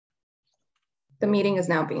The meeting is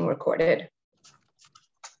now being recorded.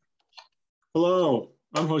 Hello,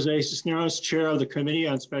 I'm Jose Cisneros, Chair of the Committee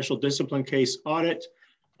on Special Discipline Case Audit.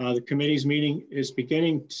 The committee's meeting is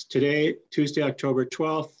beginning today, Tuesday, October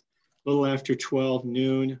 12th, a little after 12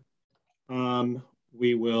 noon.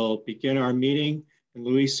 We will begin our meeting. And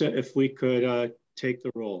Luisa, if we could take the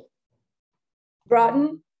roll.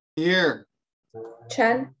 Broughton. Here.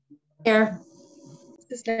 Chen. Here.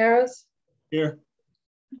 Cisneros. Here.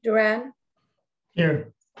 Duran.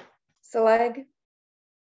 Here. Saleg.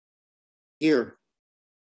 Here.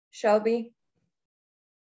 Shelby.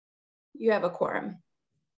 You have a quorum.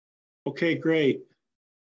 Okay, great.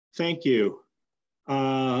 Thank you.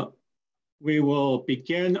 We will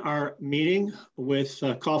begin our meeting with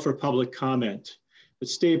a call for public comment. The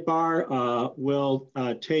State Bar will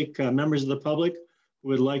take members of the public who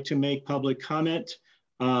would like to make public comment.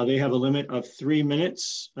 They have a limit of 3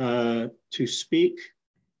 minutes to speak,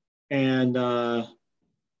 and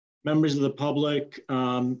members of the public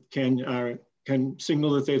can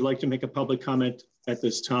signal that they'd like to make a public comment at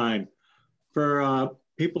this time. For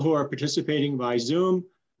people who are participating by Zoom,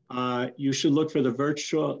 you should look for the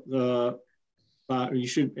virtual, you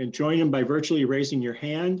should join them by virtually raising your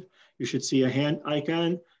hand. You should see a hand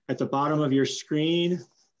icon at the bottom of your screen.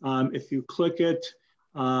 If you click it,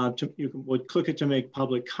 would click it to make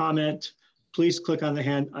public comment. Please click on the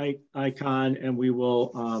hand icon and we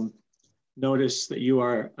will notice that you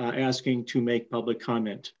are asking to make public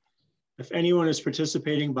comment. If anyone is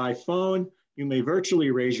participating by phone, you may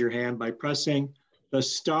virtually raise your hand by pressing the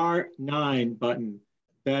 *9 button.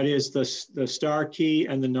 That is the star key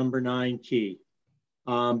and the number 9 key.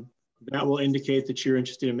 That will indicate that you're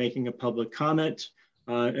interested in making a public comment,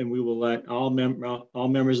 and we will let all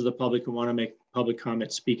members of the public who want to make public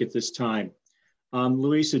comment speak at this time.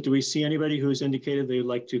 Luisa, do we see anybody who's indicated they would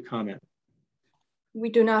like to comment? We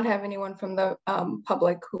do not have anyone from the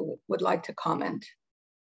public who would like to comment.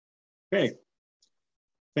 Okay.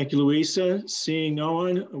 Thank you, Luisa. Seeing no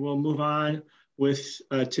one, we'll move on with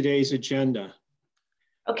today's agenda.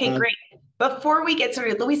 Okay, great. Before we get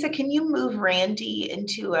started, Luisa, can you move Randy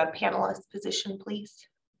into a panelist position, please?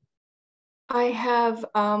 I have,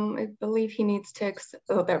 I believe he needs to,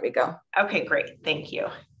 oh, there we go. Okay, great. Thank you.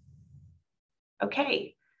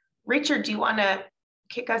 Okay. Richard, do you want to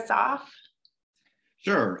kick us off?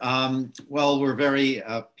 Sure. Well, we're very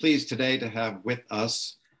pleased today to have with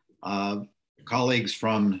us colleagues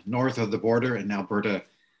from north of the border in Alberta,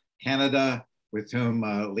 Canada, with whom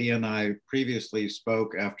Leah and I previously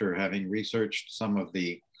spoke after having researched some of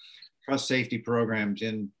the trust safety programs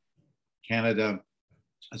in Canada,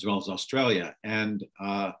 as well as Australia. And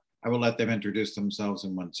I will let them introduce themselves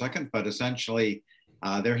in 1 second, but essentially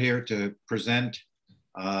they're here to present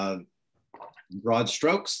broad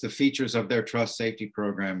strokes, the features of their trust safety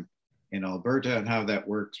program in Alberta and how that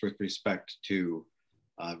works with respect to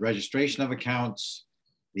registration of accounts,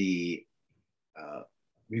 the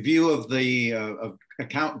review of the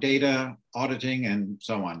account data, auditing, and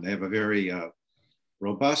so on. They have a very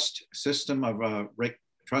robust system of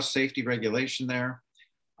trust safety regulation there.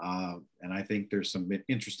 And I think there's some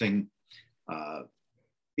interesting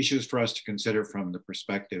issues for us to consider from the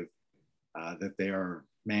perspective that they are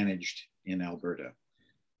managed in Alberta.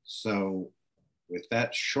 So with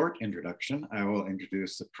that short introduction, I will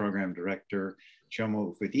introduce the program director,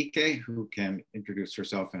 Chioma Ufudike, who can introduce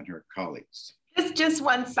herself and her colleagues. Just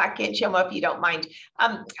 1 second, Chioma, if you don't mind.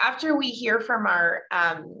 After we hear from our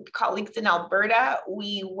colleagues in Alberta,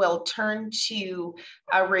 we will turn to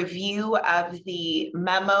a review of the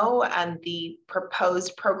memo and the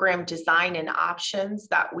proposed program design and options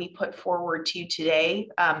that we put forward to you today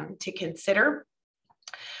to consider.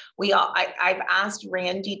 I've asked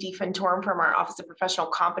Randy DeFentorum from our Office of Professional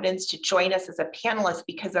Competence to join us as a panelist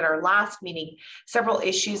because at our last meeting, several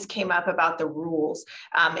issues came up about the rules.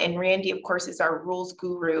 And Randy, of course, is our rules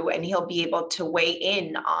guru, and he'll be able to weigh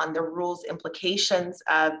in on the rules implications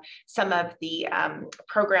of some of the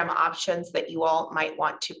program options that you all might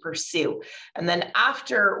want to pursue. And then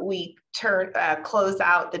after we close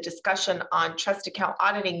out the discussion on trust account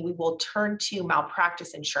auditing, we will turn to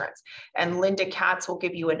malpractice insurance. And Linda Katz will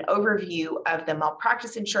give you an overview of the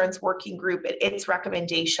malpractice insurance working group and its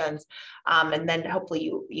recommendations. And then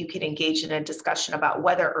hopefully you can engage in a discussion about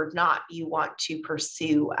whether or not you want to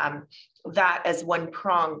pursue that as one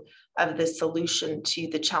prong of the solution to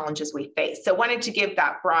the challenges we face. So wanted to give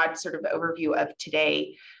that broad sort of overview of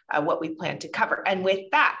today, what we plan to cover. And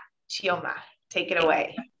with that, Chioma, take it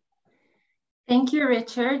away. Thank you,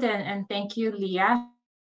 Richard, and thank you, Leah.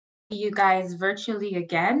 You guys virtually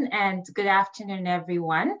again, and good afternoon,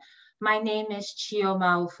 everyone. My name is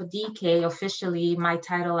Chioma Ufudike. Officially, my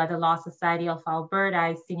title at the Law Society of Alberta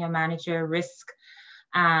is Senior Manager, Risk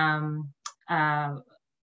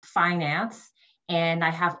Finance, and I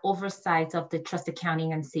have oversight of the Trust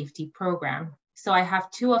Accounting and Safety Program. So I have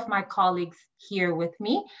two of my colleagues here with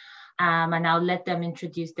me, and I'll let them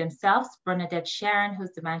introduce themselves. Bernadette Sharon,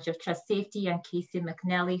 who's the Manager of Trust Safety, and Casey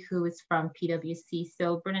McNally, who is from PwC.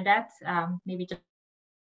 So Bernadette, maybe just.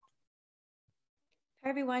 Hi,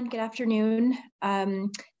 everyone. Good afternoon.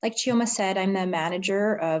 Like Chioma said, I'm the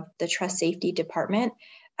manager of the Trust Safety Department.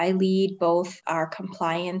 I lead both our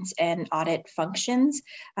compliance and audit functions,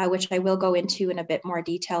 which I will go into in a bit more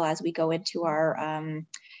detail as we go into our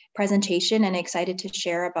presentation, and excited to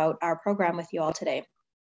share about our program with you all today.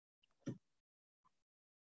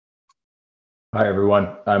 Hi,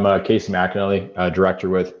 everyone. I'm Casey McNally, Director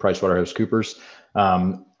with PricewaterhouseCoopers.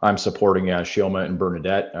 I'm supporting Chioma and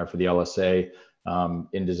Bernadette for the LSA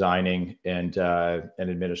in designing and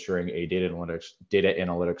administering a data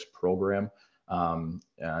analytics program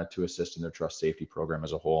to assist in their trust safety program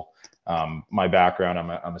as a whole. My background, I'm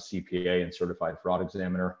a CPA and certified fraud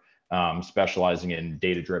examiner, specializing in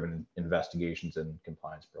data-driven investigations and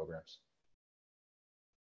compliance programs.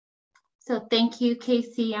 So thank you,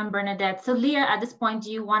 Casey and Bernadette. So Leah, at this point,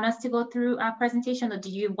 do you want us to go through our presentation, or do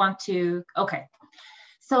you want to? Okay,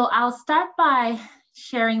 so I'll start by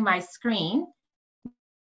sharing my screen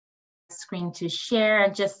to share,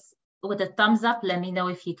 and just with a thumbs up, let me know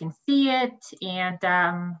if you can see it,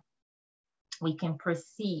 and we can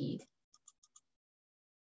proceed.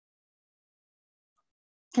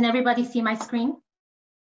 Can everybody see my screen?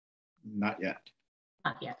 Not yet.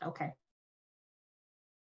 Not yet, okay.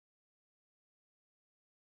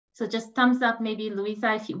 So just thumbs up, maybe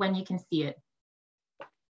Louisa, when you can see it.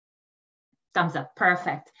 Thumbs up,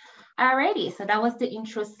 perfect. Alrighty, so that was the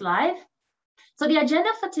intro slide. So the agenda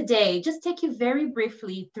for today, just take you very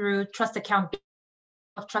briefly through trust accounts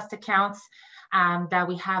that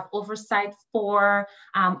we have oversight for,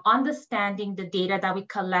 understanding the data that we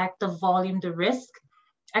collect, the volume, the risk.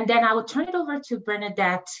 And then I will turn it over to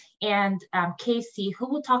Bernadette and Casey, who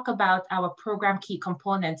will talk about our program key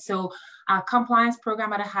components. So our compliance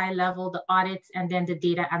program at a high level, the audits, and then the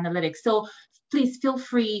data analytics. So please feel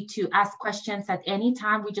free to ask questions at any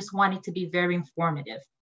time. We just want it to be very informative.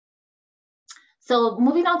 So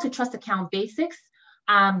moving on to trust account basics,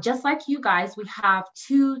 just like you guys, we have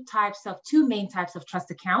two main types of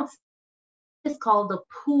trust accounts. It's called the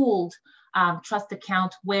pooled trust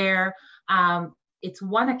account, where it's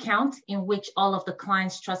one account in which all of the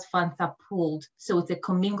client's trust funds are pooled. So it's a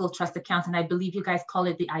commingled trust account, and I believe you guys call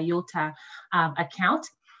it the IOTA account.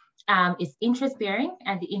 It's interest bearing,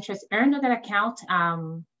 and the interest earned on that account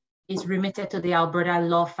is remitted to the Alberta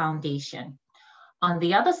Law Foundation. On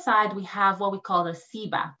the other side, we have what we call a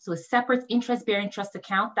SEBA, so a separate interest-bearing trust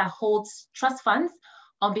account that holds trust funds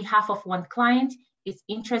on behalf of one client. It's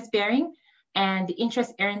interest-bearing, and the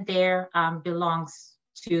interest earned there belongs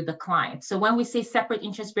to the client. So when we say separate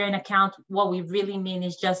interest-bearing account, what we really mean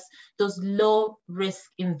is just those low-risk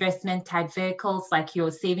investment type vehicles like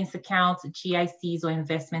your savings accounts, GICs, or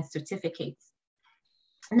investment certificates.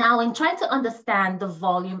 Now, in trying to understand the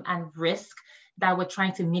volume and risk that we're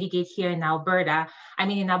trying to mitigate here in Alberta. I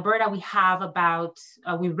mean, in Alberta, we have about,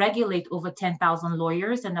 we regulate over 10,000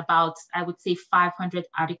 lawyers and about, I would say, 500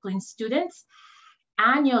 articling students.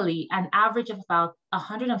 Annually, an average of about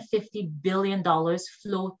 $150 billion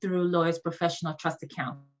flow through lawyers' professional trust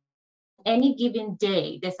account. Any given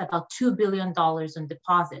day, there's about $2 billion in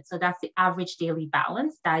deposits. So that's the average daily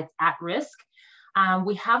balance that's at risk.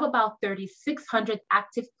 We have about 3,600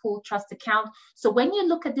 active pool trust accounts. So when you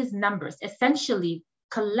look at these numbers, essentially,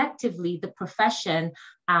 collectively, the profession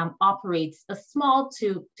operates a small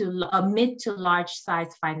to a mid to large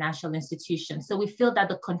size financial institution. So we feel that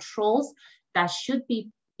the controls that should be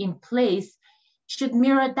in place should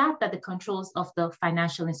mirror that the controls of the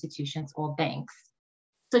financial institutions or banks.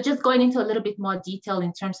 So just going into a little bit more detail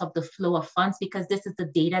in terms of the flow of funds, because this is the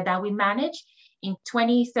data that we manage. In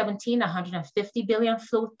 2017, 150 billion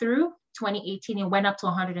flowed through. 2018, it went up to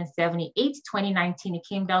 178. 2019, it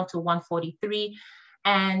came down to 143.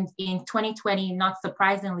 And in 2020, not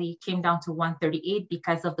surprisingly, it came down to 138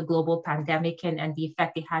 because of the global pandemic and the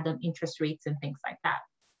effect it had on interest rates and things like that.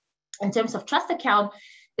 In terms of trust account,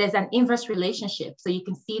 there's an inverse relationship. So you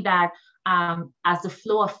can see that as the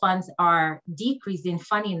flow of funds are decreasing,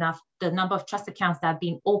 funny enough, the number of trust accounts that are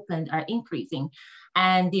being opened are increasing.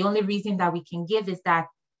 And the only reason that we can give is that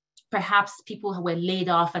perhaps people who were laid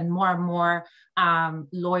off and more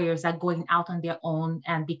lawyers are going out on their own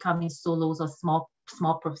and becoming solos or small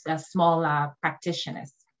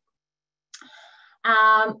practitioners.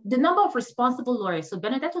 The number of responsible lawyers. So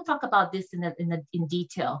Bernadette will talk about this in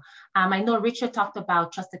detail. I know Richard talked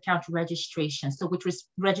about trust account registration. So with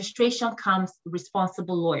registration comes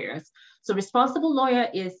responsible lawyers. So responsible lawyer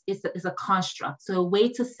is a construct. So a way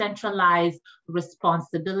to centralize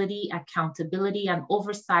responsibility, accountability, and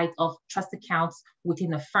oversight of trust accounts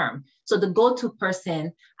within a firm. So the go-to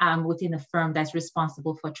person within a firm that's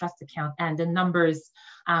responsible for a trust account. And the numbers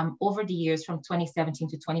over the years from 2017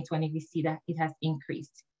 to 2020, we see that it has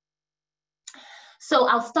increased. So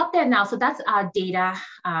I'll stop there now. So that's our data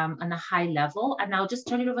on a high level. And I'll just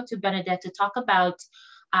turn it over to Bernadette to talk about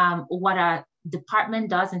what our department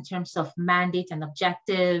does in terms of mandate and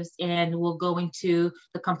objectives. And we'll go into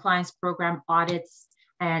the compliance program audits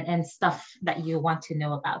and stuff that you want to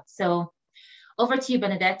know about. So over to you,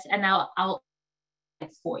 Bernadette, and I'll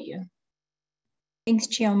for you. Thanks,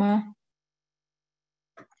 Chioma.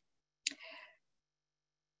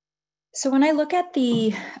 So when I look at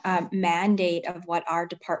the mandate of what our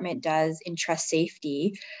department does in trust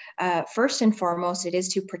safety, first and foremost, it is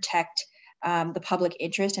to protect the public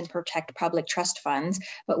interest and protect public trust funds.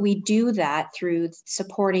 But we do that through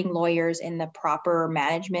supporting lawyers in the proper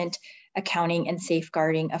management, accounting, and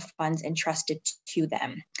safeguarding of funds entrusted to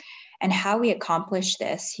them. And how we accomplish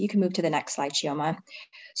this, you can move to the next slide, Chioma.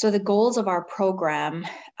 So the goals of our program,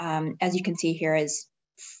 as you can see here, is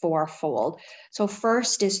fourfold. So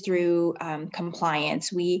first is through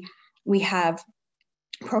compliance. We have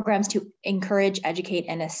programs to encourage, educate,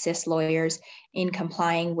 and assist lawyers in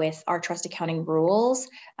complying with our trust accounting rules,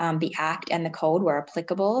 the Act and the Code where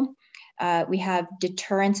applicable. We have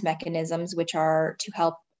deterrence mechanisms, which are to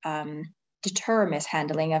help deter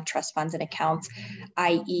mishandling of trust funds and accounts,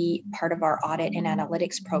 i.e. part of our audit and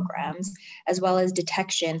analytics programs, as well as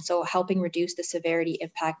detection, so helping reduce the severity,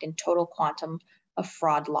 impact, and total quantum of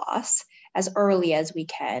fraud loss as early as we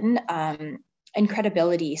can, and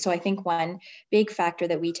credibility. So I think one big factor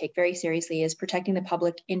that we take very seriously is protecting the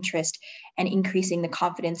public interest and increasing the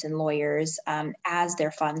confidence in lawyers as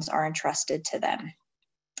their funds are entrusted to them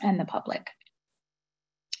and the public.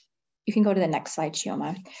 You can go to the next slide,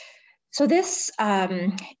 Chioma. So this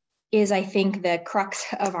is, I think, the crux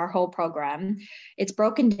of our whole program. It's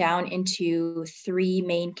broken down into three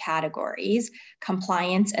main categories: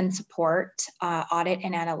 compliance and support, audit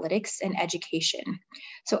and analytics, and education.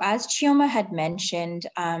 So as Chioma had mentioned,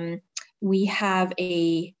 we have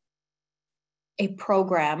a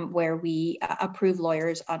program where we approve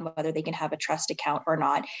lawyers on whether they can have a trust account or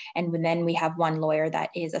not. And then we have one lawyer that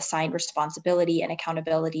is assigned responsibility and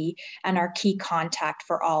accountability and our key contact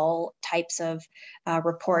for all types of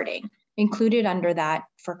reporting. Included under that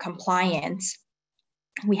for compliance,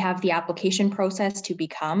 we have the application process to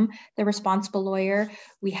become the responsible lawyer.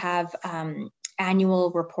 We have annual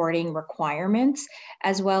reporting requirements,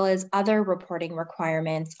 as well as other reporting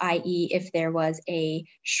requirements, i.e. if there was a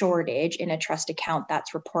shortage in a trust account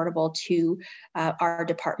that's reportable to our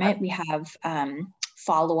department, we have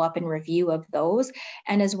follow-up and review of those.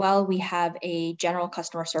 And as well, we have a general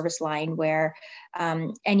customer service line where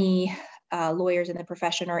any lawyers in the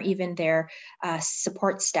profession or even their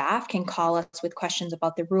support staff can call us with questions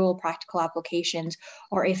about the rule, practical applications,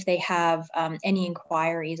 or if they have any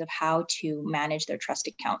inquiries of how to manage their trust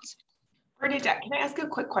accounts. Bernadette, can I ask a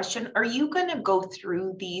quick question? Are you going to go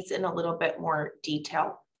through these in a little bit more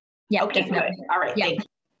detail? Yeah, okay, definitely. Good. All right, yeah. Thank you.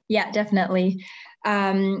 Yeah, definitely.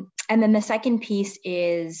 And then the second piece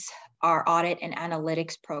is our audit and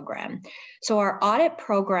analytics program. So our audit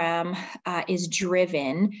program is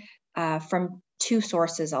driven from two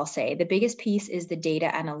sources, I'll say. The biggest piece is the data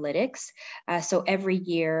analytics. So every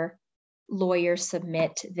year, lawyers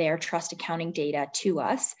submit their trust accounting data to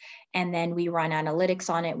us, and then we run analytics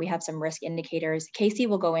on it. We have some risk indicators. Casey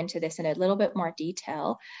will go into this in a little bit more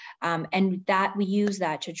detail, and that we use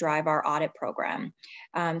that to drive our audit program.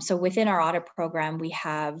 So within our audit program, we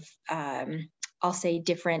have I'll say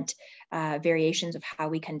different variations of how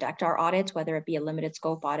we conduct our audits, whether it be a limited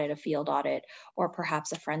scope audit, a field audit, or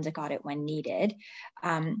perhaps a forensic audit when needed.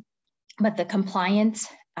 But the compliance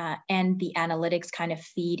and the analytics kind of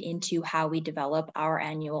feed into how we develop our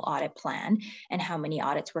annual audit plan and how many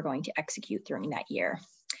audits we're going to execute during that year.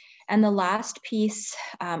 And the last piece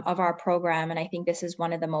of our program, and I think this is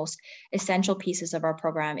one of the most essential pieces of our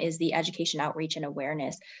program, is the education, outreach, and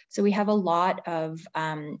awareness. So we have a lot of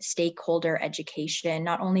stakeholder education,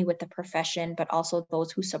 not only with the profession, but also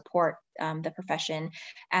those who support the profession,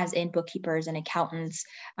 as in bookkeepers and accountants.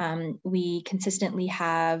 We consistently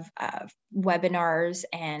have webinars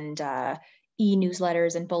and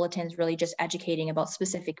e-newsletters and bulletins, really just educating about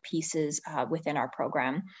specific pieces within our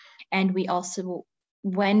program. And we also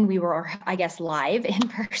when we were, I guess, live in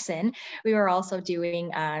person, we were also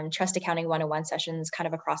doing Trust Accounting 101 sessions kind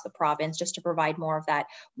of across the province, just to provide more of that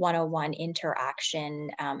 101 interaction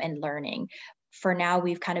and learning. For now,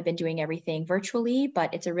 we've kind of been doing everything virtually,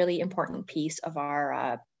 but it's a really important piece of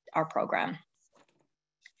our program.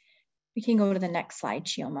 We can go to the next slide,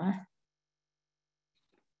 Chioma.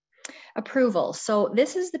 Approval. So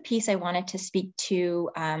this is the piece I wanted to speak to.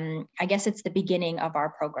 I guess it's the beginning of our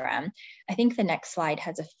program. I think the next slide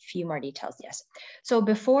has a few more details. Yes. So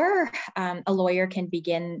before a lawyer can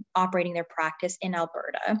begin operating their practice in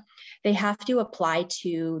Alberta, they have to apply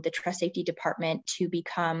to the Trust Safety Department to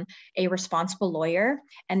become a responsible lawyer.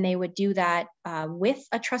 And they would do that with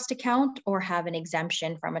a trust account or have an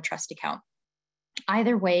exemption from a trust account.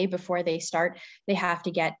 Either way, before they start, they have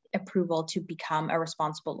to get approval to become a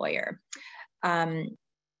responsible lawyer.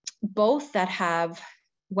 Both that have,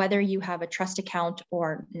 whether you have a trust account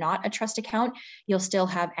or not a trust account, you'll still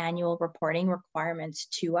have annual reporting requirements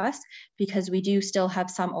to us, because we do still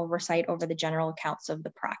have some oversight over the general accounts of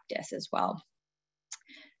the practice as well.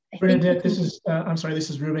 Bernadette, this is, I'm sorry, this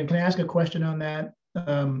is Ruben. Can I ask a question on that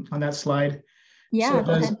slide? Yeah,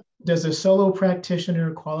 So does a solo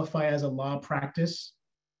practitioner qualify as a law practice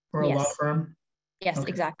or a law firm? Yes, okay.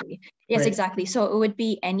 Exactly. Yes, Great. Exactly. So it would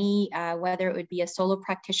be any, whether it would be a solo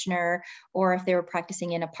practitioner or if they were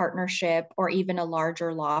practicing in a partnership or even a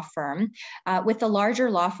larger law firm. With the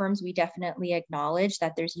larger law firms, we definitely acknowledge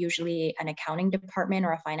that there's usually an accounting department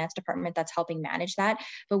or a finance department that's helping manage that,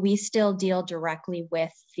 but we still deal directly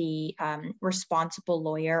with the responsible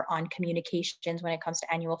lawyer on communications when it comes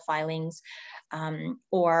to annual filings,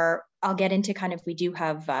 or I'll get into kind of, we do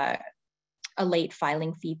have a late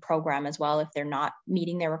filing fee program as well if they're not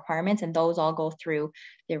meeting their requirements, and those all go through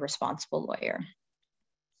their responsible lawyer.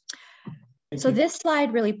 So this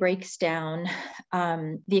slide really breaks down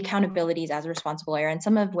the accountabilities as a responsible lawyer, and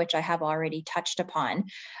some of which I have already touched upon.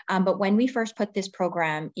 But when we first put this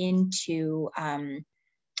program into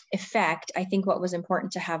effect, I think what was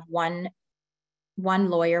important to have one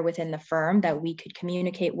lawyer within the firm that we could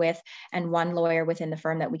communicate with, and one lawyer within the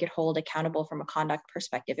firm that we could hold accountable from a conduct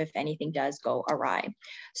perspective if anything does go awry.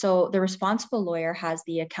 So the responsible lawyer has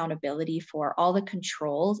the accountability for all the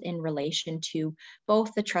controls in relation to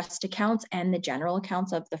both the trust accounts and the general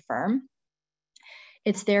accounts of the firm.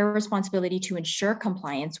 It's their responsibility to ensure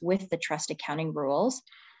compliance with the trust accounting rules,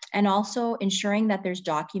 and also ensuring that there's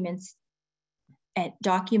documented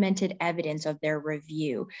evidence of their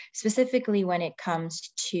review, specifically when it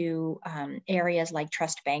comes to areas like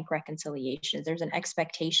trust bank reconciliations. There's an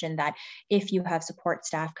expectation that if you have support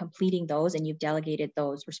staff completing those and you've delegated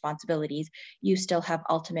those responsibilities, you still have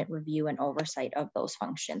ultimate review and oversight of those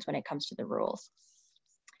functions when it comes to the rules.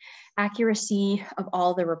 Accuracy of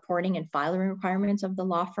all the reporting and filing requirements of the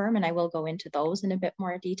law firm, and I will go into those in a bit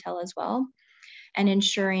more detail as well, and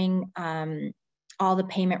ensuring all the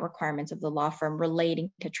payment requirements of the law firm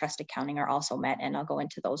relating to trust accounting are also met, and I'll go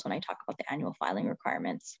into those when I talk about the annual filing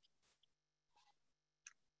requirements.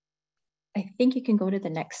 I think you can go to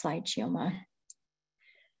the next slide, Chioma.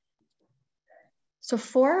 So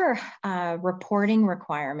for reporting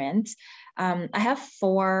requirements, I have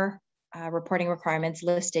 4 reporting requirements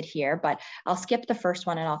listed here, but I'll skip the first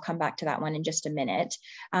one and I'll come back to that one in just a minute.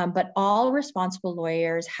 But all responsible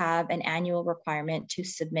lawyers have an annual requirement to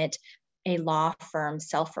submit a law firm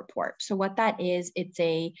self-report. So what that is, it's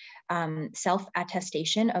a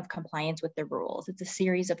self-attestation of compliance with the rules. It's a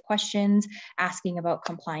series of questions asking about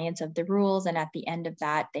compliance of the rules, and at the end of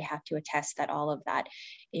that, they have to attest that all of that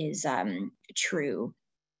is true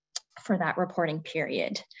for that reporting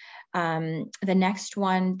period. The next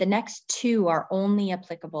 2 are only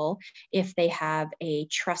applicable if they have a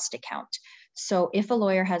trust account. So if a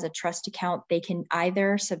lawyer has a trust account, they can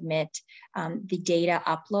either submit the data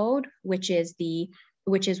upload, which is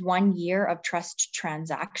 1 year of trust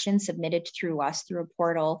transactions submitted through us through a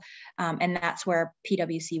portal, and that's where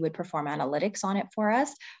PwC would perform analytics on it for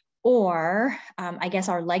us. Or I guess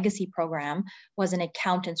our legacy program was an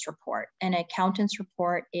accountant's report. An accountant's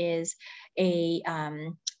report is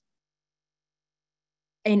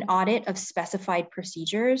an audit of specified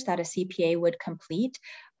procedures that a CPA would complete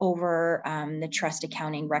over the trust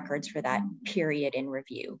accounting records for that period in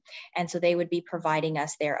review. And so they would be providing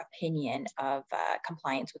us their opinion of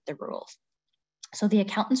compliance with the rules. So the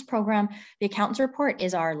accountant's program, the accountant's report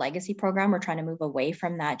is our legacy program. We're trying to move away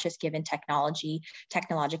from that just given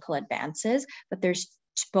technological advances, but there's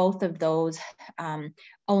both of those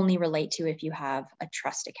only relate to if you have a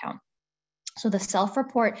trust account. So the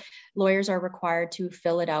self-report, lawyers are required to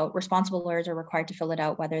fill it out. Responsible lawyers are required to fill it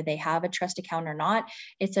out whether they have a trust account or not.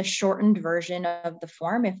 It's a shortened version of the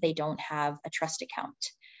form if they don't have a trust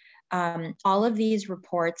account. All of these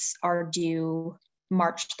reports are due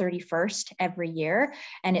March 31st every year,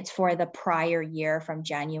 and it's for the prior year from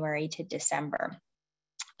January to December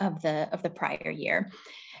of the prior year.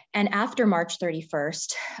 And after March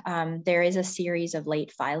 31st, there is a series of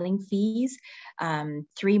late filing fees,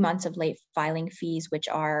 3 months of late filing fees, which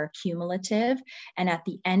are cumulative. And at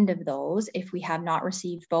the end of those, if we have not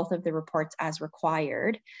received both of the reports as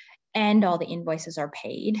required, and all the invoices are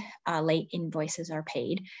paid, late invoices are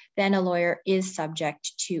paid, then a lawyer is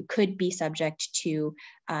could be subject to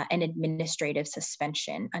an administrative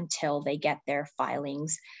suspension until they get their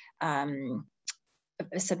filings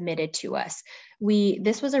submitted to us.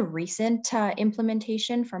 This was a recent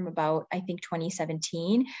implementation from about, I think,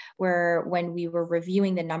 2017, where when we were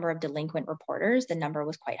reviewing the number of delinquent reporters, the number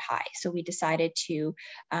was quite high. So we decided to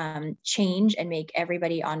change and make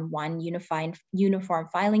everybody on one uniform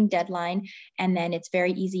filing deadline. And then it's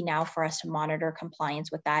very easy now for us to monitor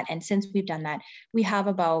compliance with that. And since we've done that, we have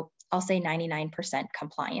about, I'll say 99%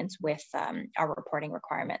 compliance with our reporting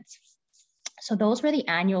requirements. So those were the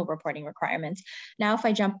annual reporting requirements. Now, if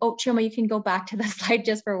I jump, Chioma, you can go back to the slide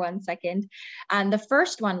just for 1 second. And the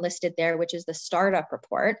first one listed there, which is the startup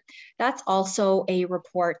report, that's also a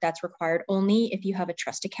report that's required only if you have a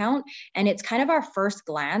trust account. And it's kind of our first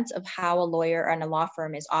glance of how a lawyer and a law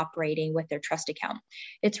firm is operating with their trust account.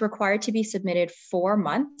 It's required to be submitted 4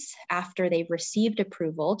 months after they've received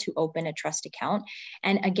approval to open a trust account.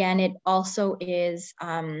 And again, it also is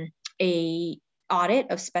a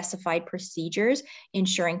audit of specified procedures,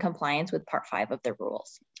 ensuring compliance with Part 5 of the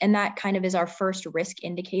rules. And that kind of is our first risk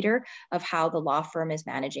indicator of how the law firm is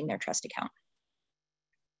managing their trust account.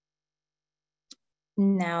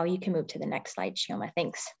 Now you can move to the next slide, Chioma,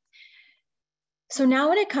 thanks. So now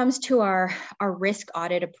when it comes to our risk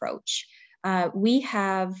audit approach, we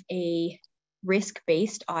have a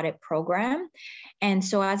risk-based audit program. And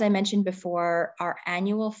so as I mentioned before, our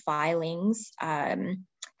annual filings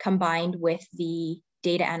combined with the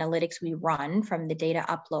data analytics we run from the data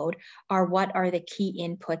upload are what are the key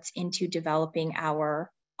inputs into developing our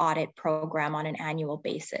audit program on an annual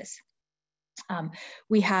basis.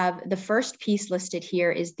 We have the first piece listed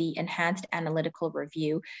here is the enhanced analytical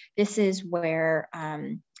review. This is where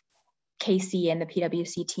Casey and the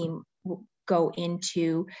PwC team go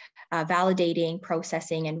into validating,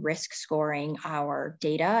 processing, and risk scoring our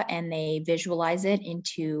data, and they visualize it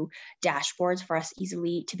into dashboards for us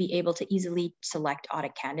to be able to easily select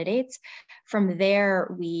audit candidates. From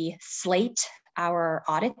there, we slate our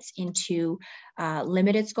audits into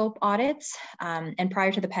limited scope audits. And prior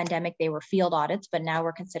to the pandemic, they were field audits, but now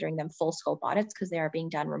we're considering them full scope audits because they are being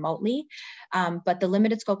done remotely. But the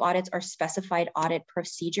limited scope audits are specified audit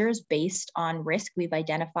procedures based on risk we've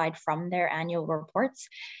identified from their annual reports.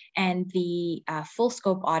 And the full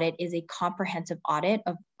scope audit is a comprehensive audit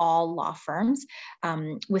of all law firms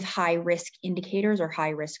with high risk indicators or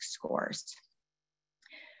high risk scores.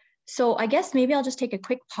 So I guess maybe I'll just take a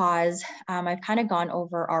quick pause. I've kind of gone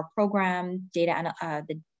over our program, data,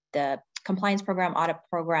 and the compliance program, audit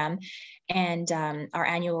program, and our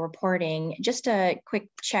annual reporting. Just a quick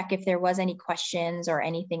check if there was any questions or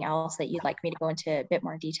anything else that you'd like me to go into a bit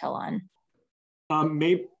more detail on.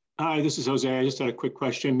 Hi, this is Jose. I just had a quick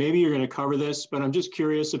question. Maybe you're going to cover this, but I'm just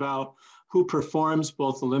curious about who performs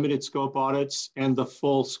both the limited scope audits and the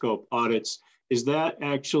full scope audits. Is that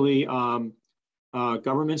actually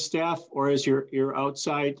government staff, or is your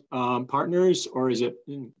outside partners, or is it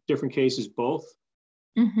in different cases both?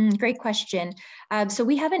 Great question. So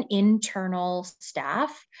we have an internal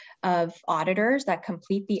staff of auditors that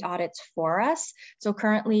complete the audits for us. So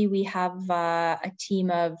currently we have a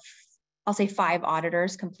team of, I'll say 5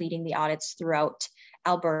 auditors completing the audits throughout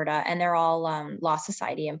Alberta, and they're all Law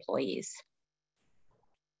Society employees.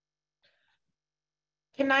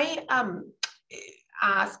 Can I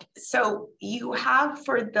ask, so you have,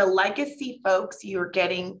 for the legacy folks, you're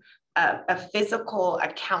getting a physical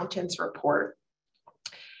accountant's report.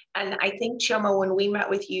 And I think, Chioma, when we met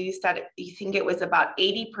with you, you said you think it was about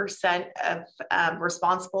 80% of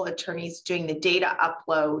responsible attorneys doing the data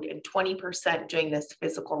upload and 20% doing this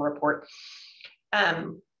physical report.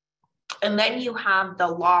 And then you have the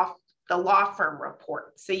law firm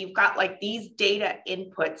report. So you've got like these data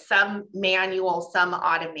inputs, some manual, some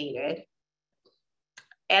automated.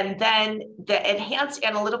 And then the enhanced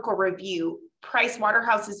analytical review, Price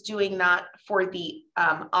Waterhouse is doing that for the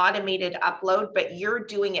automated upload, but you're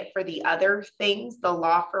doing it for the other things, the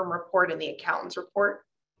law firm report and the accountant's report.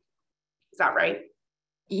 Is that right?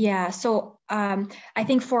 Yeah, so I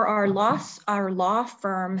think for our law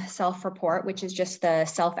firm self-report, which is just the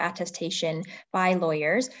self-attestation by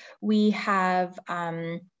lawyers, we have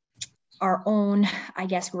our own, I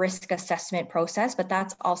guess, risk assessment process, but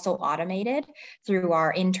that's also automated through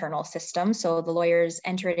our internal system. So the lawyers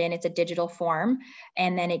enter it in, it's a digital form,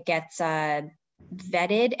 and then it gets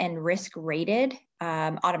vetted and risk rated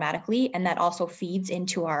automatically. And that also feeds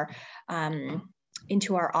into our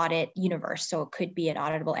audit universe. So it could be an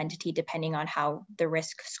auditable entity depending on how the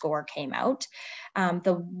risk score came out.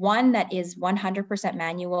 The one that is 100%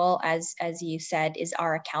 manual, as you said, is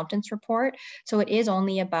our accountant's report. So it is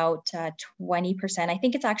only about 20%. I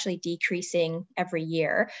think it's actually decreasing every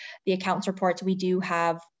year. The accountant's reports we do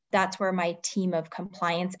have, that's where my team of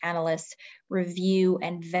compliance analysts review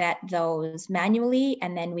and vet those manually.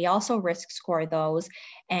 And then we also risk score those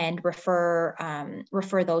and refer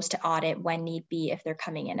those to audit when need be if they're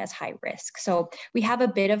coming in as high risk. So we have a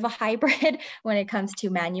bit of a hybrid when it comes to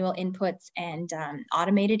manual inputs and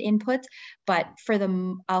automated inputs. But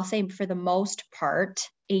I'll say for the most part,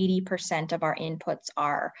 80% of our inputs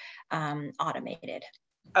are automated.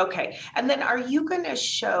 Okay, and then are you going to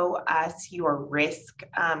show us your risk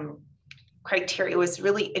criteria? It was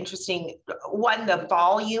really interesting. One, the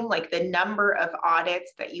volume, like the number of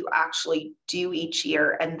audits that you actually do each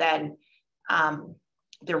year, and then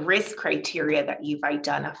the risk criteria that you've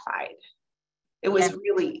identified. It was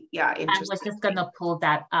really, interesting. I was just going to pull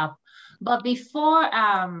that up. But before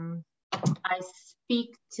I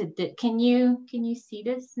speak to the, can you see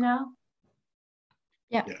this now?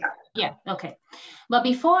 Yeah. Okay. But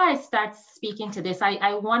before I start speaking to this,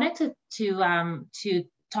 I wanted to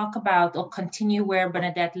talk about or continue where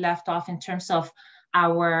Bernadette left off in terms of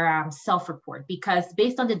our self-report, because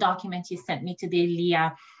based on the document you sent me today,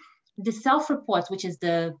 Leah, the self-reports, which is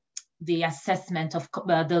the assessment of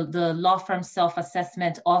the law firm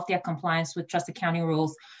self-assessment of their compliance with trust accounting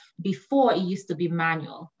rules, before it used to be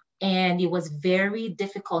manual, and it was very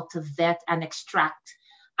difficult to vet and extract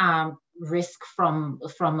risk from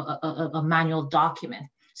a manual document.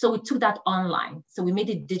 So we took that online. So we made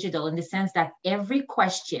it digital in the sense that every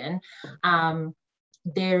question,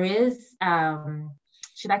 there is,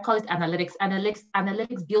 should I call it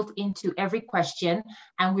analytics built into every question,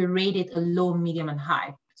 and we rate it a low, medium, and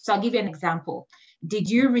high. So I'll give you an example. Did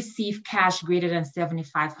you receive cash greater than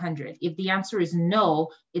 7,500? If the answer is no,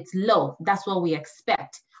 it's low. That's what we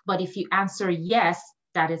expect. But if you answer yes,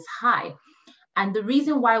 that is high. And the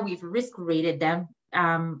reason why we've risk rated them,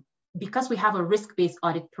 because we have a risk-based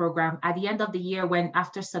audit program, at the end of the year, when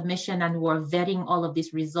after submission and we're vetting all of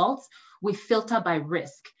these results, we filter by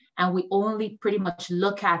risk. And we only pretty much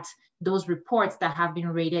look at those reports that have been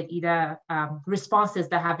rated either, responses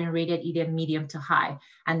that have been rated either medium to high.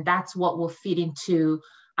 And that's what will fit into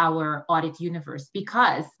our audit universe.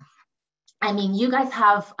 Because I mean, you guys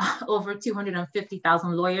have over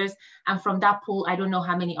 250,000 lawyers, and from that pool, I don't know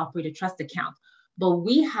how many operate a trust account, but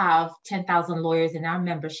we have 10,000 lawyers in our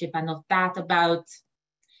membership, and of that, about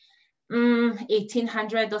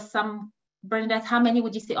 1,800 or some. Bernadette, how many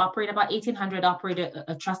would you say operate? About 1,800 operate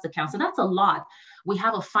a trust account. So that's a lot. We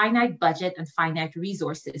have a finite budget and finite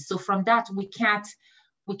resources. So from that, we can't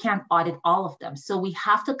audit all of them. So we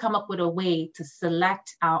have to come up with a way to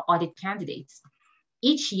select our audit candidates.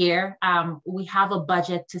 Each year, we have a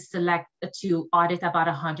budget to audit about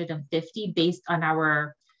 150 based on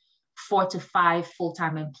our 4 to 5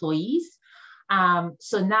 full-time employees.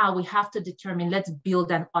 So now we have to determine, let's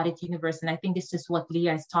build an audit universe. And I think this is what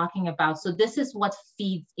Leah is talking about. So this is what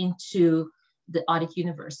feeds into the audit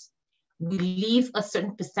universe. We leave a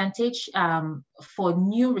certain percentage for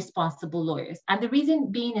new responsible lawyers. And the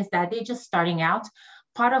reason being is that they're just starting out.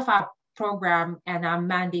 Part of our program and our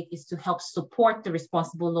mandate is to help support the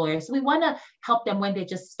responsible lawyers. So we want to help them when they're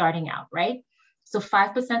just starting out, right? So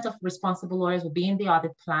 5% of responsible lawyers will be in the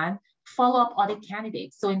audit plan. Follow-up audit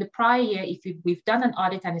candidates. So in the prior year, if we've done an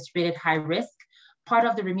audit and it's rated high risk, part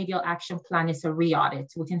of the remedial action plan is a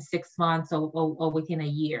re-audit within 6 months or within a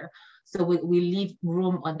year. So we leave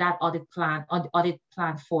room on that audit plan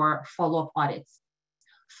for follow-up audits.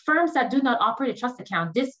 Firms that do not operate a trust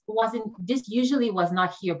account, this usually was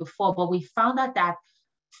not here before, but we found out that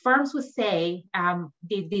firms would say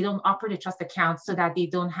they don't operate a trust account so that they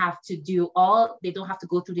don't have to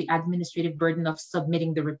go through the administrative burden of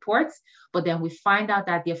submitting the reports. But then we find out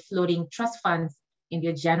that they're floating trust funds in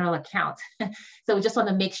their general account. So we just want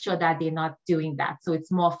to make sure that they're not doing that. So it's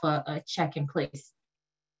more of a check in place.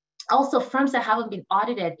 Also, firms that haven't been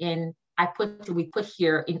audited we put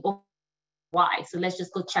here in why. So let's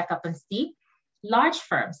just go check up and see. large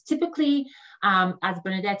firms, typically, as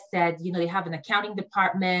Bernadette said, you know, they have an accounting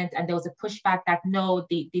department, and there was a pushback that no,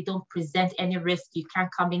 they don't present any risk. You can't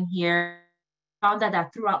come in here. Found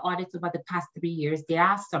that through our audits over the past 3 years, there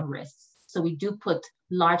are some risks. So we do put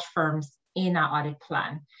large firms in our audit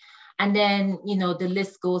plan. And then, you know, the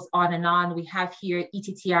list goes on and on. We have here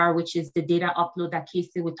ETTR, which is the data upload that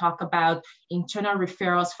Casey would talk about, internal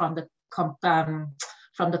referrals from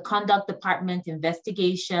the conduct department,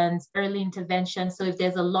 investigations, early intervention. So if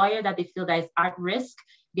there's a lawyer that they feel that is at risk,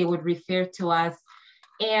 they would refer to us.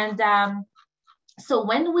 And so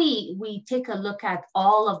when we take a look at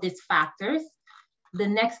all of these factors, the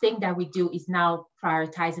next thing that we do is now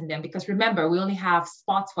prioritizing them, because remember, we only have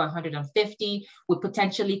spots for 150. We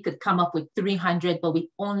potentially could come up with 300, but we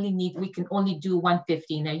can only do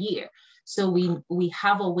 150 in a year. So we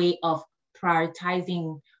have a way of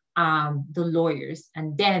prioritizing the lawyers,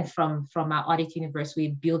 and then from our audit universe,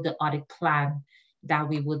 we build the audit plan that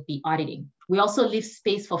we would be auditing. We also leave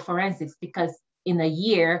space for forensics, because in a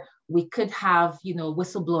year we could have, you know,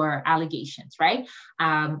 whistleblower allegations, right?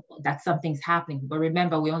 That something's happening. But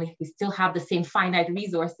remember, we still have the same finite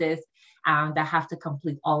resources that have to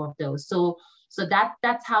complete all of those. So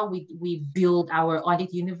that's how we build our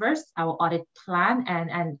audit universe, our audit plan,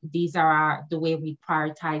 and these are the way we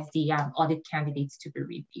prioritize the audit candidates to be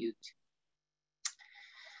reviewed.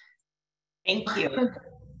 Thank you.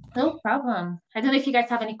 No problem. I don't know if you guys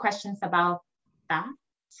have any questions about that.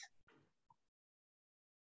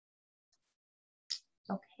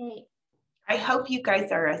 Okay. I hope you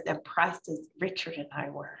guys are as impressed as Richard and I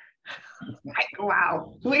were. Like,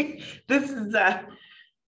 wow, this is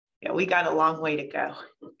yeah, we got a long way to go.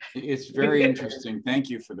 It's very interesting. Thank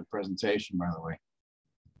you for the presentation, by the way.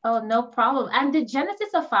 Oh, no problem. And the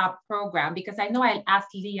genesis of our program, because I know I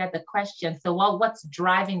asked Leah the question, so what's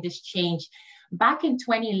driving this change? Back in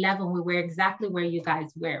 2011, we were exactly where you guys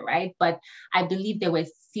were, right? But I believe there was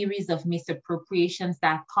a series of misappropriations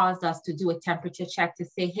that caused us to do a temperature check to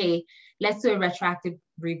say, hey, let's do a retroactive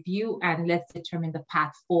review and let's determine the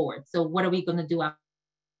path forward. So what are we going to do?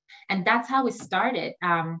 And that's how it started.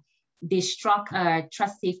 They struck a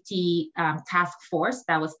trust safety task force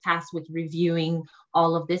that was tasked with reviewing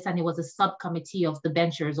all of this. And it was a subcommittee of the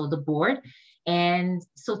benchers or the board. And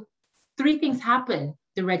so 3 things happened: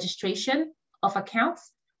 the registration of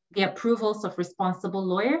accounts, the approvals of responsible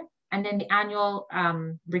lawyer, and then the annual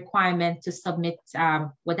requirement to submit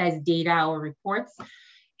whether it's data or reports.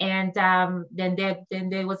 And then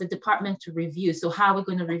there was a department to review. So how are we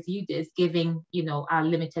going to review this, giving, you know, our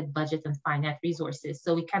limited budget and finite resources?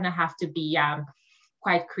 So we kind of have to be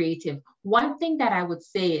quite creative. One thing that I would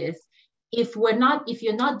say is, if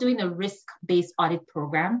you're not doing a risk-based audit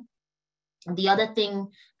program, the other thing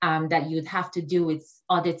that you'd have to do is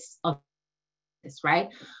audits of this, right?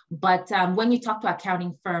 But when you talk to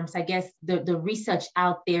accounting firms, I guess the research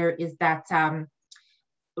out there is that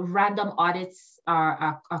random audits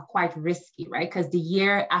are quite risky, right? Because the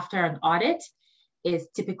year after an audit is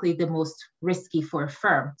typically the most risky for a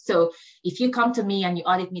firm. So if you come to me and you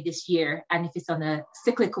audit me this year, and if it's on a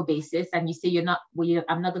cyclical basis, and you say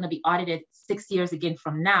I'm not going to be audited 6 years again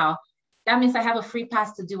from now, that means I have a free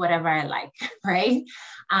pass to do whatever I like, right?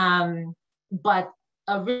 But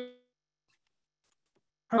a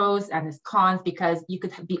pros and its cons, because you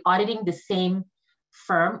could be auditing the same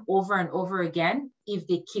firm over and over again if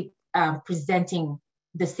they keep presenting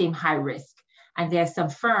the same high risk. And there are some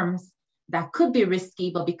firms that could be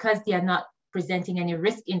risky, but because they are not presenting any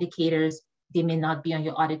risk indicators, they may not be on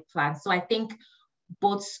your audit plan. So I think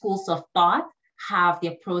both schools of thought have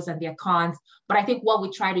their pros and their cons, but I think what we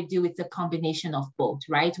try to do is a combination of both,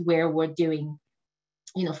 right? Where we're doing,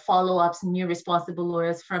 you know, follow-ups, new responsible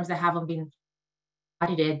lawyers, firms that haven't been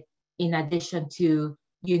audited, in addition to,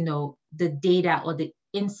 you know, the data or the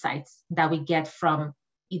insights that we get from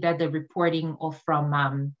either the reporting or from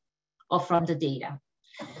the data.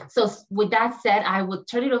 So with that said, I would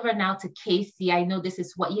turn it over now to Casey. I know this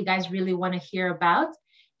is what you guys really want to hear about,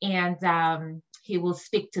 and he will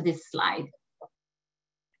speak to this slide.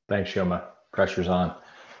 Thanks, Shioma. Pressure's on.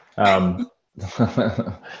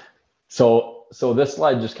 So this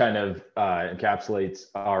slide just kind of encapsulates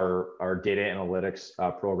our data analytics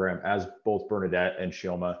program, as both Bernadette and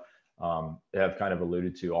Shioma have kind of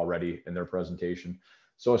alluded to already in their presentation.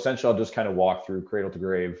 So essentially, I'll just kind of walk through cradle to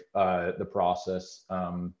grave the process.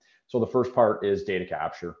 So the first part is data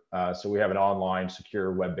capture. So we have an online,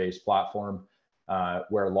 secure, web-based platform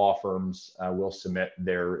where law firms will submit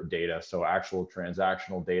their data. So actual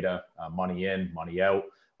transactional data, money in, money out,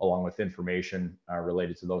 along with information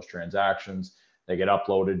related to those transactions. They get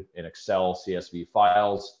uploaded in Excel, CSV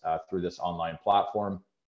files through this online platform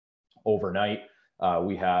overnight.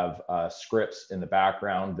 we have scripts in the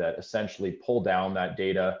background that essentially pull down that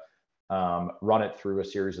data, run it through a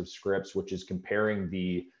series of scripts, which is comparing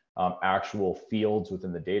the actual fields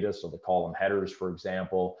within the data. So the column headers, for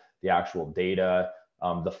example, the actual data,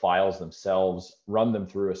 the files themselves, run them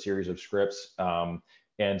through a series of scripts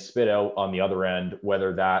and spit out on the other end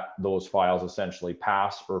whether those files essentially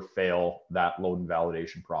pass or fail that load and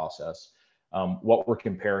validation process. What we're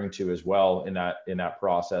comparing to as well in that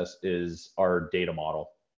process is our data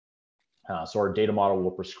model. So our data model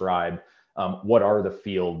will prescribe what are the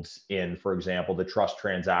fields in, for example, the trust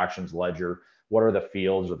transactions ledger. What are the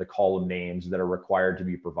fields or the column names that are required to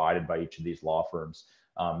be provided by each of these law firms?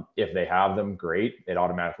 If they have them, great. It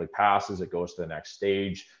automatically passes. It goes to the next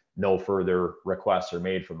stage. No further requests are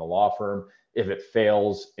made from the law firm. If it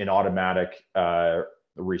fails, an automatic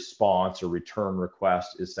response or return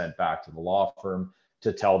request is sent back to the law firm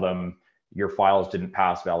to tell them your files didn't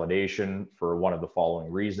pass validation for one of the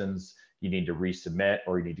following reasons. You need to resubmit,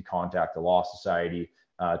 or you need to contact the Law Society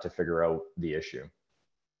to figure out the issue.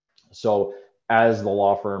 So as the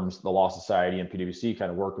law firms, the Law Society and PwC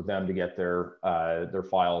kind of work with them to get their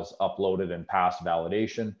files uploaded and pass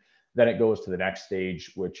validation, then it goes to the next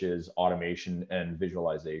stage, which is automation and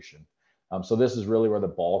visualization. So this is really where the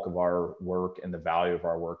bulk of our work and the value of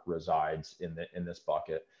our work resides in this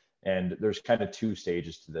bucket. And there's kind of two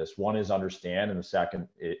stages to this. One is understand, and the second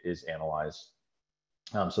is analyze.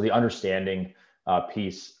 So the understanding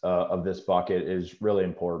piece of this bucket is really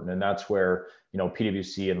important, and that's where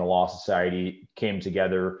PwC and the Law Society came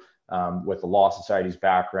together with the Law Society's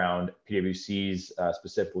background, PwC's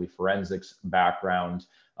specifically forensics background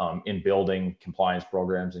in building compliance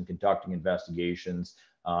programs and conducting investigations,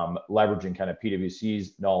 leveraging kind of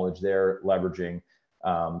PwC's knowledge there, leveraging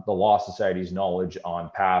the Law Society's knowledge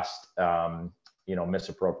on past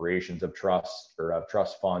misappropriations of trusts or of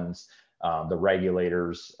trust funds, the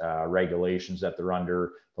regulators, regulations that they're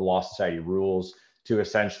under, the Law Society rules, to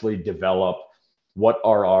essentially develop what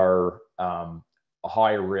are our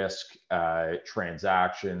high risk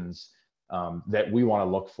transactions that we want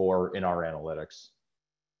to look for in our analytics.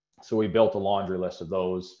 So we built a laundry list of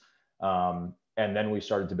those, and then we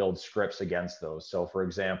started to build scripts against those. So for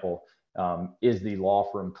example, is the law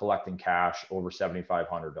firm collecting cash over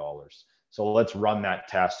 $7,500? So let's run that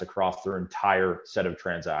test across their entire set of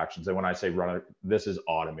transactions. And when I say run it, this is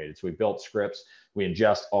automated. So we built scripts, we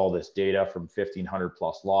ingest all this data from 1,500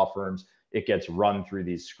 plus law firms. It gets run through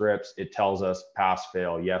these scripts. It tells us pass,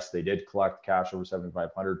 fail. Yes, they did collect cash over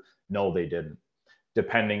 7,500. No, they didn't.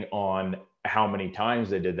 Depending on how many times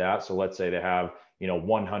they did that. So let's say they have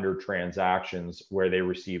 100 transactions where they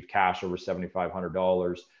received cash over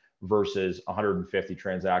 $7,500 versus 150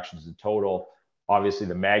 transactions in total. Obviously,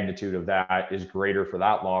 the magnitude of that is greater for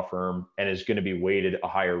that law firm and is going to be weighted a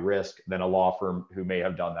higher risk than a law firm who may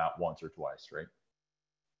have done that once or twice, right?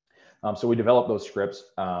 So we develop those scripts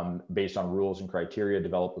based on rules and criteria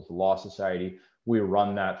developed with the Law Society. We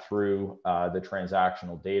run that through the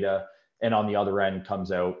transactional data, and on the other end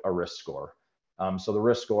comes out a risk score. So the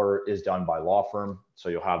risk score is done by law firm. So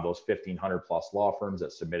you'll have those 1,500 plus law firms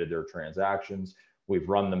that submitted their transactions. We've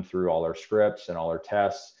run them through all our scripts and all our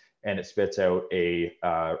tests, and it spits out a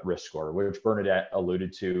risk score, which Bernadette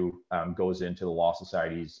alluded to, goes into the Law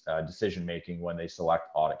Society's decision-making when they select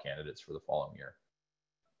audit candidates for the following year.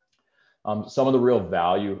 Some of the real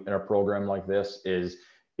value in a program like this is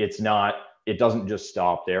it doesn't just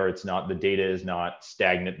stop there. The data is not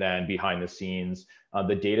stagnant then behind the scenes.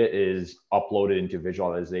 The data is uploaded into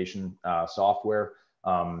visualization software.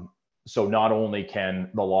 So not only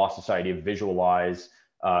can the Law Society visualize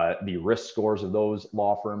the risk scores of those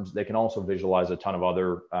law firms, they can also visualize a ton of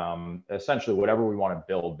other, essentially whatever we want to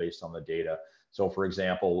build based on the data. So for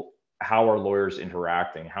example, how are lawyers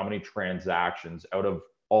interacting? How many transactions out of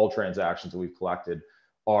all transactions that we've collected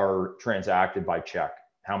are transacted by check?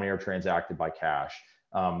 How many are transacted by cash?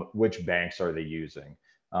 Which banks are they using?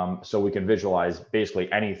 So we can visualize basically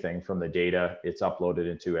anything from the data. It's uploaded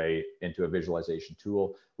into a visualization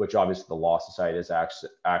tool, which obviously the Law Society has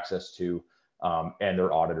access to, and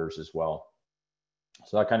their auditors as well.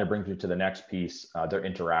 So that kind of brings me to the next piece, their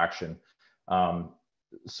interaction.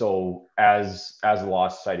 So as the Law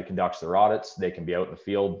Society conducts their audits, they can be out in the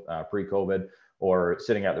field pre-COVID or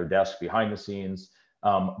sitting at their desk behind the scenes,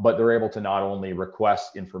 but they're able to not only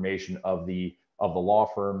request information of the law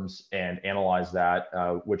firms and analyze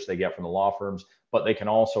that, which they get from the law firms, but they can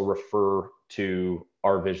also refer to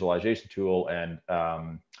our visualization tool and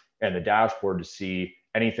the dashboard to see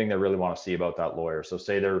anything they really want to see about that lawyer. So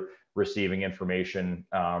say they're receiving information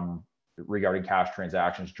regarding cash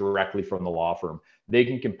transactions directly from the law firm. They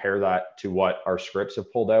can compare that to what our scripts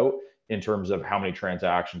have pulled out in terms of how many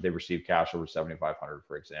transactions they've received cash over 7,500,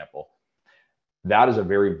 for example. That is a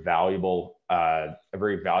very valuable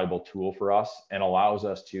tool for us, and allows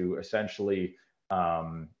us to essentially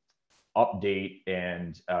update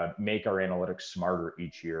and make our analytics smarter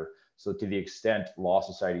each year. So to the extent Law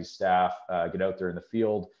Society staff get out there in the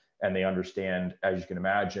field and they understand, as you can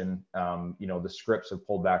imagine, the scripts have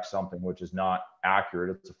pulled back something which is not accurate,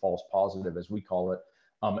 it's a false positive as we call it,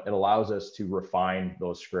 it allows us to refine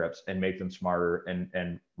those scripts and make them smarter,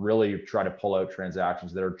 and really try to pull out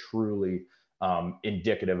transactions that are truly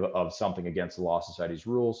indicative of something against the Law Society's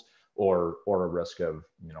rules, or a risk of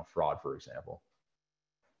fraud, for example.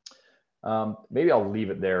 Maybe I'll leave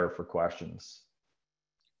it there for questions.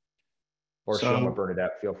 Or Shilma,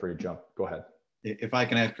 Bernadette, feel free to jump. Go ahead. If I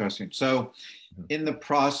can ask a question. So in the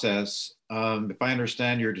process, if I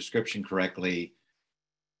understand your description correctly,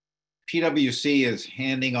 PwC is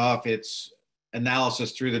handing off its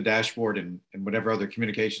analysis through the dashboard and whatever other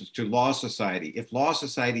communications to Law Society. If Law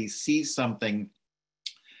Society sees something,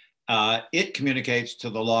 it communicates to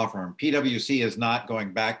the law firm. PwC is not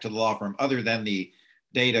going back to the law firm other than the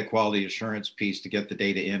data quality assurance piece to get the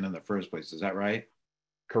data in the first place. Is that right?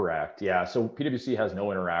 Correct. Yeah. So PwC has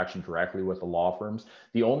no interaction directly with the law firms.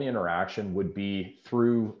 The only interaction would be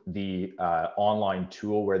through the online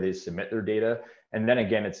tool where they submit their data. And then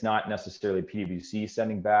again, it's not necessarily PwC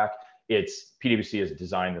sending back. It's PwC has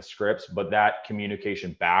designed the scripts, but that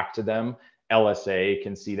communication back to them, LSA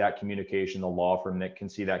can see that communication, the law firm that can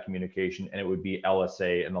see that communication, and it would be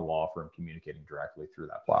LSA and the law firm communicating directly through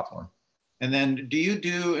that platform. And then do you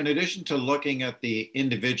do, in addition to looking at the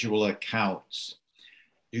individual accounts,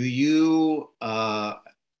 do you,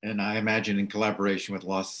 and I imagine in collaboration with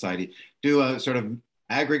Law Society, do a sort of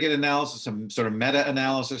aggregate analysis, some sort of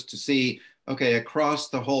meta-analysis to see, okay, across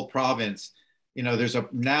the whole province, there's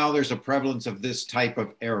a prevalence of this type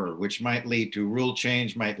of error, which might lead to rule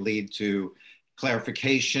change, might lead to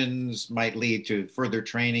clarifications, might lead to further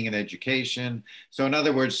training and education. So in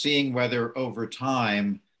other words, seeing whether over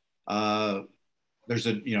time, there's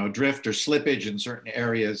a drift or slippage in certain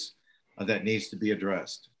areas that needs to be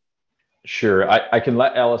addressed. Sure, I can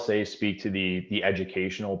let LSA speak to the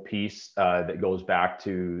educational piece that goes back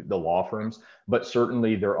to the law firms, but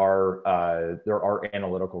certainly there are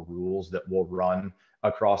analytical rules that will run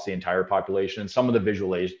across the entire population. And some of the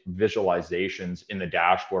visualizations in the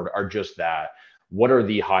dashboard are just that. What are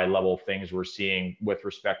the high level things we're seeing with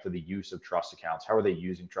respect to the use of trust accounts? How are they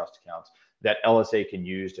using trust accounts that LSA can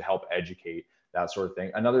use to help educate, that sort of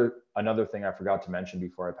thing. Another thing I forgot to mention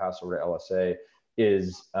before I pass over to LSA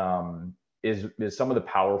is some of the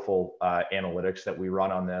powerful analytics that we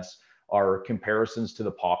run on this are comparisons to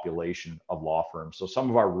the population of law firms. So some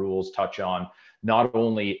of our rules touch on not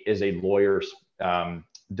only is a lawyer's,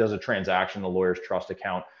 does a transaction, the lawyer's trust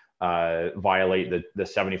account violate the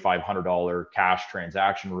 $7,500 cash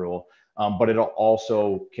transaction rule, but it'll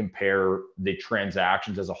also compare the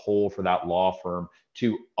transactions as a whole for that law firm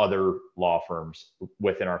to other law firms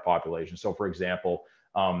within our population. So for example,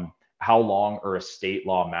 how long are estate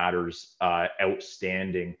law matters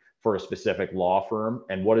outstanding for a specific law firm,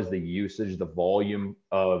 and what is the usage, the volume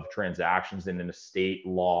of transactions in an estate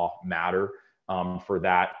law matter for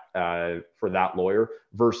that lawyer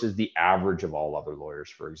versus the average of all other lawyers,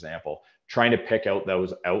 for example. Trying to pick out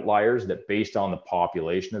those outliers that, based on the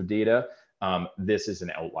population of data, this is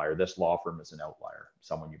an outlier. This law firm is an outlier,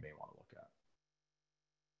 someone you may want to look at.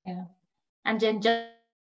 Yeah, and then just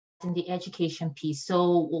in the education piece.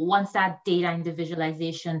 So once that data and the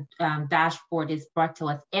visualization dashboard is brought to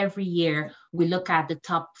us every year, we look at the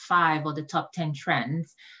top 5 or the top 10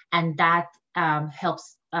 trends, and that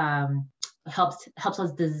helps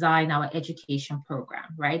us design our education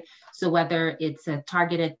program, right? So whether it's a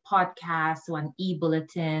targeted podcast or an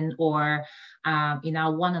e-bulletin or in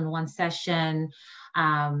our one-on-one session.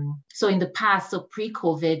 So in the past, so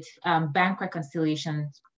pre-COVID, bank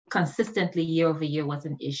reconciliation consistently year over year was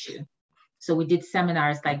an issue. So we did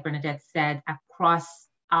seminars, like Bernadette said, across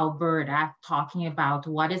Alberta, talking about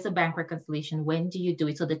what is a bank reconciliation, when do you do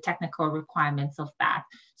it, so the technical requirements of that.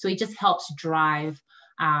 So it just helps drive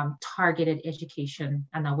targeted education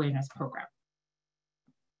and awareness program.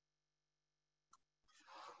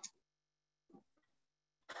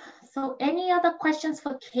 So any other questions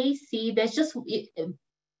for Casey? There's just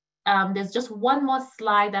one more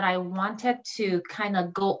slide that I wanted to kind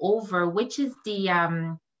of go over, which is the,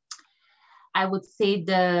 I would say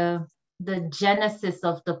the genesis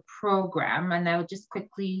of the program. And I will just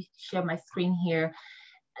quickly share my screen here.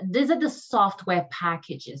 These are the software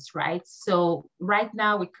packages, right? So right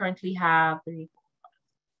now we currently have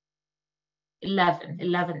 11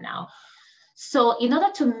 now. So in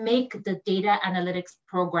order to make the data analytics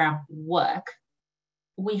program work,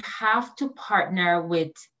 we have to partner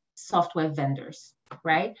with software vendors,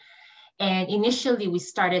 right? And initially we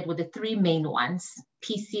started with the three main ones,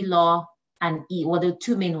 PC Law and the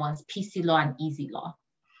two main ones, PC Law and Easy Law.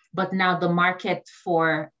 But now the market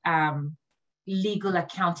for legal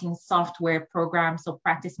accounting software programs or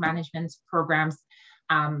practice management programs,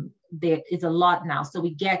 there is a lot now. So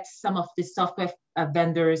we get some of the software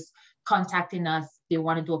vendors contacting us, they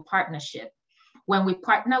want to do a partnership. When we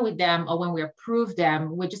partner with them or when we approve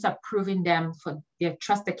them, we're just approving them for their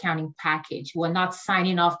trust accounting package. We're not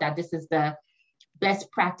signing off that this is the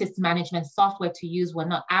best practice management software to use. We're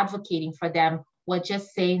not advocating for them. We're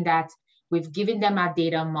just saying that we've given them our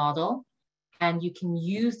data model and you can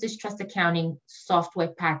use this trust accounting software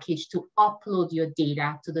package to upload your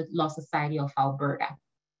data to the Law Society of Alberta.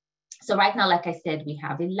 So right now, like I said, we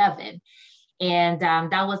have 11. And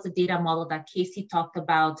that was the data model that Casey talked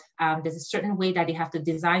about. There's a certain way that they have to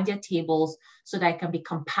design their tables so that it can be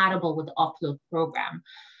compatible with the upload program.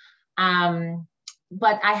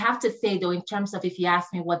 But I have to say though, in terms of if you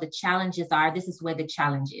ask me what the challenges are, this is where the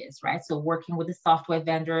challenge is, right? So working with the software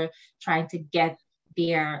vendor, trying to get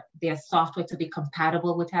their software to be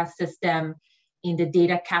compatible with our system, in the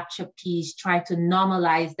data capture piece, trying to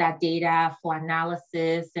normalize that data for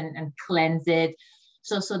analysis and cleanse it.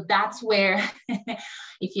 So that's where,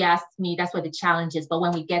 if you ask me, that's where the challenge is. But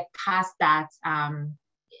when we get past that,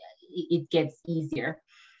 it gets easier.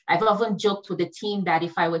 I've often joked with the team that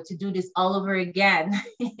if I were to do this all over again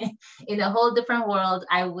in a whole different world,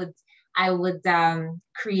 I would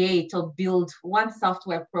create or build one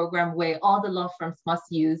software program where all the law firms must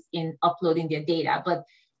use in uploading their data. But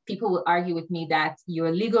people will argue with me that you're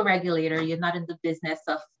a legal regulator, you're not in the business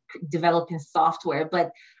of developing software.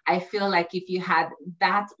 But I feel like if you had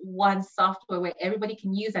that one software where everybody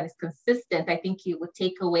can use and it's consistent, I think it would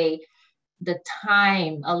take away the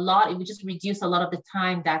time a lot. It would just reduce a lot of the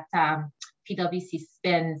time that PwC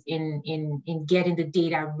spends in getting the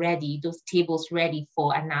data ready, those tables ready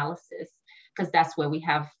for analysis, because that's where we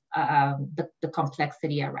have the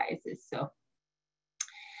complexity arises. So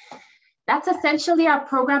that's essentially our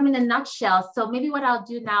program in a nutshell. So maybe what I'll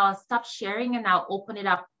do now, I'll stop sharing and I'll open it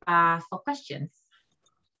up for questions.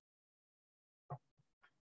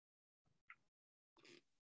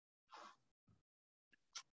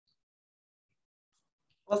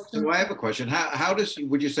 So I have a question. How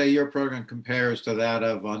would you say your program compares to that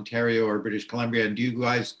of Ontario or British Columbia? And do you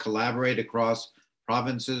guys collaborate across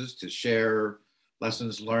provinces to share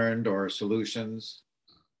lessons learned or solutions?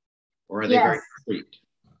 Or are they very discrete?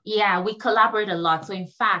 Yeah, we collaborate a lot. So in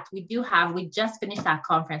fact, we just finished our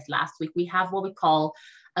conference last week. We have what we call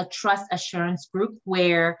a trust assurance group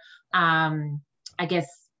where I guess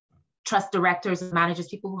trust directors and managers,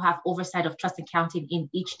 people who have oversight of trust accounting in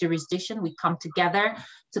each jurisdiction, we come together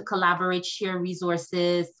to collaborate, share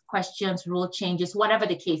resources, questions, rule changes, whatever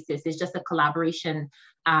the case is. It's just a collaboration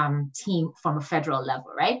team from a federal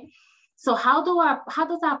level, right? So how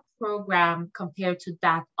does our program compare to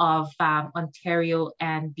that of Ontario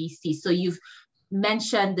and BC? So you've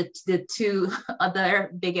mentioned the two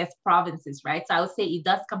other biggest provinces, right? So I would say it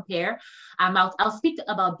does compare. I'll speak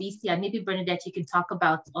about BC, and maybe Bernadette, you can talk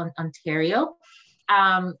about Ontario.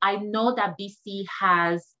 I know that BC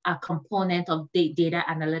has a component of data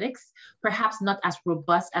analytics, perhaps not as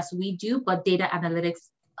robust as we do, but data analytics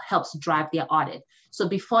helps drive their audit. So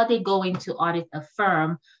before they go in to audit a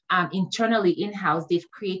firm, internally in-house,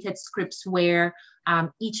 they've created scripts where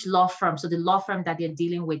each law firm, so the law firm that they're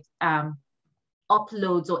dealing with,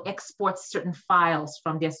 uploads or exports certain files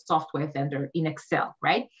from their software vendor in Excel,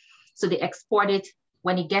 right? So they export it.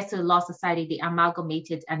 When it gets to the Law Society, they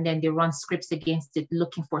amalgamate it, and then they run scripts against it,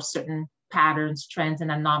 looking for certain patterns, trends,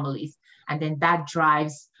 and anomalies. And then that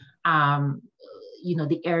drives,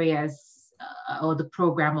 the areas or the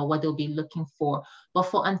program or what they'll be looking for. But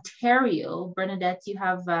for Ontario, Bernadette, do you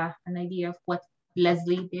have an idea of what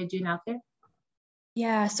Leslie, they're doing out there?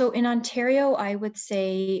 Yeah, so in Ontario, I would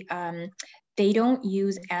say they don't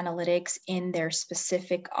use analytics in their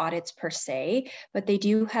specific audits per se, but they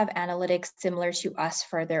do have analytics similar to us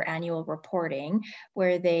for their annual reporting,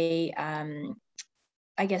 where they,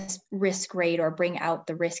 I guess, risk rate or bring out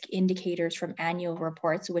the risk indicators from annual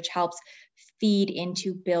reports, which helps feed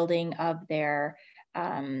into building of their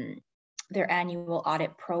annual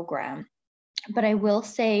audit program. But I will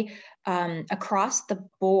say across the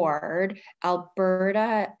board,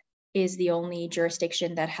 Alberta is the only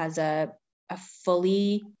jurisdiction that has a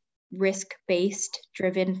fully risk-based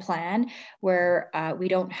driven plan where we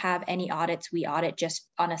don't have any audits. We audit just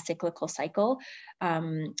on a cyclical cycle.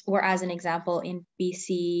 Whereas an example in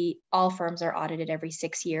BC, all firms are audited every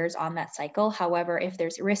 6 years on that cycle. However, if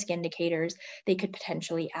there's risk indicators, they could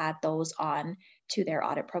potentially add those on to their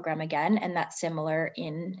audit program again. And that's similar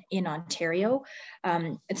in Ontario.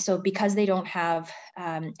 And so because they don't have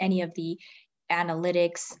any of the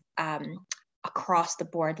analytics across the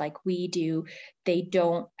board like we do, they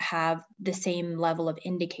don't have the same level of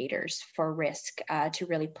indicators for risk to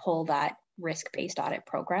really pull that risk-based audit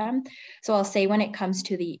program. So I'll say when it comes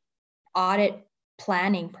to the audit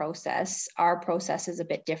planning process, our process is a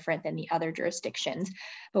bit different than the other jurisdictions.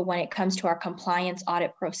 But when it comes to our compliance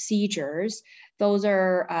audit procedures, those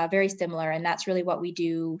are very similar. And that's really what we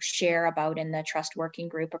do share about in the trust working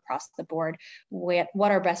group across the board.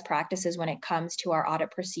 What are best practices when it comes to our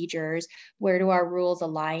audit procedures? Where do our rules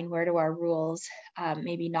align? Where do our rules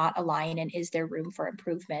maybe not align? And is there room for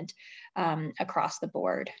improvement across the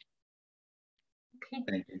board? Okay.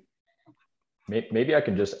 Thank you. Maybe I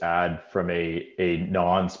can just add from a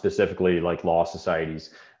non-specifically like law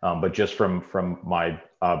societies, but just from my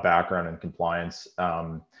background in compliance,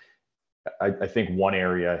 I think one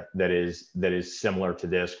area that is similar to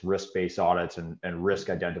this risk-based audits and risk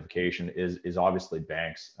identification is obviously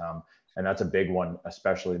banks. And that's a big one,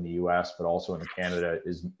 especially in the US, but also in Canada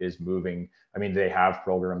is moving. I mean, they have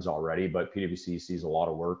programs already, but PwC sees a lot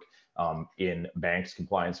of work in banks'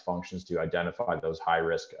 compliance functions to identify those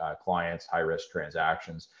high-risk clients, high-risk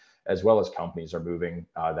transactions, as well as companies are moving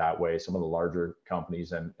that way. Some of the larger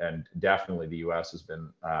companies and definitely the US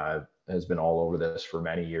has been all over this for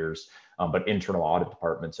many years. But internal audit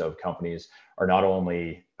departments of companies are not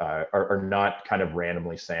only are not kind of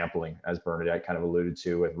randomly sampling, as Bernadette kind of alluded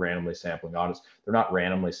to with randomly sampling audits. They're not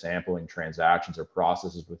randomly sampling transactions or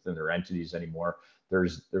processes within their entities anymore.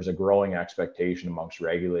 There's a growing expectation amongst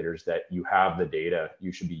regulators that you have the data,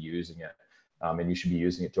 you should be using it. And you should be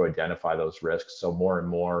using it to identify those risks. So more and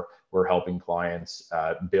more, we're helping clients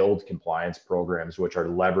build compliance programs, which are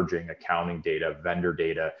leveraging accounting data, vendor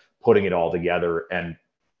data, putting it all together and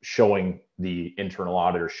showing the internal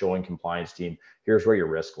auditor, showing compliance team, here's where your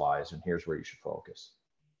risk lies and here's where you should focus.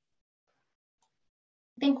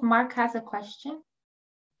 I think Mark has a question.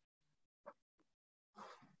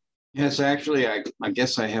 Yes, actually, I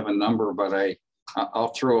guess I have a number, but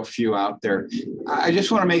I'll throw a few out there. I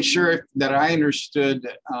just want to make sure that I understood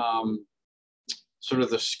sort of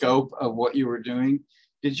the scope of what you were doing.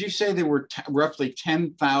 Did you say there were roughly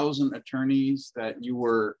 10,000 attorneys that you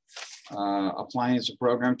were applying as a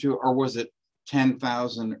program to, or was it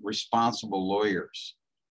 10,000 responsible lawyers?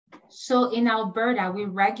 So in Alberta, we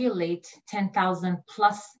regulate 10,000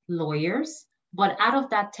 plus lawyers, but out of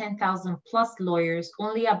that 10,000 plus lawyers,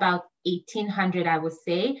 only about 1,800, I would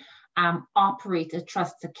say, operate a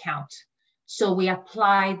trust account. So we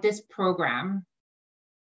apply this program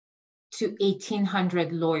to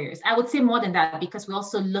 1,800 lawyers. I would say more than that because we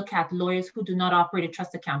also look at lawyers who do not operate a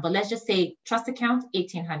trust account, but let's just say trust account,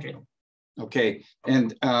 1,800. Okay,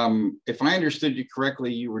 and if I understood you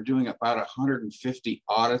correctly, you were doing about 150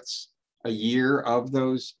 audits a year of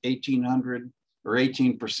those 1,800 or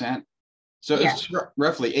 18%. So yeah. It's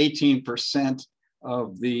roughly 18%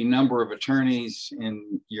 of the number of attorneys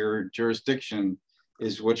in your jurisdiction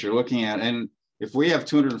is what you're looking at. And if we have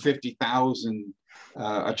 250,000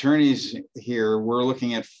 attorneys here, we're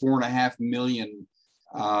looking at 4.5 million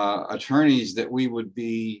attorneys that we would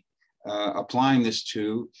be applying this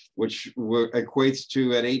to, which equates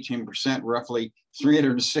to at 18% roughly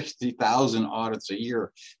 360,000 audits a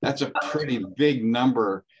year. That's a pretty big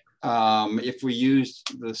number if we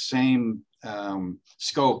used the same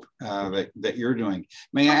scope that you're doing.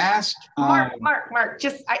 May I ask? Mark,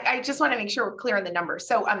 I just want to make sure we're clear on the numbers.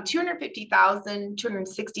 So 250,000,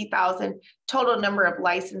 260,000 total number of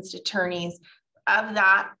licensed attorneys. Of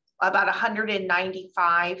that, about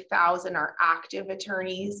 195,000 are active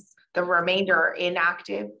attorneys. The remainder are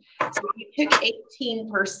inactive. So you took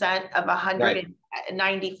 18% of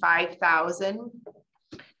 195,000.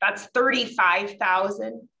 That's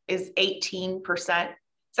 35,000 is 18%.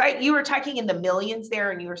 So you were talking in the millions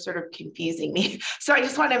there and you were sort of confusing me. So I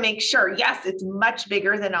just want to make sure, yes, it's much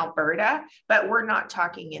bigger than Alberta, but we're not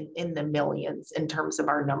talking in the millions in terms of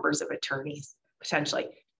our numbers of attorneys potentially.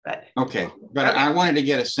 But okay, but okay. I wanted to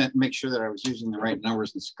get a sense, make sure that I was using the right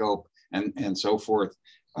numbers and scope and so forth.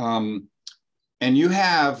 And you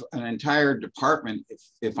have an entire department,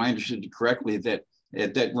 if I understood you correctly, that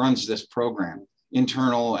runs this program,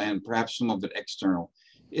 internal and perhaps some of it external.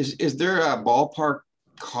 Is there a ballpark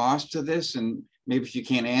cost to this? And maybe if you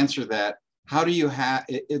can't answer that, how do you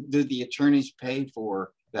do the attorneys pay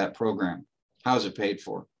for that program? How is it paid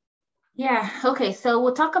for? Yeah, okay, so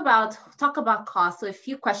we'll talk about cost. So a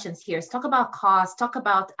few questions here. Let's talk about cost, talk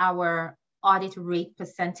about our audit rate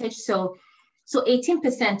percentage. So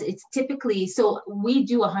 18%, it's typically, so we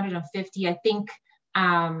do 150. I think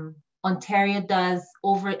Ontario does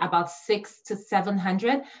over about 600 to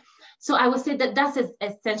 700. So I would say that that's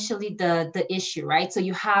essentially the issue, right? So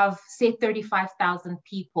you have, say, 35,000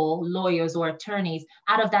 people, lawyers or attorneys.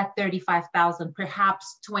 Out of that 35,000,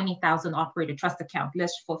 perhaps 20,000 operate a trust account,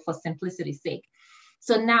 let's for simplicity's sake.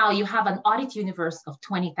 So now you have an audit universe of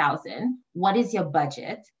 20,000. What is your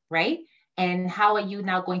budget, right? And how are you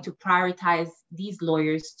now going to prioritize these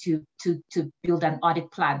lawyers to build an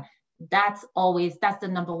audit plan? That's the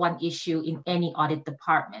number one issue in any audit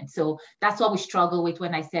department. So that's what we struggle with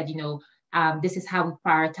when I said, this is how we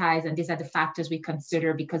prioritize and these are the factors we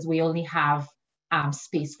consider because we only have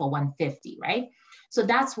space for 150, right? So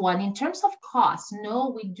that's one. In terms of cost, no,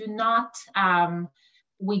 we do not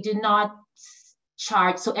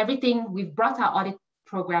charge. So everything, we've brought our audit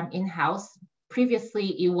program in-house.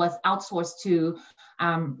 Previously, it was outsourced to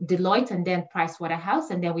Deloitte and then Pricewaterhouse,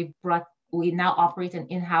 and then we now operate an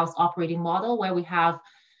in-house operating model where we have,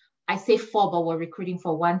 I say 4, but we're recruiting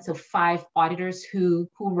for 1 to 5 auditors who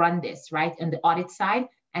run this, right, on the audit side,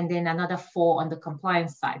 and then another 4 on the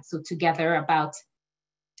compliance side. So together about,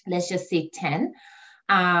 let's just say 10.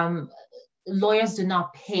 Lawyers do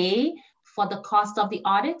not pay for the cost of the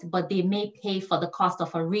audit, but they may pay for the cost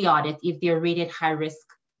of a re-audit if they're rated high risk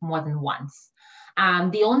more than once.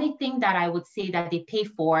 The only thing that I would say that they pay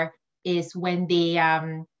for is when they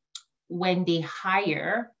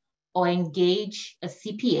hire or engage a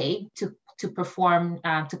CPA to perform,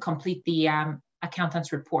 to complete the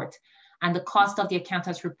accountant's report. And the cost of the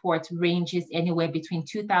accountant's report ranges anywhere between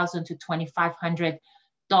 $2,000 to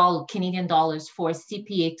 $2,500 Canadian dollars for a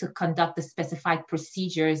CPA to conduct the specified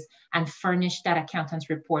procedures and furnish that accountant's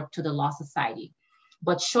report to the Law Society.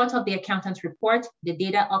 But short of the accountant's report, the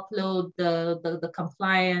data upload, the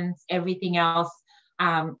compliance, everything else,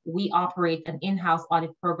 we operate an in-house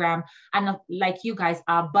audit program. And like you guys,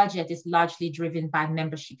 our budget is largely driven by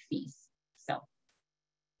membership fees. So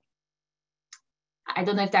I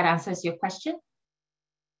don't know if that answers your question.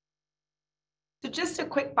 So just a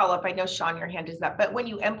quick follow-up. I know, Sean, your hand is up, but when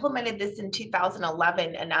you implemented this in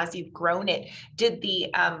 2011 and as you've grown it, did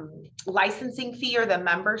the licensing fee or the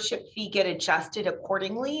membership fee get adjusted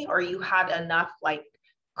accordingly, or you had enough like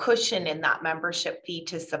cushion in that membership fee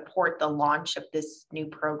to support the launch of this new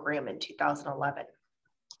program in 2011?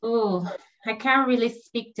 Oh, I can't really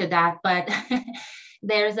speak to that, but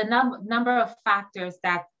there's a number of factors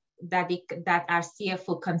that our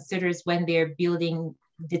CFO considers when they're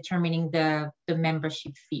determining the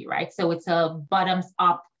membership fee, right? So it's a bottoms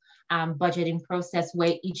up budgeting process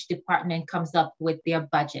where each department comes up with their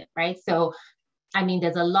budget, right? So, I mean,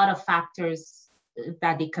 there's a lot of factors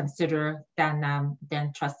that they consider than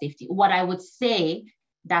trust safety. What I would say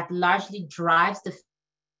that largely drives the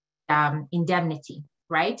indemnity,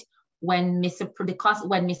 right? When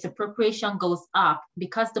misappropriation goes up,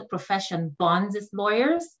 because the profession bonds its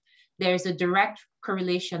lawyers, there's a direct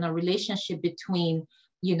correlation or relationship between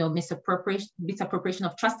misappropriation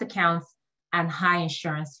of trust accounts and high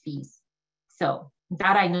insurance fees. So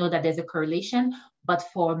that I know that there's a correlation, but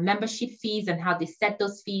for membership fees and how they set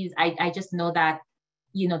those fees, I just know that,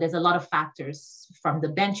 there's a lot of factors from the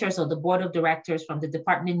benchers or the board of directors, from the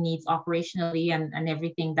department needs operationally and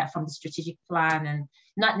everything that from the strategic plan, and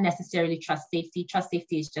not necessarily trust safety. Trust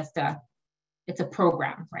safety is just it's a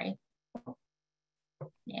program, right?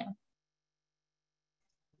 Yeah.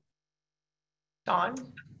 Don?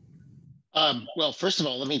 Well, first of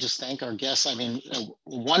all, let me just thank our guests. I mean,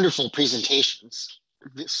 wonderful presentations,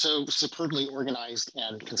 so superbly organized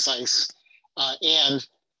and concise, and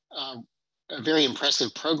a very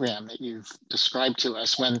impressive program that you've described to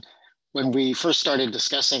us. When we first started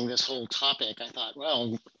discussing this whole topic, I thought,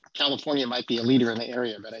 well, California might be a leader in the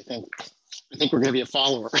area, but I think we're going to be a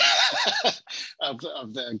follower of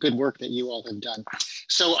the good work that you all have done.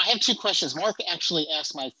 So I have 2 questions. Mark actually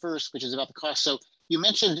asked my first, which is about the cost. So you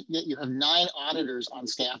mentioned that you have 9 auditors on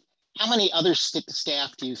staff. How many other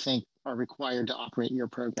staff do you think are required to operate your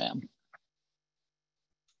program?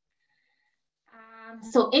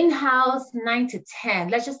 So in-house, 9 to 10.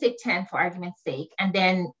 Let's just say 10 for argument's sake. And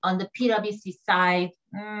then on the PwC side,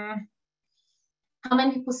 how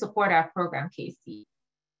many people support our program, Casey?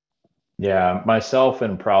 Yeah, myself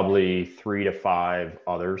and probably 3 to 5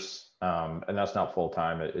 others. And that's not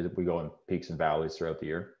full-time. We go in peaks and valleys throughout the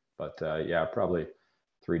year. But yeah, probably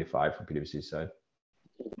 3 to 5 from PwC side.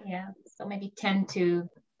 Yeah, so maybe 10 to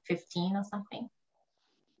 15 or something.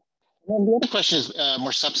 Well, the other question is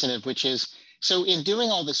more substantive, which is, so in doing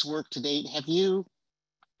all this work to date,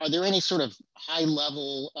 are there any sort of high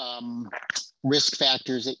level risk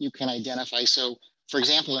factors that you can identify? So for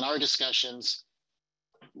example, in our discussions,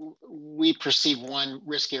 we perceive one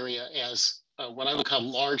risk area as what I would call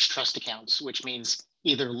large trust accounts, which means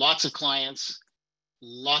either lots of clients,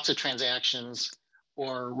 lots of transactions,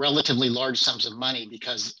 or relatively large sums of money,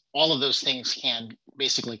 because all of those things can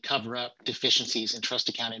basically cover up deficiencies in trust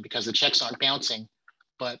accounting because the checks aren't bouncing,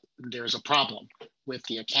 but there's a problem with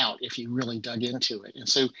the account if you really dug into it. And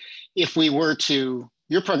so if we were to,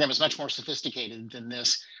 your program is much more sophisticated than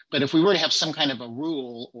this, but if we were to have some kind of a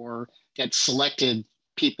rule or that selected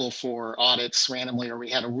people for audits randomly, or we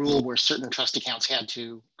had a rule where certain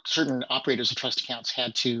operators of trust accounts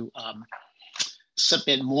had to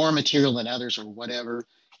submit more material than others or whatever.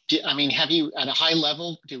 Have you, at a high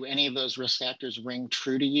level, do any of those risk factors ring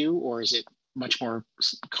true to you, or is it much more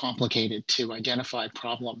complicated to identify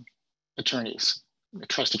problem attorneys,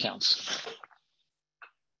 trust accounts?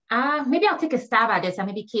 Maybe I'll take a stab at this, and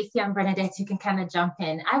maybe Casey and Bernadette, you can kind of jump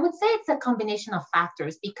in. I would say it's a combination of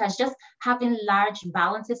factors, because just having large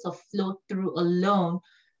balances of flow through alone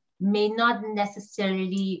may not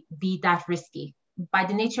necessarily be that risky. By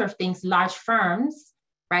the nature of things, large firms,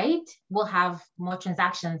 right, will have more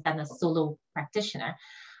transactions than a solo practitioner.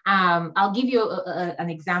 I'll give you an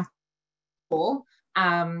example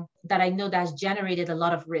that I know that's generated a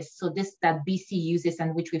lot of risk. So this that BC uses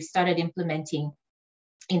and which we've started implementing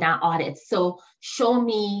in our audits. So show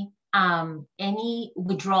me any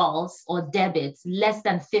withdrawals or debits less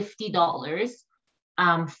than $50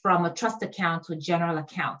 from a trust account to a general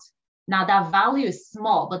account. Now that value is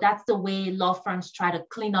small, but that's the way law firms try to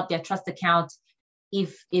clean up their trust account.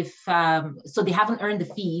 So they haven't earned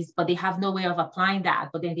the fees, but they have no way of applying that,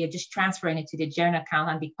 but then they're just transferring it to the general account.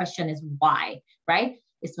 And the question is why, right?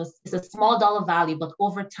 It's a small dollar value, but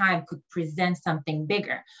over time could present something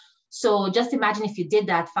bigger. So just imagine if you did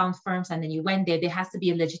that, found firms, and then you went there has to be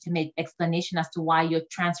a legitimate explanation as to why you're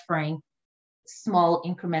transferring small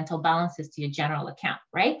incremental balances to your general account,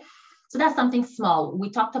 right? So that's something small. We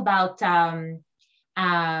talked about,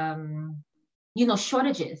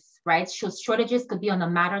 shortages, right? So shortages could be on a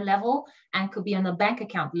matter level and could be on a bank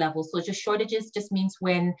account level. So just shortages just means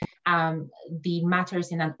when the matter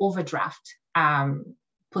is in an overdraft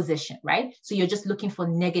position, right? So you're just looking for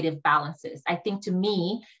negative balances. I think to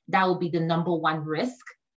me, that would be the number one risk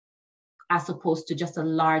as opposed to just a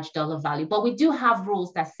large dollar value. But we do have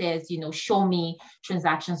rules that says, show me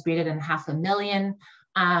transactions greater than $500,000.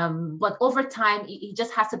 But over time, it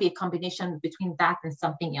just has to be a combination between that and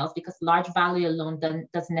something else, because large value alone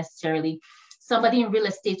doesn't necessarily, somebody in real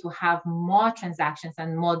estate will have more transactions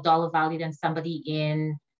and more dollar value than somebody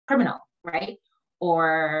in criminal, right?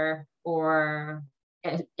 Or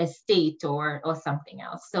estate or something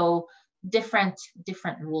else. So different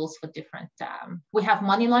rules for different, we have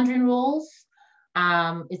money laundering rules.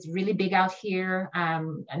 It's really big out here.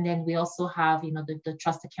 And then we also have, the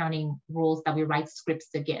trust accounting rules that we write scripts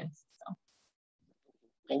against. So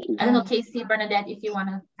thank you. I don't know, Casey, Bernadette, if you want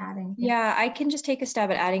to add anything. Yeah, I can just take a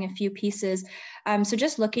stab at adding a few pieces. So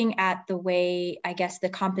just looking at the way, I guess, the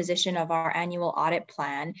composition of our annual audit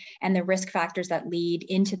plan and the risk factors that lead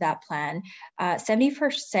into that plan,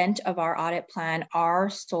 70% of our audit plan are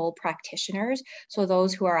sole practitioners. So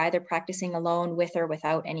those who are either practicing alone with or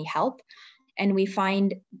without any help. And we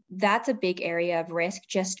find that's a big area of risk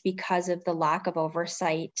just because of the lack of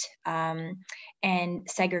oversight and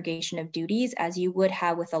segregation of duties as you would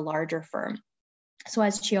have with a larger firm. So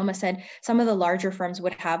as Chioma said, some of the larger firms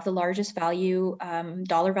would have the largest value,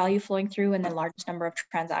 dollar value flowing through and the largest number of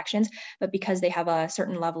transactions, but because they have a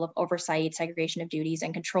certain level of oversight, segregation of duties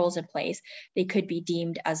and controls in place, they could be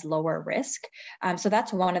deemed as lower risk. So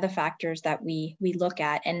that's one of the factors that we look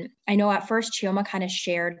at. And I know at first Chioma kind of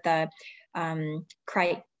shared the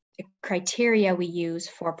criteria we use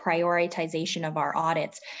for prioritization of our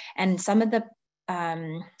audits. And some of the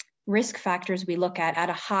risk factors we look at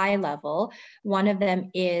a high level, one of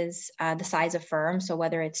them is the size of firm. So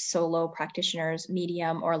whether it's solo practitioners,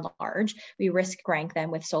 medium or large, we risk rank them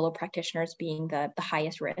with solo practitioners being the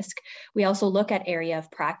highest risk. We also look at area of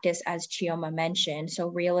practice, as Chioma mentioned, so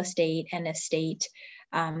real estate and estate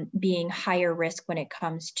being higher risk when it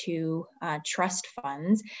comes to trust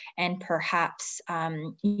funds, and perhaps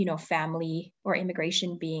family or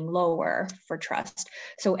immigration being lower for trust.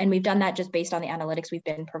 So, and we've done that just based on the analytics we've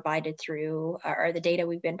been provided through, or the data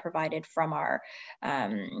we've been provided from our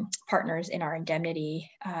partners in our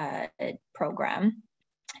indemnity program.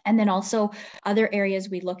 And then also other areas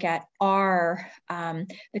we look at are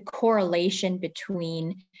the correlation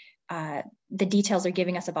between the details they're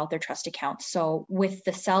giving us about their trust accounts. So with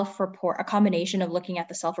the self-report, a combination of looking at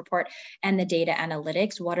the self-report and the data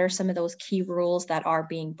analytics, what are some of those key rules that are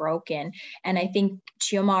being broken? And I think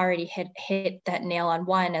Chioma already hit that nail on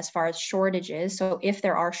one as far as shortages. So if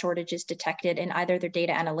there are shortages detected in either their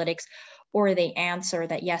data analytics, or they answer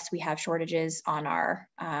that, yes, we have shortages on our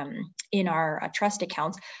in our trust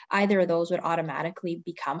accounts, either of those would automatically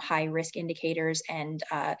become high risk indicators and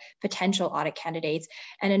potential audit candidates.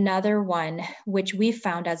 And another one, which we've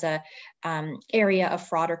found as a area of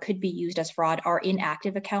fraud or could be used as fraud, are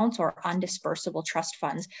inactive accounts or undisbursable trust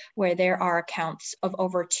funds, where there are accounts of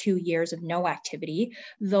over 2 years of no activity.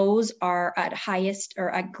 Those are at highest or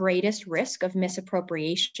at greatest risk of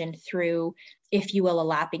misappropriation through, if you will, a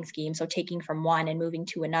lapping scheme. So taking from one and moving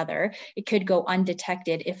to another. It could go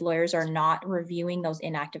undetected if lawyers are not reviewing those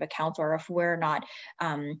inactive accounts, or if we're not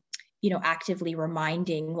actively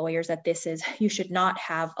reminding lawyers that you should not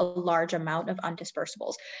have a large amount of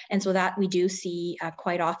undisbursables. And so that we do see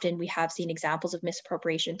quite often, we have seen examples of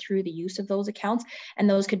misappropriation through the use of those accounts, and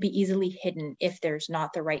those could be easily hidden if there's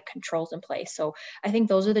not the right controls in place. So I think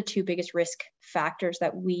those are the two biggest risk factors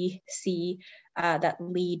that we see that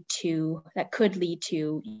could lead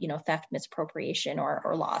to theft, misappropriation,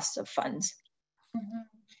 or loss of funds. Mm-hmm.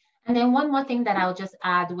 And then one more thing that I'll just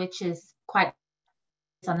add, which is quite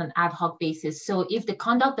on an ad hoc basis. So if the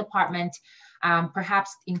conduct department,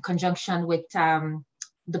 perhaps in conjunction with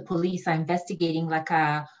the police, are investigating like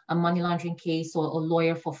a money laundering case, or a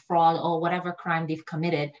lawyer for fraud, or whatever crime they've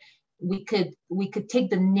committed, we could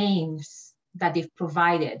take the names that they've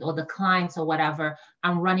provided, or the clients or whatever,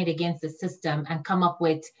 and run it against the system and come up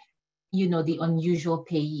with the unusual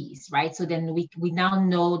payees, right? So then we now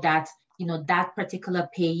know that that particular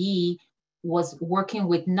payee was working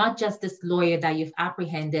with not just this lawyer that you've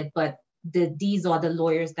apprehended, but these are the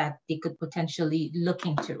lawyers that they could potentially look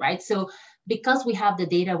into, right? So because we have the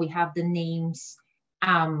data, we have the names,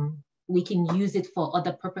 we can use it for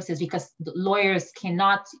other purposes, because the lawyers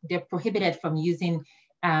they're prohibited from using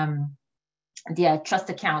their trust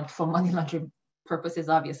account for money laundering purposes,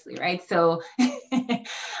 obviously, right? So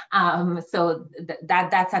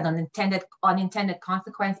that's an unintended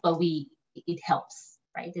consequence, but it helps,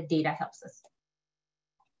 right? The data helps us.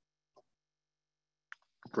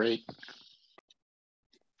 Great.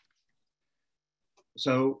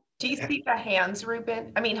 So do you see the hands,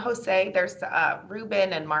 Ruben? I mean, Jose, there's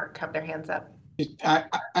Ruben and Mark have their hands up. I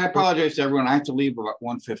apologize to everyone. I have to leave about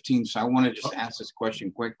 1:15, so I want to just ask this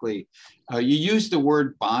question quickly. You used the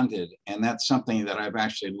word bonded, and that's something that I've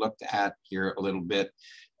actually looked at here a little bit.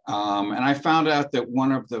 And I found out that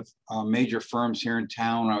one of the major firms here in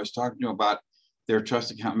town, I was talking to about their trust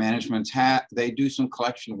account management, they do some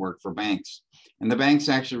collection work for banks. And the banks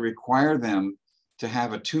actually require them to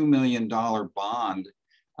have a $2 million bond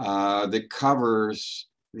that covers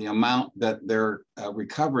the amount that they're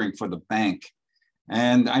recovering for the bank.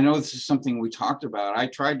 And I know this is something we talked about. I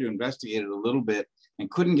tried to investigate it a little bit and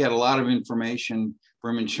couldn't get a lot of information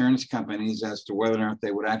from insurance companies as to whether or not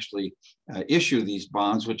they would actually issue these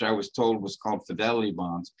bonds, which I was told was called fidelity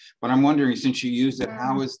bonds. But I'm wondering, since you used it,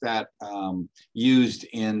 how is that used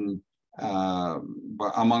in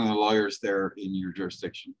among the lawyers there in your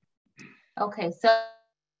jurisdiction? Okay, so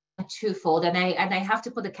twofold, and I have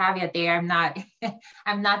to put a caveat there.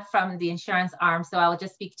 I'm not from the insurance arm, so I will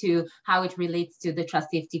just speak to how it relates to the trust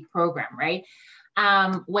safety program, right?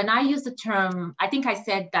 When I use the term, I think I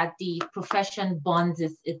said that the profession bonds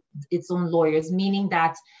its own lawyers, meaning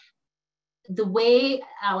that the way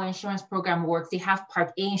our insurance program works, they have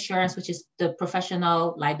Part A insurance, which is the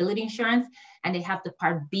professional liability insurance, and they have the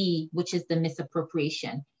Part B, which is the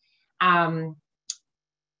misappropriation.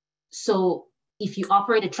 So if you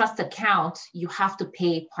operate a trust account, you have to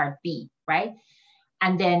pay Part B, right?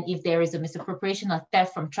 And then if there is a misappropriation or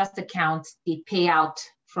theft from trust account, they pay out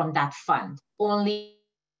from that fund. Only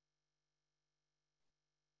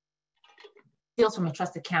deals from a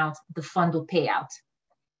trust account, the fund will pay out.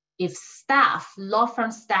 If law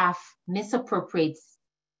firm staff misappropriates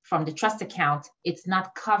from the trust account, it's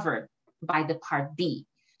not covered by the Part B.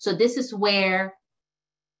 So this is where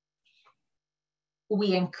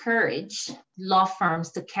we encourage law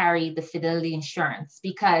firms to carry the fidelity insurance,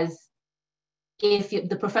 because if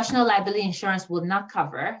the professional liability insurance will not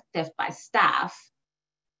cover theft by staff,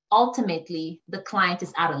 ultimately the client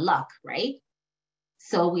is out of luck, right?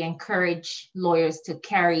 So we encourage lawyers to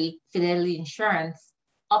carry fidelity insurance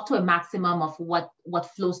up to a maximum of what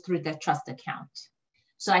flows through their trust account.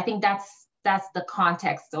 So I think that's the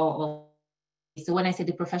context. So when I say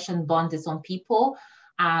the profession bond is on people,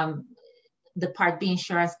 the Part B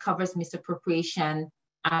insurance covers misappropriation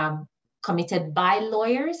committed by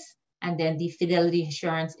lawyers and then the fidelity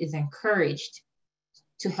insurance is encouraged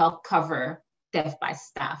to help cover theft by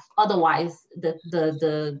staff. Otherwise,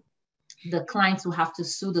 the clients will have to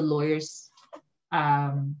sue the lawyers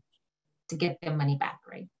to get their money back,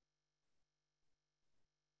 right?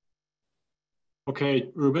 Okay,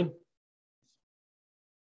 Ruben.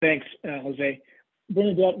 Thanks, Jose.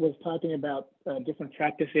 Bernadette was talking about different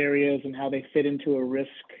practice areas and how they fit into a risk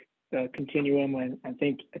continuum. And I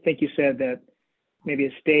think you said that maybe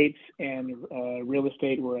estates and real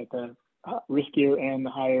estate were at the riskier end,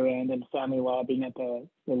 the higher end, and family law being at the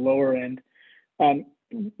lower end.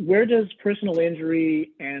 Where does personal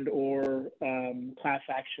injury and or class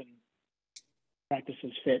action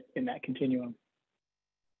practices fit in that continuum?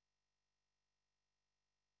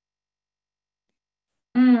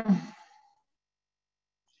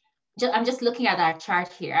 I'm just looking at our chart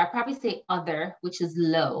here. I'd probably say other, which is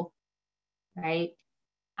low, right?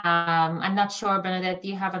 I'm not sure, Bernadette, do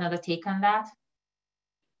you have another take on that?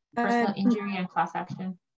 Personal injury and class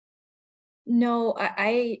action? No,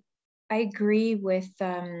 I agree with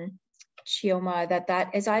Chioma that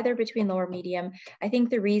is either between low or medium. I think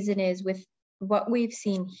the reason is with what we've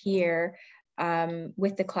seen here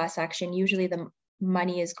with the class action, usually the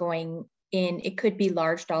money is going in, it could be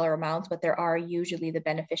large dollar amounts, but there are usually the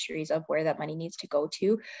beneficiaries of where that money needs to go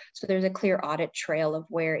to. So there's a clear audit trail of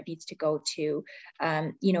where it needs to go to,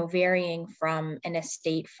 you know, varying from an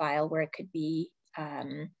estate file where it could be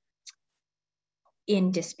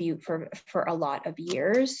in dispute for a lot of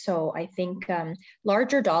years. So I think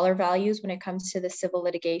larger dollar values when it comes to the civil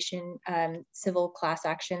litigation, civil class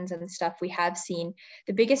actions and stuff, we have seen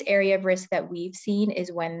the biggest area of risk that we've seen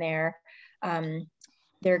is when they're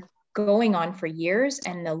going on for years,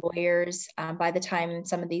 and the lawyers, by the time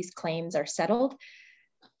some of these claims are settled,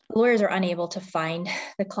 the lawyers are unable to find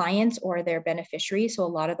the clients or their beneficiaries. So a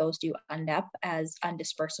lot of those do end up as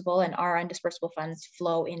undispersible, and our undispersible funds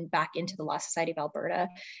flow back into the Law Society of Alberta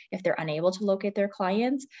if they're unable to locate their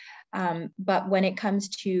clients. But when it comes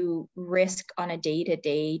to risk on a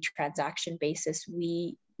day-to-day transaction basis,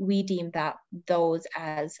 we deem those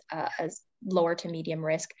as lower to medium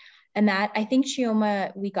risk. And that, I think,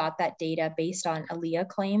 Chioma, we got that data based on ALIA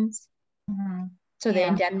claims. Mm-hmm. So the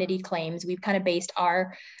indemnity claims, we've kind of based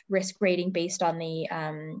our risk rating based on the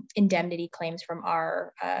indemnity claims from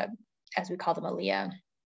our, as we call them, ALIA.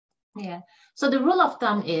 Yeah. So the rule of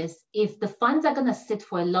thumb is if the funds are going to sit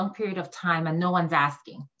for a long period of time and no one's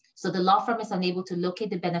asking, so the law firm is unable to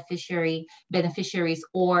locate the beneficiaries,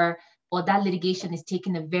 or that litigation is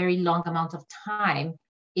taking a very long amount of time,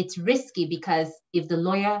 it's risky, because if the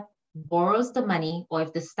lawyer borrows the money or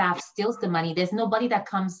if the staff steals the money, there's nobody that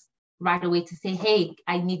comes right away to say, hey,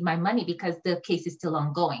 I need my money, because the case is still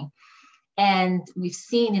ongoing. And we've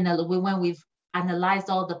seen when we've analyzed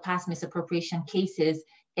all the past misappropriation cases,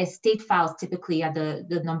 estate files typically are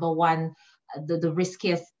the number one, the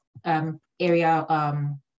riskiest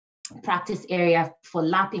practice area for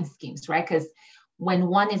lapping schemes, right? Because when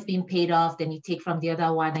one is being paid off, then you take from the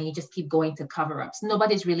other one and you just keep going to cover-ups.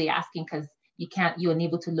 Nobody's really asking because you're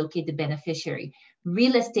unable to locate the beneficiary.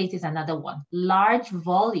 Real estate is another one. Large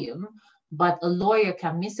volume, but a lawyer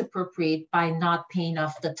can misappropriate by not paying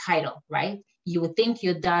off the title, right? You would think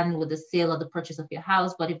you're done with the sale or the purchase of your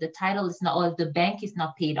house, but if the title is not, or if the bank is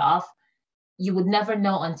not paid off, you would never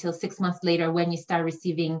know until 6 months later when you start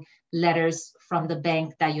receiving letters from the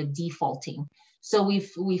bank that you're defaulting. So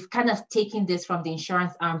we've kind of taken this from the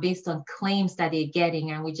insurance arm based on claims that they're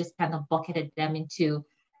getting, and we just kind of bucketed them into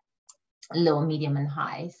low, medium, and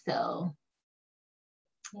high. So,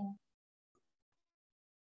 yeah.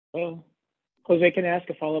 Well, Jose, can I ask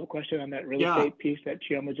a follow-up question on that real estate piece that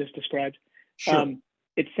Chioma just described? Sure.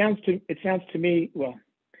 It sounds to me, well,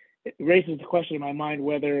 it raises the question in my mind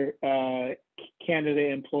whether Canada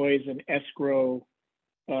employs an escrow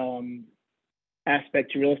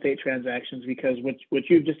aspect to real estate transactions, because what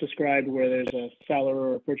you've just described, where there's a seller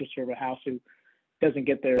or a purchaser of a house who doesn't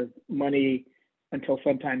get their money until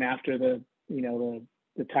sometime after the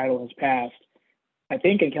title has passed. I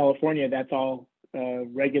think in California that's all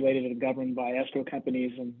regulated and governed by escrow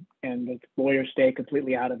companies, and the lawyers stay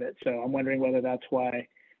completely out of it. So I'm wondering whether that's why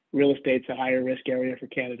real estate's a higher risk area for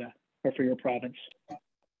Canada or for your province.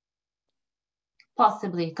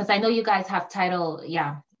 Possibly, because I know you guys have title,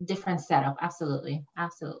 different setup. Absolutely,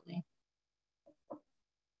 absolutely.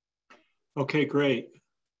 Okay, great.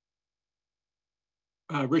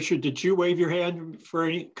 Richard, did you wave your hand for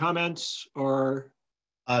any comments, or?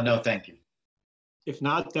 No, thank you. If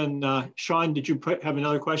not, then Sean, did you have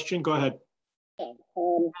another question? Go ahead.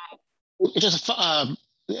 Just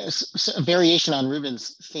a variation on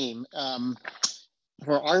Ruben's theme.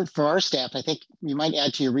 for our staff, I think you might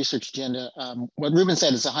add to your research agenda. What Ruben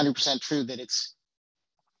said is 100% true, that it's,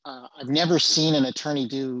 I've never seen an attorney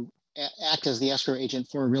act as the escrow agent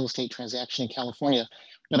for a real estate transaction in California.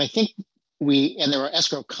 But I think and there are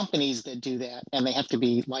escrow companies that do that, and they have to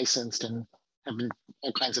be licensed and have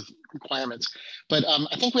all kinds of requirements. But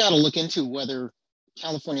I think we ought to look into whether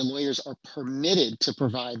California lawyers are permitted to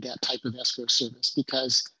provide that type of escrow service,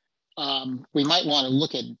 because we might want to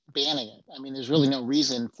look at banning it. I mean, there's really no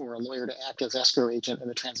reason for a lawyer to act as escrow agent in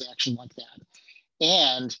a transaction like that.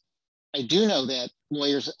 And I do know that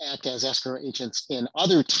lawyers act as escrow agents in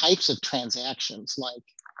other types of transactions, like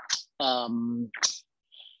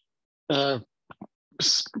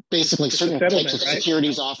basically certain types of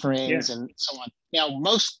securities offerings and so on. Now,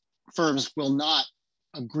 most firms will not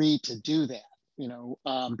agree to do that, you know,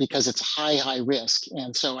 because it's high risk.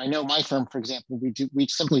 And so I know my firm, for example, we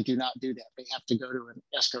simply do not do that. They have to go to an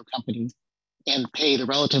escrow company and pay the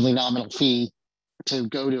relatively nominal fee to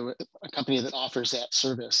go to a company that offers that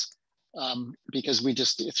service. Because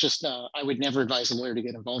I would never advise a lawyer to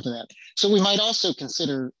get involved in that. So we might also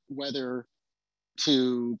consider whether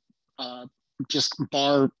to just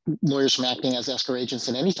bar lawyers from acting as escrow agents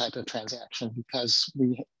in any type of transaction, because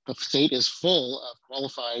the state is full of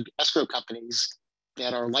qualified escrow companies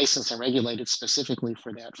that are licensed and regulated specifically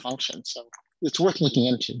for that function. So it's worth looking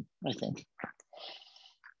into, I think.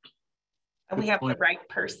 And we have the right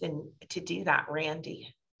person to do that,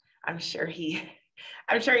 Randy. I'm sure he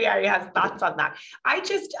already has thoughts on that. I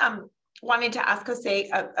just wanted to ask Jose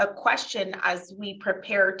a question as we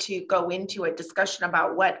prepare to go into a discussion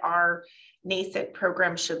about what our NACIT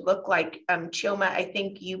program should look like. Chioma, I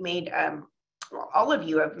think you made, all of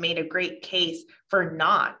you have made a great case for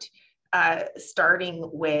not starting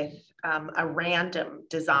with a random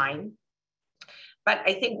design. But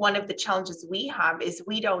I think one of the challenges we have is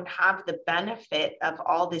we don't have the benefit of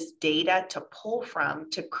all this data to pull from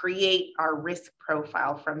to create our risk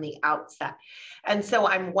profile from the outset. And so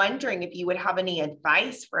I'm wondering if you would have any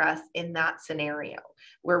advice for us in that scenario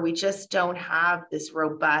where we just don't have this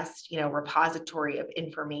robust, you know, repository of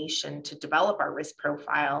information to develop our risk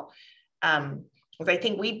profile. Because I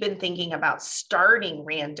think we've been thinking about starting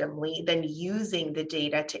randomly, then using the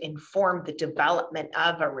data to inform the development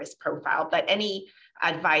of a risk profile. But any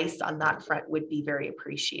advice on that front would be very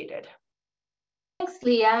appreciated. Thanks,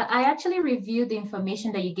 Leah. I actually reviewed the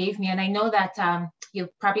information that you gave me, and I know that you're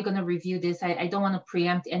probably going to review this. I don't want to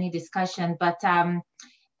preempt any discussion, but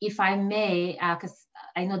if I may, because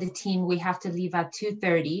I know the team, we have to leave at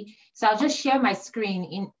 2:30. So I'll just share my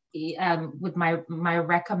screen with my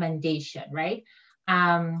recommendation, right?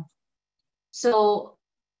 So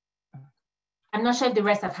I'm not sure if the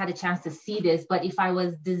rest have had a chance to see this, but if I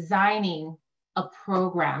was designing a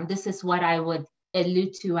program, this is what I would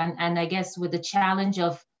allude to. And I guess with the challenge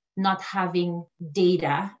of not having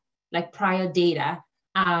data, like prior data,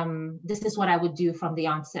 this is what I would do from the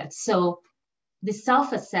onset. So the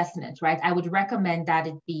self-assessment, right? I would recommend that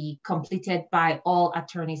it be completed by all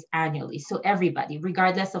attorneys annually. So everybody,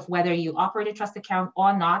 regardless of whether you operate a trust account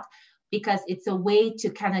or not, because it's a way to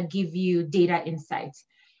kind of give you data insights.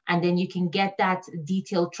 And then you can get that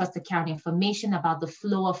detailed trust account information about the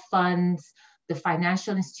flow of funds, the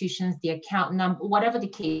financial institutions, the account number, whatever the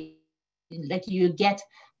case, like you get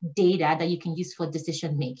data that you can use for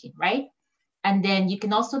decision making, right? And then you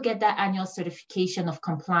can also get that annual certification of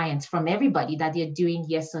compliance from everybody that they're doing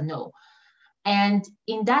yes or no. And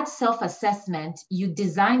in that self-assessment, you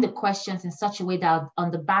design the questions in such a way that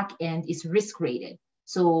on the back end is risk rated.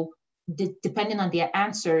 So depending on their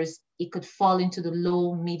answers, it could fall into the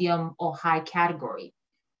low, medium, or high category.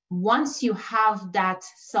 Once you have that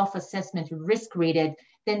self-assessment risk rated,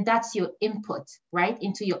 then that's your input, right,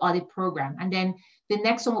 into your audit program. And then the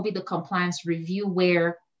next one will be the compliance review,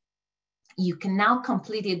 where you can now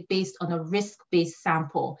complete it based on a risk-based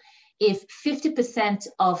sample. If 50%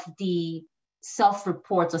 of the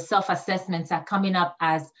self-reports or self-assessments are coming up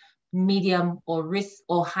as medium or risk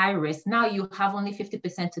or high risk, now you have only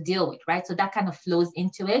 50% to deal with, right? So that kind of flows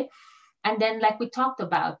into it. And then, like we talked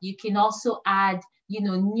about, you can also add, you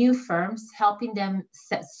know, new firms, helping them,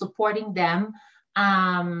 supporting them.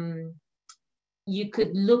 You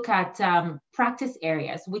could look at practice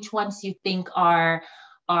areas, which ones you think are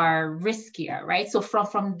riskier, right? So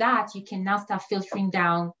from that, you can now start filtering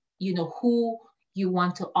down, you know, who you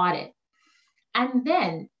want to audit. And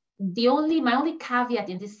then my only caveat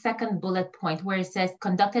in this second bullet point, where it says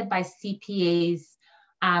conducted by CPAs,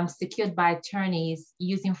 secured by attorneys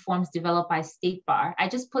using forms developed by State Bar, I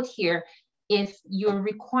just put here, if you're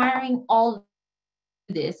requiring all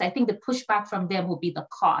this, I think the pushback from them will be the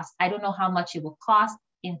cost. I don't know how much it will cost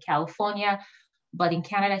in California. but in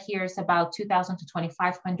Canada here it's about 2,000 to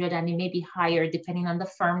 2,500, and it may be higher depending on the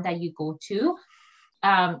firm that you go to.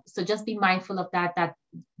 So just be mindful of that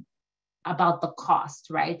about the cost,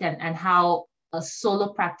 right? And how a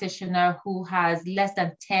solo practitioner who has less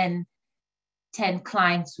than 10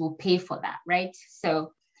 clients will pay for that, right?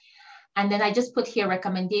 So, and then I just put here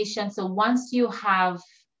recommendation. So once you have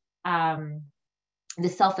the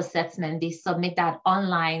self-assessment, they submit that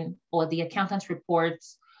online, or the accountant's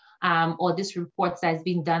reports, or this report that is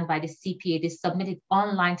being done by the CPA, they submit it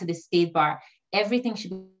online to the state bar. Everything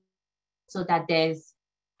should be so that there's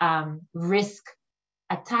risk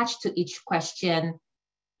attached to each question,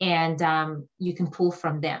 and you can pull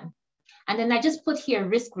from them. And then I just put here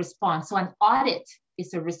risk response. So an audit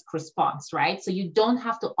is a risk response, right? So you don't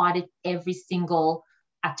have to audit every single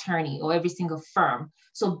attorney or every single firm.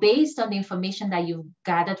 So based on the information that you've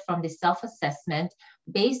gathered from the self-assessment,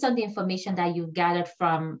 based on the information that you've gathered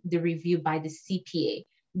from the review by the CPA,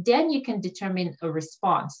 then you can determine a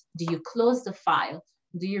response. Do you close the file?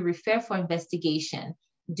 Do you refer for investigation?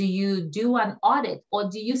 Do you do an audit, or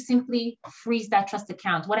do you simply freeze that trust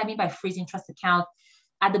account? What I mean by freezing trust account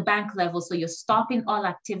at the bank level, so you're stopping all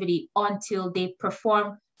activity until they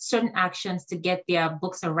perform certain actions to get their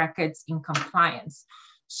books and records in compliance.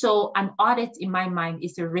 So an audit, in my mind,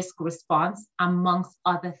 is a risk response amongst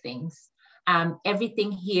other things.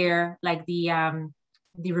 Everything here, like the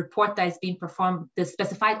report that is being performed, the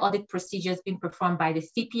specified audit procedures being performed by the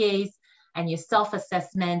CPAs, and your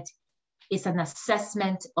self-assessment is an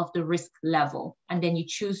assessment of the risk level. And then you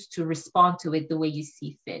choose to respond to it the way you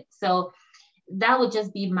see fit. So that would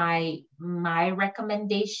just be my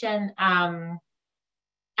recommendation.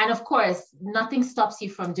 And of course, nothing stops you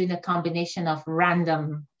from doing a combination of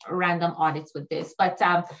random audits with this. But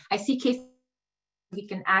I see Case, we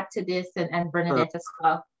can add to this, and Bernadette as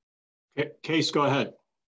well. Case, go ahead.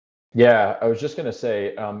 Yeah, I was just going to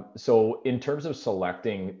say, so in terms of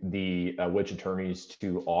selecting the which attorneys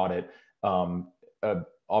to audit,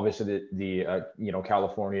 obviously the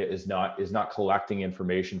California is not collecting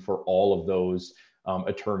information for all of those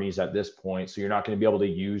attorneys at this point. So you're not going to be able to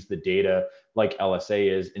use the data like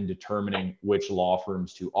LSA is in determining which law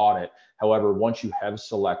firms to audit. However, once you have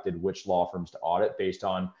selected which law firms to audit based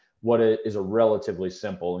on what is a relatively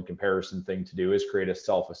simple in comparison thing to do is create a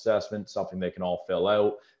self-assessment, something they can all fill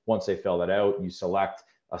out. Once they fill that out, you select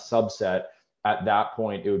a subset. At that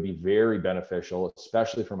point, it would be very beneficial,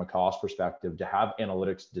 especially from a cost perspective, to have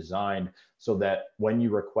analytics designed so that when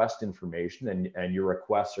you request information and your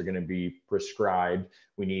requests are going to be prescribed,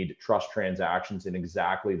 we need trust transactions in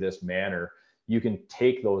exactly this manner, you can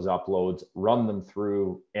take those uploads, run them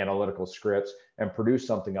through analytical scripts, and produce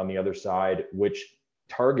something on the other side, which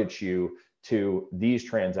targets you to these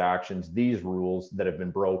transactions, these rules that have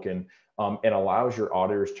been broken, and allows your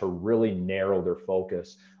auditors to really narrow their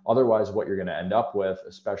focus. Otherwise, what you're going to end up with,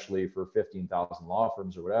 especially for 15,000 law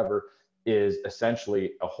firms or whatever, is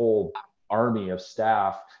essentially a whole army of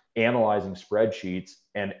staff analyzing spreadsheets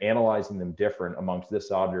and analyzing them different amongst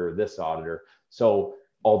this auditor or this auditor. So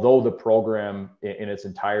although the program in its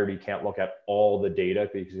entirety can't look at all the data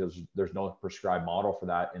because there's no prescribed model for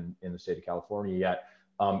that in the state of California yet,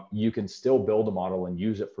 you can still build a model and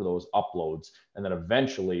use it for those uploads. And then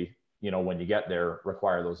eventually, when you get there,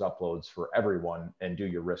 require those uploads for everyone and do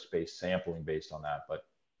your risk-based sampling based on that. But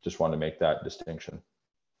just wanted to make that distinction.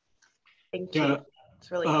 Thank you. It's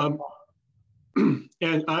really helpful.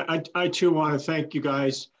 And I too want to thank you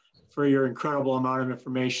guys for your incredible amount of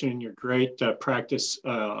information, your great practice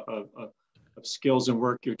of skills and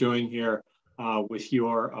work you're doing here with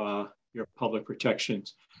your public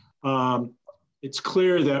protections. It's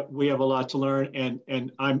clear that we have a lot to learn,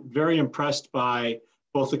 and I'm very impressed by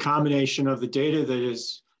both the combination of the data that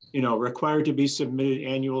is, required to be submitted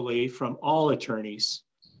annually from all attorneys,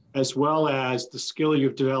 as well as the skill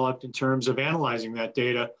you've developed in terms of analyzing that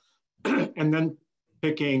data, and then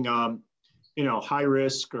picking, high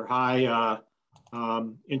risk or high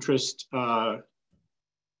interest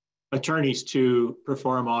attorneys to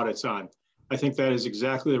perform audits on. I think that is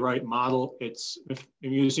exactly the right model. It's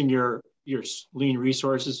using your lean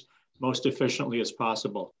resources most efficiently as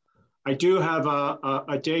possible. I do have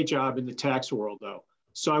a day job in the tax world, though,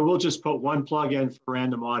 so I will just put one plug in for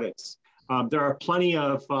random audits. There are plenty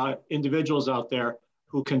of individuals out there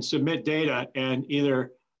who can submit data and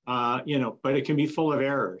either, but it can be full of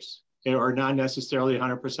errors or not necessarily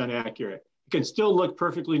 100% accurate. It can still look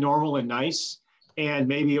perfectly normal and nice, and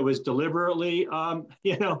maybe it was deliberately,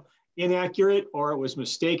 inaccurate, or it was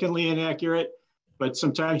mistakenly inaccurate. But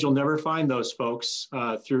sometimes you'll never find those folks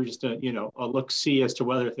through just a look-see as to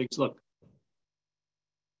whether things look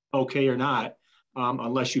okay or not,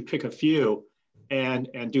 unless you pick a few. and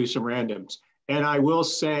do some randoms. And I will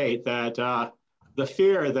say that the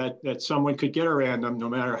fear that someone could get a random, no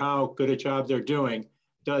matter how good a job they're doing,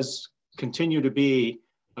 does continue to be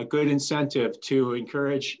a good incentive to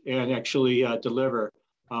encourage and actually deliver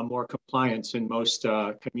more compliance in most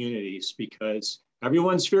communities, because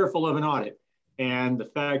everyone's fearful of an audit. And the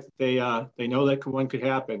fact that they know that one could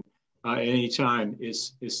happen at any time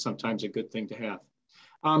is sometimes a good thing to have.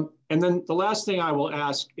 And then the last thing I will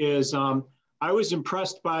ask is, I was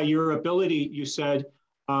impressed by your ability, you said,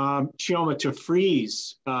 Chioma, to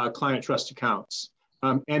freeze client trust accounts.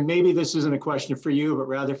 And maybe this isn't a question for you, but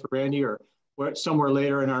rather for Randy or somewhere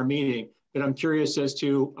later in our meeting. But I'm curious as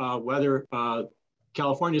to whether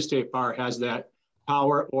California State Bar has that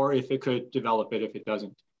power, or if it could develop it if it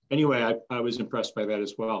doesn't. Anyway, I was impressed by that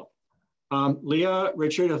as well. Leah,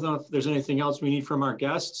 Richard, I don't know if there's anything else we need from our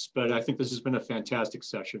guests, but I think this has been a fantastic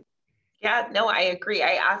session. Yeah, no, I agree.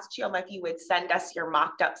 I asked Chioma if you would send us your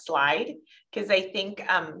mocked up slide, because I think,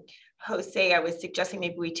 Jose, I was suggesting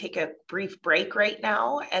maybe we take a brief break right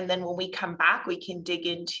now. And then when we come back, we can dig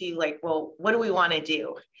into like, well, what do we want to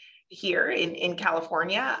do here in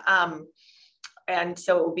California? And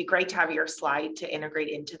so it would be great to have your slide to integrate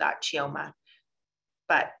into that, Chioma.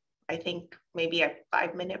 But I think maybe a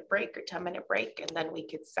 5-minute break or 10-minute break, and then we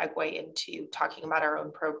could segue into talking about our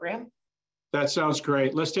own program. That sounds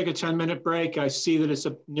great. Let's take a 10-minute break. I see that it's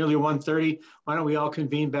nearly 1:30. Why don't we all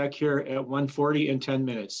convene back here at 1:40 in 10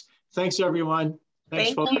 minutes. Thanks, everyone.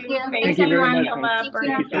 Thanks, folks. Thank you. Thank you very much.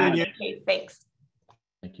 Thanks.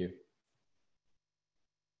 Thank you.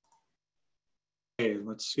 Okay,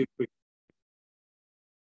 let's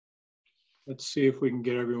see if we can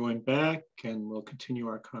get everyone back, and we'll continue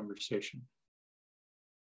our conversation.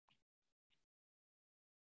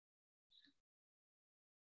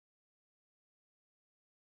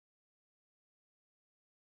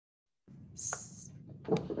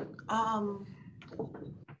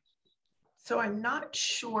 So I'm not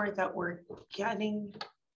sure that we're getting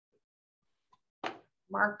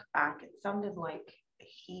Mark back. It sounded like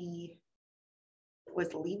he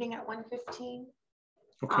was leaving at 1:15.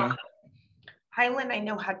 Okay. Highland, I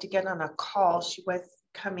know, had to get on a call. She was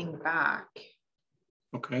coming back.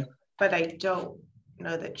 Okay. But I don't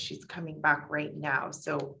know that she's coming back right now.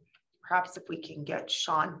 So perhaps if we can get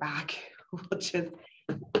Sean back, we'll just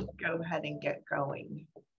go ahead and get going.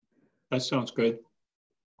 That sounds good.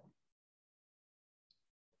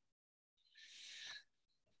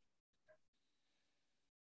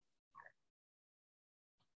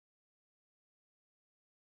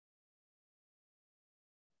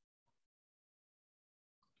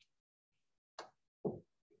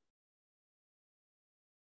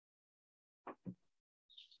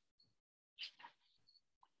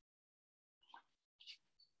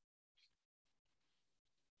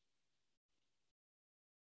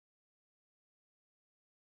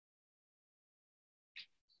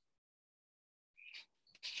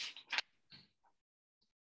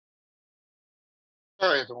 All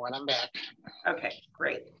right, everyone, I'm back. Okay,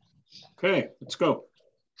 great. Okay, let's go.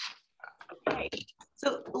 Okay,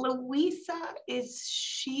 so Louisa, is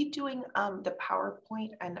she doing the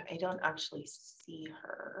PowerPoint? And I don't actually see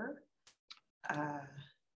her.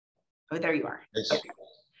 Oh, there you are. Yes. Okay.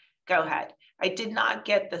 Go ahead. I did not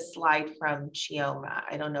get the slide from Chioma.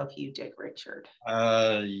 I don't know if you did, Richard.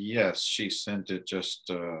 Yes, she sent it just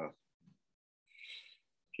a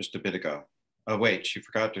bit ago. Oh, wait, she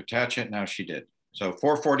forgot to attach it. Now she did. So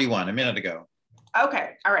 4:41, a minute ago.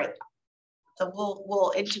 Okay, all right. So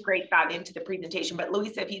we'll integrate that into the presentation. But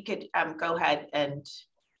Louisa, if you could go ahead and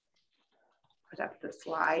put up the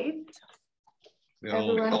slide.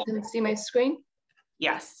 Everyone can see my screen?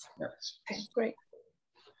 Yes. Yes. Okay, great.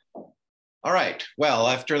 All right. Well,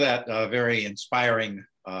 after that very inspiring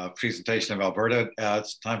presentation of Alberta,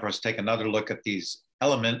 it's time for us to take another look at these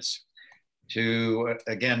elements to,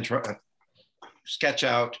 again, sketch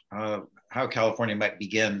out how California might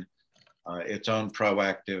begin its own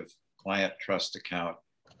proactive client trust account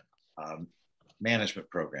management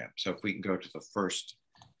program. So if we can go to the first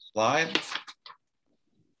slide.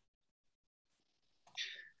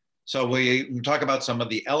 So we talk about some of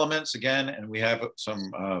the elements again, and we have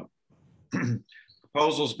some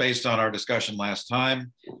proposals based on our discussion last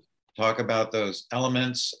time. Talk about those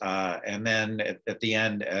elements, and then at the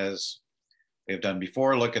end, as we have done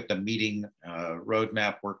before, look at the meeting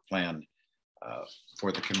roadmap work plan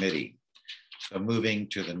for the committee. So moving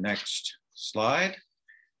to the next slide.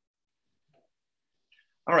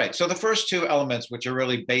 All right, so the first two elements, which are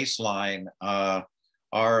really baseline,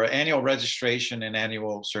 are annual registration and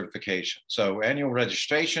annual certification. So annual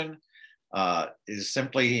registration is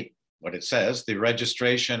simply what it says, the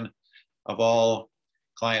registration of all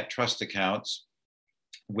client trust accounts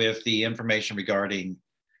with the information regarding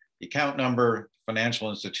the account number, financial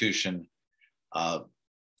institution,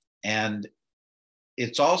 and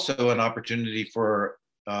it's also an opportunity for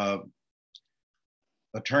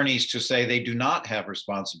attorneys to say they do not have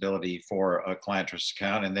responsibility for a client trust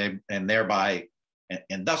account, and thereby,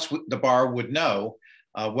 and thus the bar would know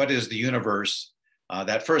what is the universe,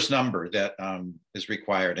 that first number that is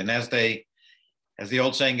required. And as the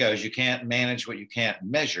old saying goes, you can't manage what you can't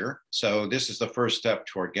measure. So this is the first step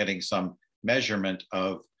toward getting some measurement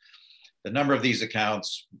of the number of these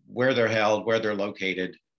accounts, where they're held, where they're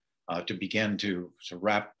located, to begin to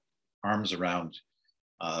wrap arms around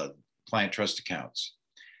client trust accounts.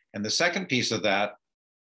 And the second piece of that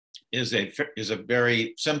is a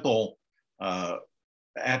very simple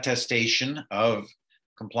attestation of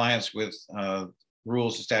compliance with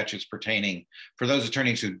rules and statutes pertaining for those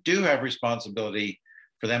attorneys who do have responsibility,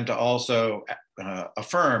 for them to also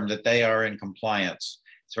affirm that they are in compliance.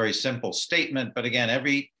 It's a very simple statement, but again,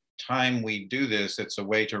 every time we do this, it's a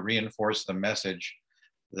way to reinforce the message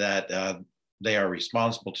that they are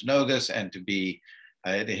responsible to know this and to be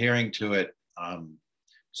adhering to it.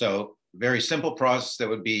 So very simple process that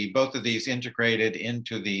would be both of these integrated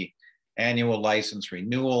into the annual license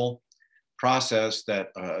renewal process that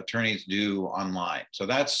attorneys do online. So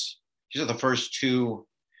these are the first two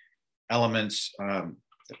elements that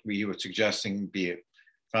we were suggesting be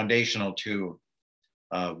foundational to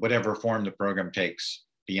whatever form the program takes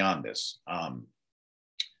beyond this.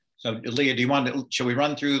 So Leah, should we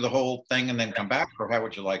run through the whole thing and then come back, or how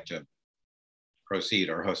would you like to proceed,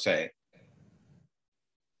 or Jose?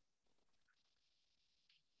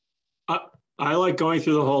 I like going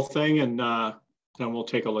through the whole thing, and then we'll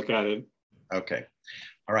take a look at it. Okay.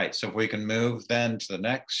 All right. So if we can move then to the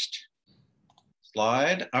next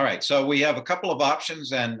slide. All right. So we have a couple of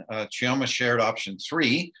options, and Chioma shared option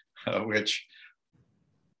 3, which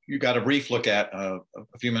you got a brief look at a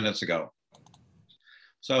few minutes ago.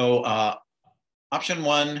 So option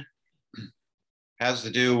 1 has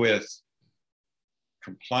to do with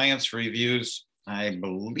compliance reviews, I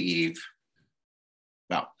believe.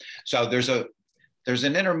 No. So there's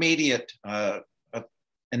an intermediate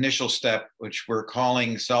initial step, which we're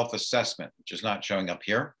calling self-assessment, which is not showing up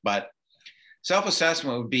here, but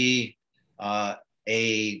self-assessment would be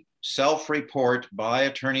a self-report by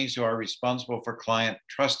attorneys who are responsible for client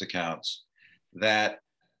trust accounts that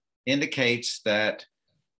indicates that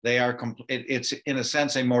they are, it's in a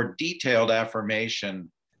sense a more detailed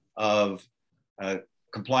affirmation of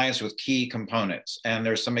compliance with key components. And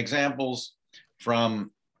there's some examples from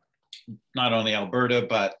not only Alberta,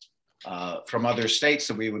 but from other states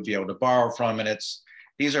that we would be able to borrow from. And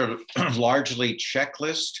these are largely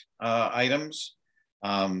checklist items.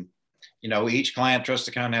 You know, each client trust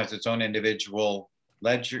account has its own individual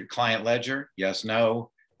ledger, client ledger, yes, no,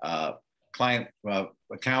 client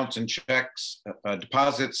accounts and checks,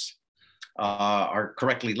 deposits are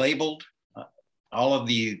correctly labeled. All of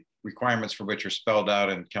the requirements for which are spelled out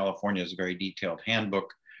in California's very detailed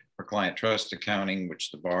handbook for client trust accounting,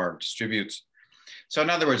 which the bar distributes. So in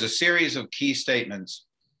other words, a series of key statements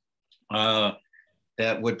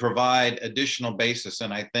that would provide additional basis.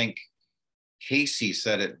 And I think Casey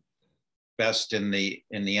said it best in the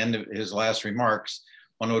end of his last remarks.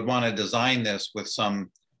 One would want to design this with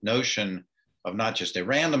some notion of not just a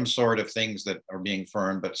random sort of things that are being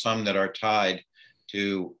firmed, but some that are tied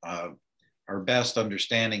to our best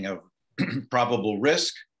understanding of probable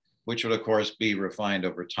risk, which would of course be refined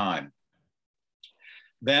over time.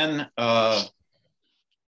 Then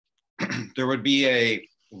there would be a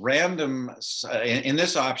random, in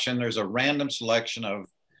this option, there's a random selection of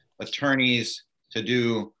attorneys to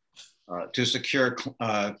do, to secure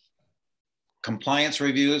compliance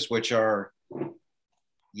reviews, which are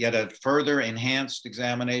yet a further enhanced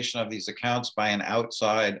examination of these accounts by an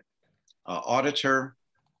outside auditor.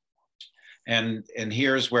 And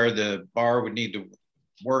here's where the bar would need to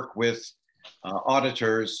work with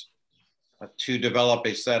auditors to develop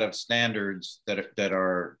a set of standards that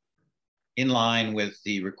are in line with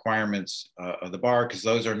the requirements of the bar, because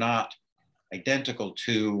those are not identical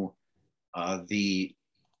to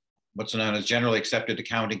what's known as generally accepted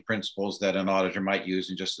accounting principles that an auditor might use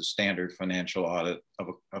in just a standard financial audit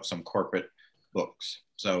of some corporate books.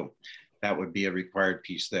 So that would be a required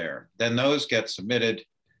piece there. Then those get submitted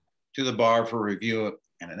to the bar for review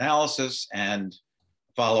and analysis and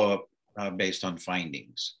follow up based on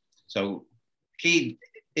findings. So key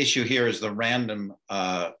issue here is the random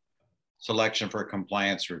selection for a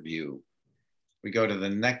compliance review. We go to the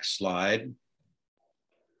next slide.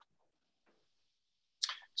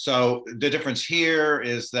 So the difference here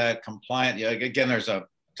is that compliant, again, there's a,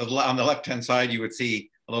 on the left-hand side, you would see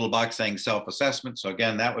a little box saying self-assessment. So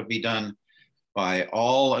again, that would be done by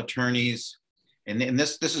all attorneys. And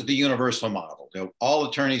this is the universal model. All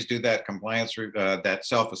attorneys do that compliance, that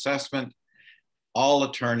self-assessment. All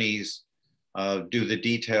attorneys do the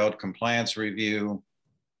detailed compliance review.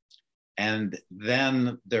 And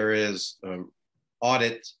then there is an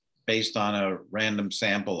audit based on a random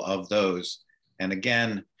sample of those. And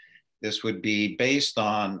again, this would be based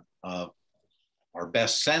on our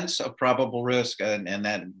best sense of probable risk. And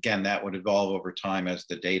that, again, that would evolve over time as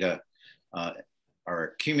the data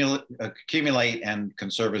are accumulate and can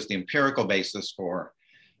serve as the empirical basis for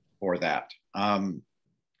that.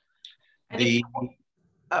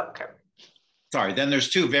 Okay. Sorry, then there's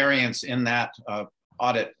two variants in that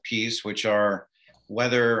audit piece, which are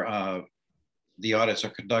whether the audits are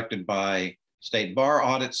conducted by state bar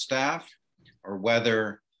audit staff or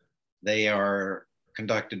whether they are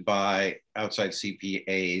conducted by outside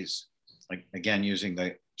CPAs, like again, using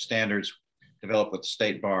the standards developed with the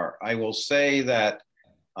state bar. I will say that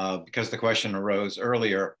because the question arose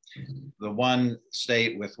earlier, the one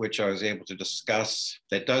state with which I was able to discuss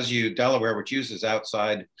that does use Delaware, which uses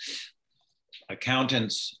outside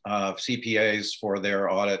accountants, CPAs for their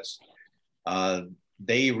audits,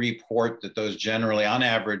 they report that those generally on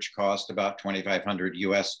average cost about $2,500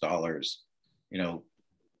 US,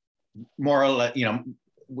 more or less,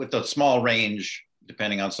 with a small range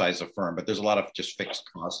depending on size of firm, but there's a lot of just fixed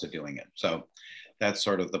cost of doing it. So that's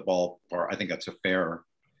sort of the ballpark. I think that's a fair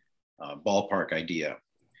ballpark idea.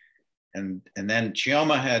 And then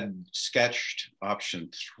Chioma had sketched option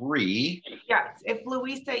 3. Yes, if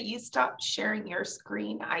Louisa, you stop sharing your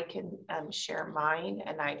screen, I can share mine,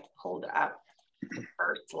 and I pulled up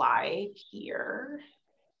her slide here.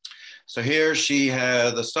 So here she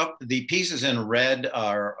had the pieces in red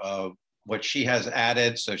are what she has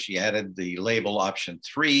added. So she added the label option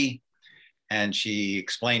 3, and she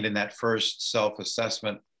explained in that first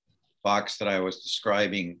self-assessment box that I was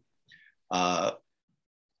describing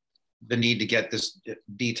the need to get this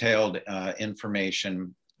detailed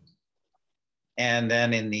information. And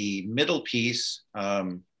then in the middle piece,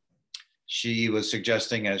 she was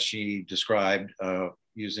suggesting, as she described,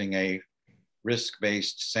 using a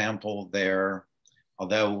risk-based sample there,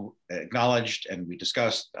 although acknowledged, and we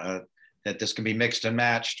discussed that this can be mixed and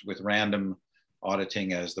matched with random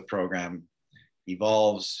auditing as the program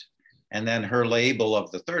evolves. And then her label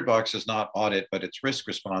of the third box is not audit, but it's risk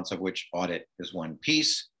response, of which audit is one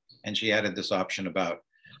piece. And she added this option about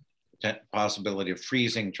the possibility of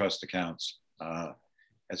freezing trust accounts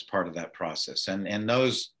as part of that process. And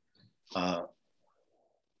those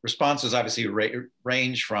responses obviously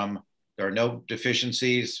range from there are no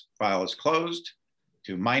deficiencies, file is closed,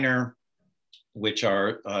 to minor, which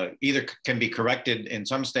are either can be corrected in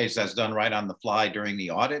some states, that's done right on the fly during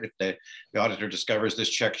the audit. If the auditor discovers this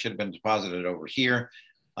check should have been deposited over here,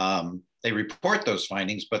 they report those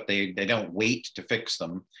findings, but they don't wait to fix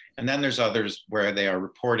them. And then there's others where they are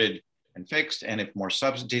reported and fixed, and if more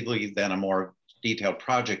substantively, then a more detailed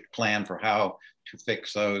project plan for how to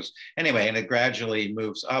fix those. Anyway, and it gradually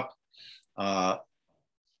moves up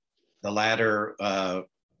the ladder,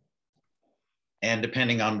 and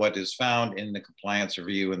depending on what is found in the compliance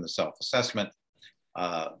review and the self-assessment,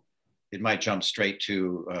 it might jump straight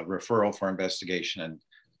to referral for investigation and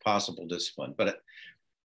possible discipline. But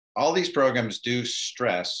all these programs do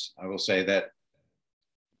stress, I will say, that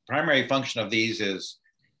primary function of these is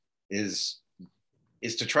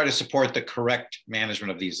to try to support the correct management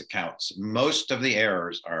of these accounts. Most of the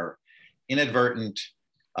errors are inadvertent,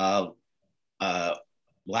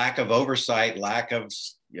 lack of oversight, lack of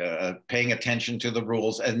paying attention to the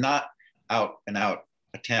rules, and not out and out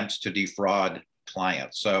attempts to defraud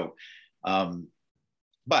clients. So,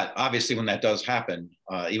 but obviously when that does happen,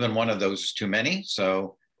 even one of those is too many.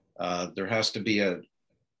 So there has to be a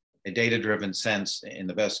data-driven sense in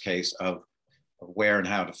the best case of where and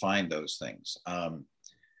how to find those things.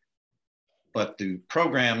 But the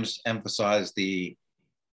programs emphasize the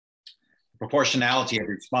proportionality of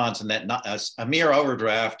response, and that not a mere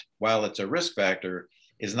overdraft, while it's a risk factor,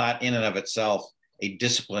 is not in and of itself a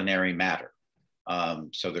disciplinary matter.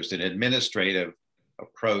 So there's an administrative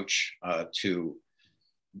approach to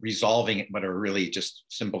resolving what are really just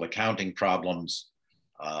simple accounting problems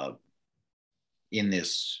in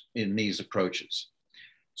these approaches.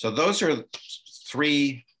 So those are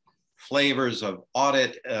 3 flavors of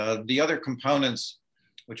audit. The other components,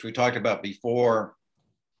 which we talked about before,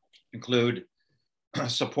 include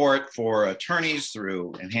support for attorneys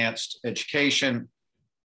through enhanced education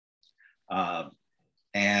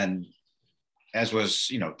and as was,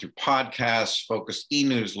 through podcasts, focused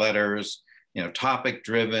e-newsletters, topic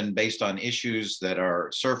driven based on issues that are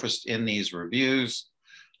surfaced in these reviews.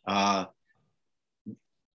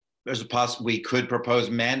 There's a possibility we could propose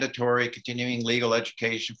mandatory continuing legal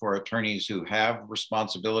education for attorneys who have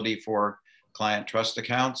responsibility for client trust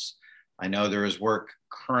accounts. I know there is work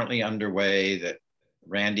currently underway that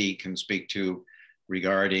Randy can speak to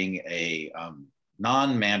regarding a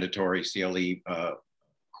non-mandatory CLE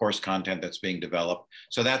course content that's being developed.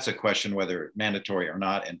 So that's a question whether mandatory or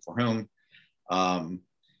not and for whom.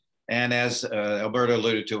 And as Alberta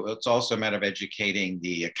alluded to, it's also a matter of educating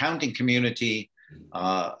the accounting community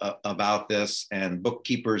about this, and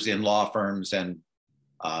bookkeepers in law firms and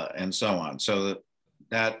so on. So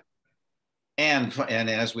that and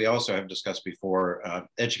as we also have discussed before,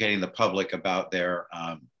 educating the public about their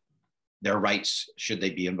rights should they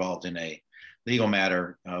be involved in a legal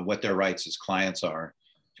matter, what their rights as clients are,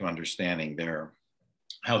 to understanding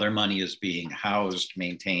how their money is being housed,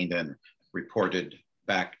 maintained, and reported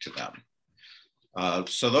back to them.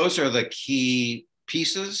 So those are the key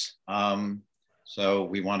pieces. So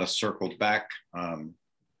we want to circle back.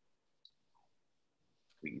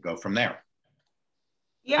 We can go from there.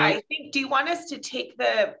 Yeah, I think, do you want us to take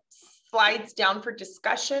the slides down for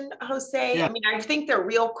discussion, Jose? Yeah. I mean, I think the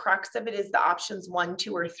real crux of it is the options 1,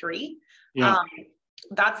 2, or 3. Yeah.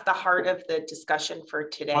 That's the heart of the discussion for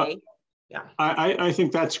today. Yeah. I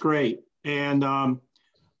think that's great. And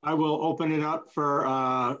I will open it up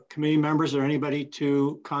for committee members or anybody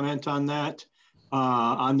to comment on that,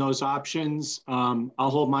 on those options. I'll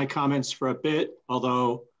hold my comments for a bit,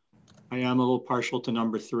 although I am a little partial to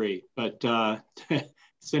number 3. But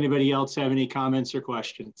does anybody else have any comments or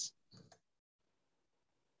questions?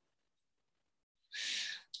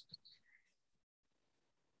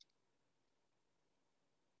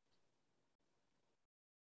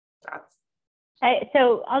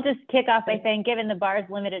 So I'll just kick off by saying, given the bar's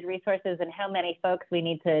limited resources and how many folks we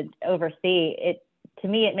need to oversee, to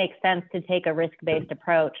me, it makes sense to take a risk-based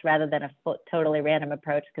approach rather than a totally random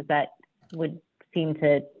approach, because that would seem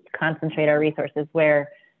to concentrate our resources where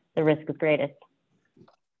the risk is greatest.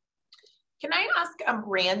 Can I ask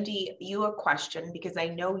Randy you a question, because I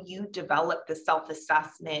know you developed the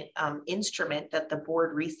self-assessment instrument that the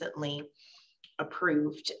board recently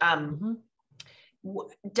approved.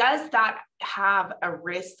 Does that have a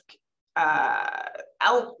risk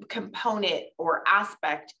component or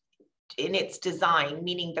aspect in its design,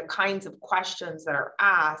 meaning the kinds of questions that are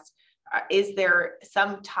asked? Is there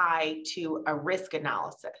some tie to a risk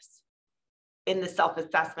analysis in the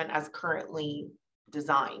self-assessment as currently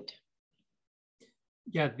designed?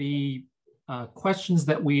 Yeah, the questions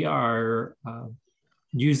that we are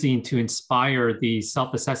using to inspire the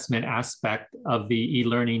self-assessment aspect of the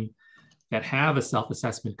e-learning that have a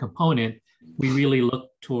self-assessment component, we really look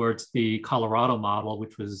towards the Colorado model,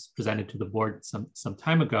 which was presented to the board some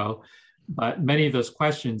time ago. But many of those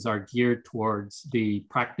questions are geared towards the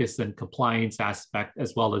practice and compliance aspect,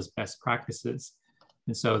 as well as best practices.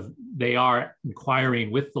 And so they are inquiring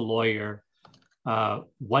with the lawyer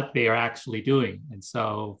what they are actually doing. And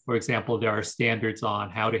so, for example, there are standards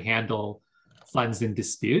on how to handle funds in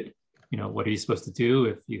dispute. What are you supposed to do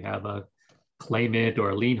if you have a claimant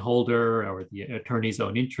or a lien holder or the attorney's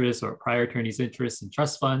own interest or prior attorney's interest in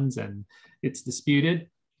trust funds and it's disputed.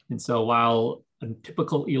 And so while a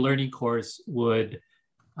typical e-learning course would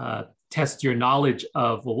test your knowledge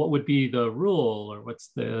of, well, what would be the rule or what's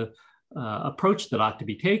the approach that ought to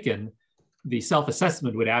be taken, the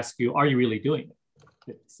self-assessment would ask you, are you really doing it?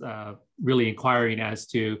 It's really inquiring as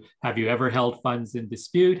to, have you ever held funds in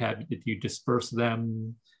dispute? Did you disperse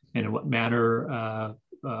them? And in what manner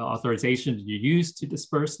authorization did you use to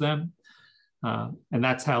disperse them? And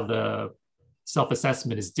that's how the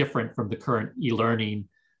self-assessment is different from the current e-learning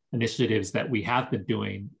initiatives that we have been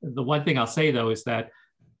doing. The one thing I'll say, though, is that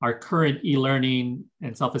our current e-learning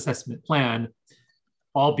and self-assessment plan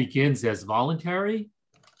all begins as voluntary.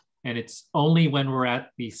 And it's only when we're at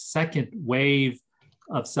the second wave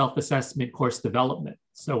of self-assessment course development.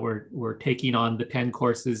 So we're taking on the 10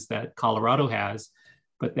 courses that Colorado has,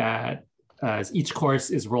 but that as each course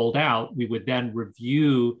is rolled out, we would then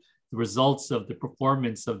review the results of the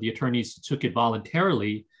performance of the attorneys who took it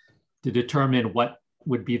voluntarily to determine what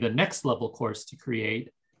would be the next level course to create.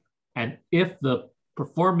 And if the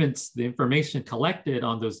performance, the information collected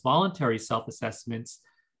on those voluntary self-assessments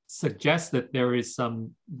suggests that there is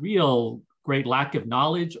some real great lack of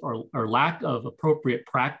knowledge or lack of appropriate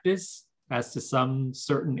practice as to some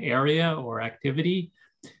certain area or activity,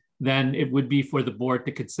 then it would be for the board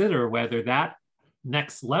to consider whether that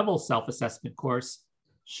next level self-assessment course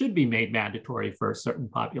should be made mandatory for a certain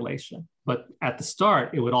population. But at the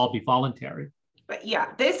start, it would all be voluntary. But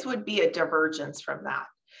yeah, this would be a divergence from that.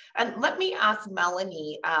 And let me ask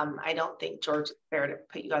Melanie, I don't think George is fair to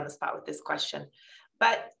put you on the spot with this question,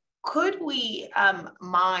 but could we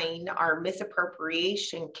mine our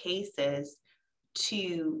misappropriation cases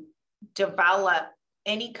to develop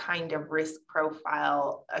any kind of risk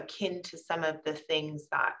profile akin to some of the things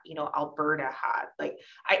that, you know, Alberta had? Like,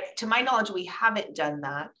 to my knowledge, we haven't done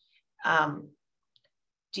that.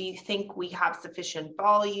 Do you think we have sufficient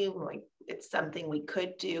volume? Like, it's something we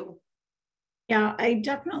could do? Yeah, I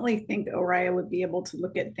definitely think ORIA would be able to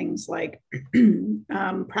look at things like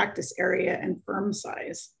practice area and firm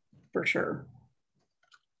size, for sure.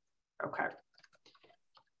 Okay.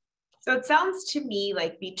 So it sounds to me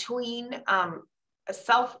like between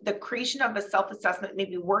the creation of a self-assessment,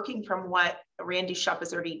 maybe working from what Randy Shop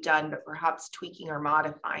has already done, but perhaps tweaking or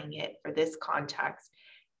modifying it for this context,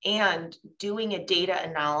 and doing a data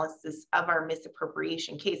analysis of our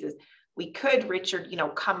misappropriation cases, we could, Richard, you know,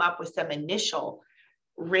 come up with some initial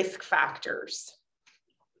risk factors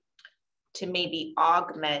to maybe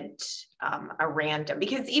augment a random,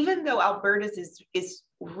 because even though Alberta's is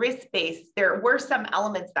risk-based, there were some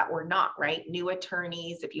elements that were not, right? New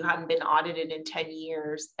attorneys, if you hadn't been audited in 10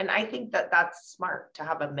 years. And I think that that's smart to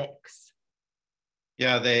have a mix.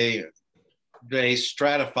 Yeah, they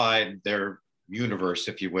stratified their universe,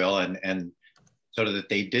 if you will, and so that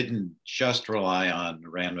they didn't just rely on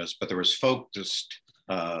randomness, but there was focused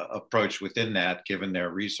approach within that, given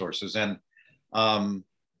their resources. And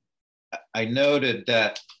I noted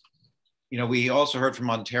that, you know, we also heard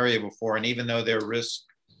from Ontario before, and even though their risk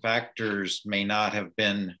factors may not have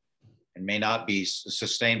been and may not be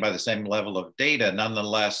sustained by the same level of data,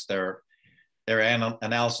 nonetheless, their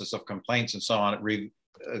analysis of complaints and so on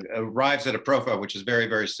arrives at a profile which is very,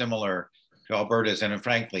 very similar to Alberta's, and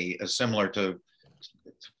frankly, similar to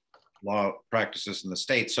law practices in the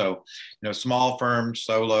state. So, you know, small firms,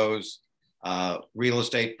 solos, real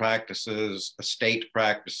estate practices, estate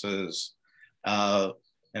practices,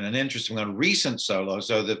 and an interesting one, recent solos.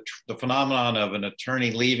 So the phenomenon of an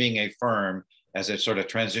attorney leaving a firm as it sort of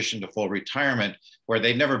transitioned to full retirement, where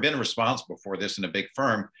they've never been responsible for this in a big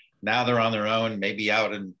firm. Now they're on their own, maybe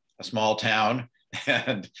out in a small town,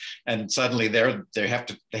 and suddenly they have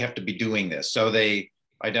to be doing this. So they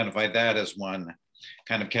identified that as one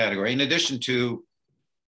kind of category. In addition to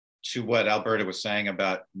what Alberta was saying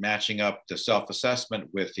about matching up the self-assessment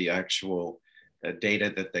with the actual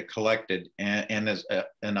data that they collected, and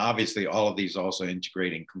obviously all of these also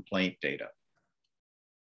integrating complaint data.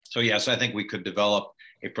 So yes, I think we could develop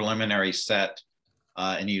a preliminary set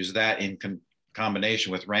and use that in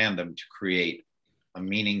combination with random to create a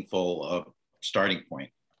meaningful starting point.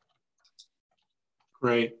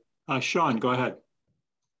 Great. Sean, go ahead.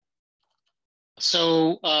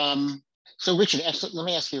 So, Richard, let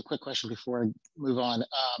me ask you a quick question before I move on.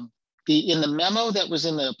 In the memo that was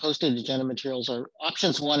in the posted agenda materials, are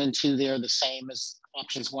options 1 and 2 there the same as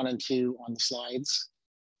options 1 and 2 on the slides?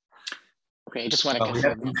 Okay, I just want to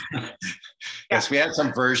confirm. Yes, we had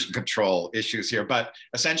some version control issues here, but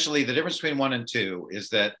essentially the difference between 1 and 2 is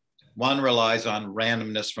that 1 relies on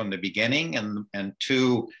randomness from the beginning, and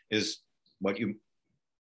 2 is the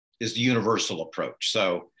universal approach.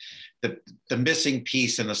 So the missing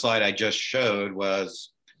piece in the slide I just showed was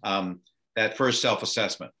that first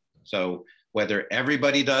self-assessment. So whether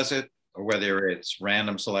everybody does it or whether it's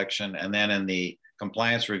random selection, and then in the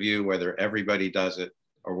compliance review, whether everybody does it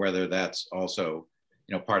or whether that's also,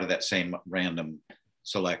 you know, part of that same random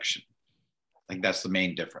selection. I think that's the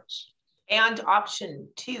main difference. And option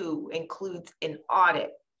 2 includes an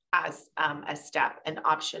audit as a step, and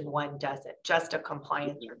option 1 doesn't, just a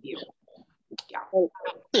compliance review. Yeah.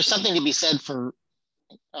 There's something to be said for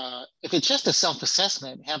if it's just a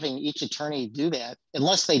self-assessment, having each attorney do that,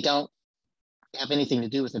 unless they don't have anything to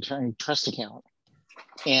do with attorney trust account.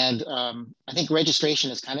 And I think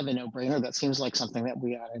registration is kind of a no-brainer. That seems like something that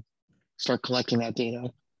we ought to start collecting that data.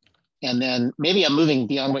 And then maybe I'm moving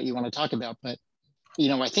beyond what you want to talk about, but you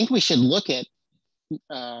know, I think we should look at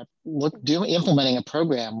implementing a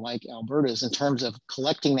program like Alberta's in terms of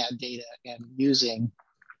collecting that data and using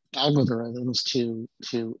algorithms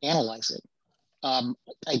to analyze it.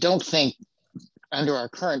 I don't think under our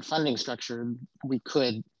current funding structure, we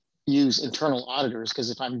could use internal auditors, because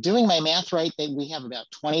if I'm doing my math right, we have about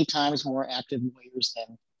 20 times more active lawyers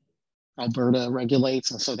than Alberta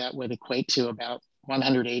regulates. And so that would equate to about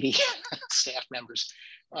 180 staff members,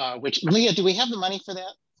 which, Leah, do we have the money for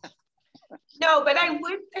that? No, but I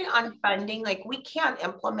would say on funding, like we can't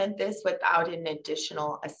implement this without an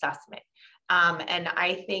additional assessment. And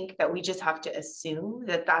I think that we just have to assume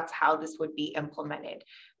that that's how this would be implemented.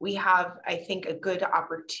 We have, I think, a good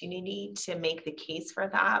opportunity to make the case for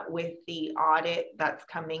that with the audit that's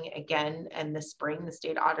coming again in the spring. The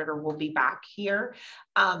state auditor will be back here,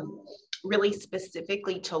 really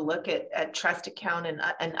specifically to look at trust account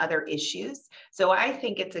and other issues. So I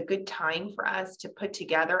think it's a good time for us to put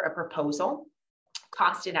together a proposal,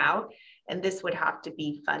 cost it out, and this would have to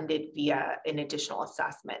be funded via an additional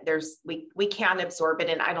assessment. We can absorb it,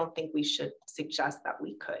 and I don't think we should suggest that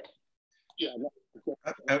we could. Yeah,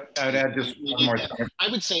 I would add just one more thing. I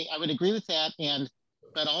would say I would agree with that,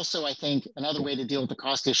 but also I think another way to deal with the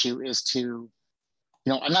cost issue is to,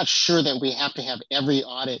 I'm not sure that we have to have every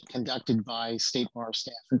audit conducted by state bar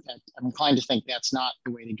staff. In fact, I'm inclined to think that's not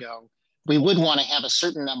the way to go. We would want to have a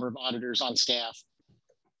certain number of auditors on staff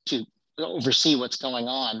to oversee what's going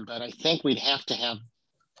on, but I think we'd have to have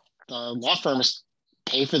the law firms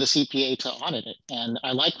pay for the CPA to audit it. And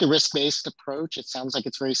I like the risk-based approach. It sounds like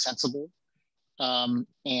it's very sensible. So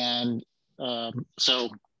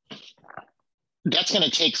that's going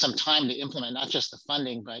to take some time to implement, not just the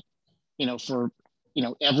funding, but for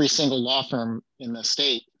every single law firm in the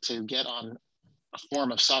state to get on a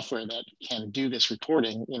form of software that can do this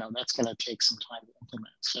reporting, that's going to take some time to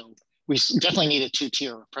implement. So we definitely need a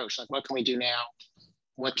two-tier approach. Like, what can we do now?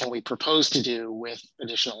 What can we propose to do with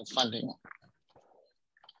additional funding?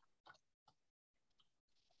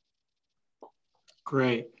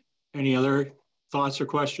 Great. Any other thoughts or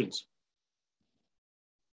questions?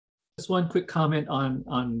 Just one quick comment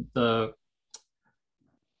on the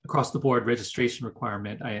across the board registration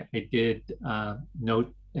requirement. I did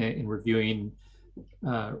note in reviewing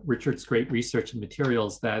Richard's great research and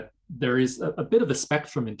materials that there is a bit of a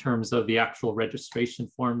spectrum in terms of the actual registration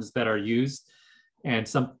forms that are used. And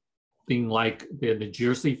something like the New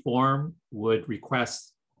Jersey form would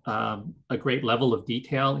request a great level of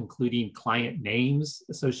detail, including client names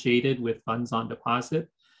associated with funds on deposit,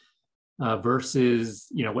 versus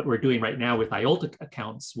what we're doing right now with IOLTA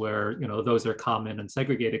accounts, where those are common and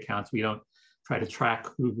segregated accounts. We don't try to track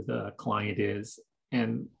who the client is.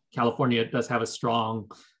 And California does have a strong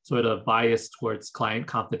sort of bias towards client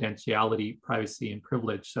confidentiality, privacy, and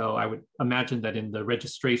privilege. So I would imagine that in the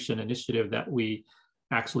registration initiative that we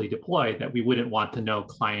actually deploy, that we wouldn't want to know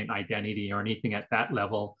client identity or anything at that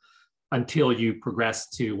level until you progress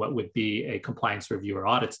to what would be a compliance review or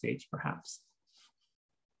audit stage, perhaps.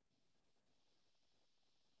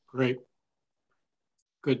 Great.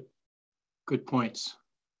 Good points.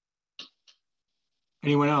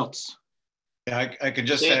 Anyone else? Yeah, I could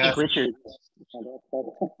just add. Richard.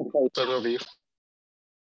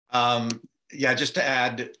 Yeah, just to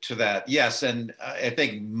add to that, yes, and I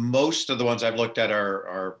think most of the ones I've looked at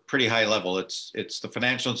are pretty high level. It's the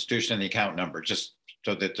financial institution and the account number, just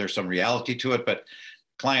so that there's some reality to it. But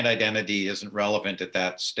client identity isn't relevant at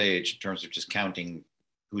that stage in terms of just counting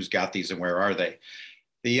who's got these and where are they.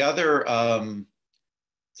 The other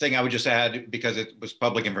thing I would just add, because it was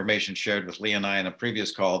public information shared with Lee and I in a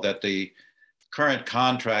previous call, that the current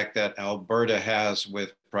contract that Alberta has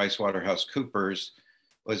with PricewaterhouseCoopers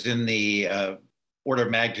was in the order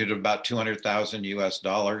of magnitude of about $200,000 US.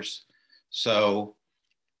 So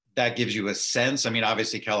that gives you a sense. I mean,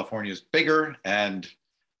 obviously California is bigger, and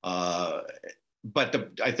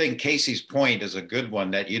but I think Casey's point is a good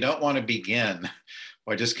one, that you don't want to begin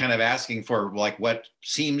by just kind of asking for like what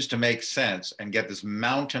seems to make sense and get this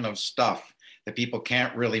mountain of stuff that people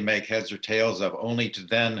can't really make heads or tails of, only to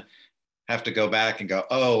then have to go back and go,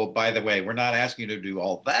 oh, by the way, we're not asking you to do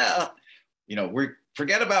all that.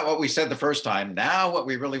 Forget about what we said the first time. Now what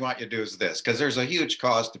we really want you to do is this, because there's a huge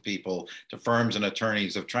cost to people, to firms and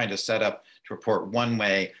attorneys, of trying to set up to report one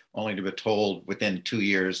way only to be told within 2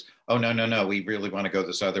 years, oh, no, we really want to go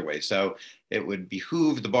this other way. So it would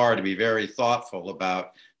behoove the bar to be very thoughtful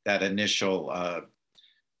about that initial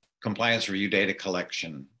compliance review data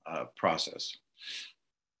collection process.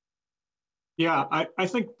 Yeah, I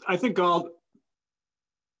think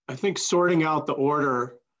sorting out the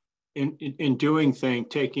order in doing things,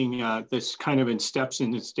 taking this kind of in steps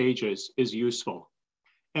and in stages is useful.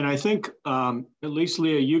 And I think, at least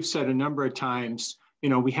Leah, you've said a number of times,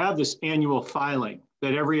 we have this annual filing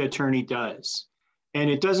that every attorney does, and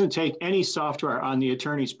it doesn't take any software on the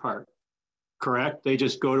attorney's part, correct? They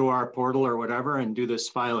just go to our portal or whatever and do this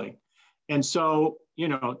filing. And so,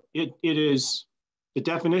 it is the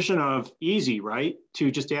definition of easy, right?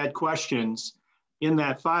 To just add questions in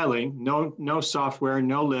that filing, no software,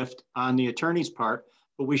 no lift on the attorney's part,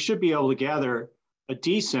 but we should be able to gather a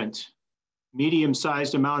decent,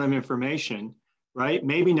 medium-sized amount of information, right?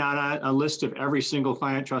 Maybe not a list of every single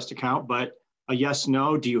client trust account, but a yes,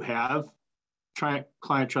 no, do you have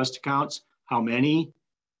client trust accounts, how many,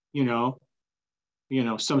 you know,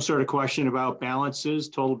 some sort of question about balances,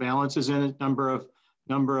 total balances in it, number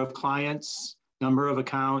of clients, number of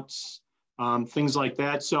accounts, things like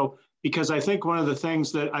that. So, because I think one of the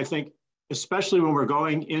things that I think, especially when we're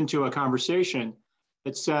going into a conversation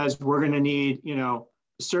that says we're going to need, a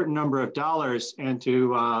certain number of dollars and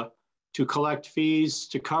to collect fees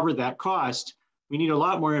to cover that cost, we need a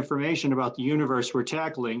lot more information about the universe we're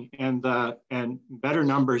tackling and better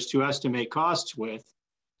numbers to estimate costs with.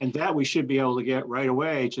 And that we should be able to get right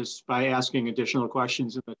away just by asking additional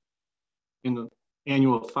questions in the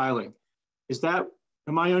annual filing.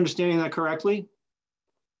 Am I understanding that correctly?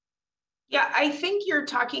 Yeah, I think you're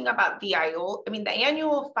talking about the IOL. I mean, the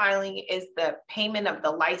annual filing is the payment of the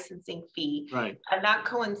licensing fee. Right. And that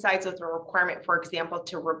coincides with a requirement, for example,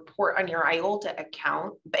 to report on your IOLTA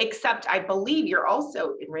account, except I believe you're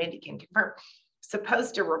also, and Randy can confirm,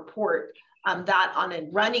 supposed to report that on a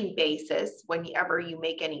running basis whenever you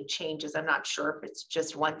make any changes. I'm not sure if it's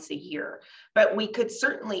just once a year, but we could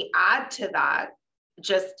certainly add to that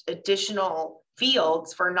just additional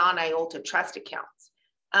fields for non-IOLTA trust accounts.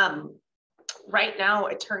 Right now,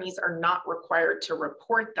 attorneys are not required to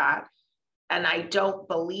report that. And I don't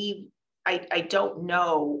believe, I don't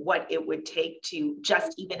know what it would take to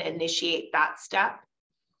just even initiate that step.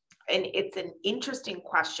 And it's an interesting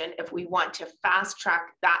question if we want to fast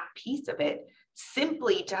track that piece of it,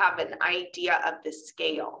 simply to have an idea of the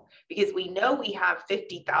scale, because we know we have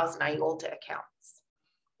 50,000 IOLTA accounts.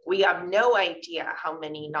 We have no idea how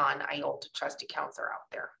many non-IOLTA trust accounts are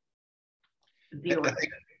out there. Zero. I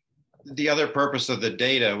think the other purpose of the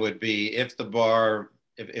data would be if the bar,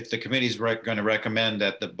 if the committee's going to recommend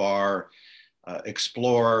that the bar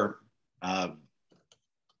explore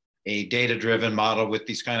a data-driven model with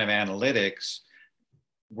these kind of analytics,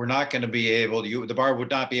 we're not going to be able to, the bar would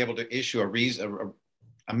not be able to issue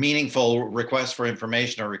a meaningful request for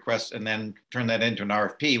information or request and then turn that into an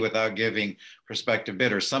RFP without giving prospective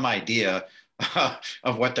bidders some idea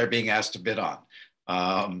of what they're being asked to bid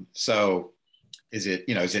on. So is it,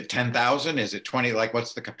 is it 10,000? Is it 20? Like,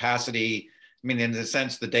 what's the capacity? I mean, in the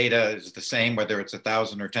sense, the data is the same, whether it's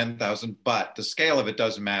 1,000 or 10,000, but the scale of it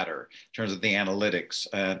doesn't matter in terms of the analytics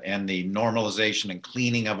and the normalization and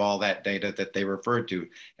cleaning of all that data that they referred to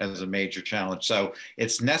as a major challenge. So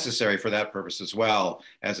it's necessary for that purpose as well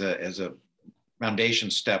as a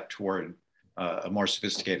foundation step toward a more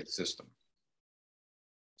sophisticated system.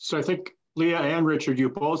 So I think Leah and Richard, you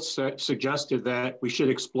both suggested that we should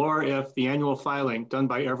explore if the annual filing done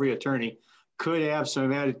by every attorney could have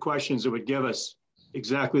some added questions that would give us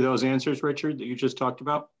exactly those answers, Richard, that you just talked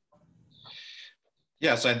about.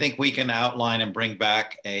 Yes, I think we can outline and bring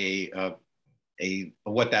back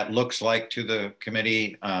what that looks like to the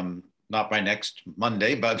committee, not by next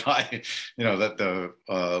Monday, but by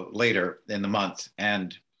later in the month,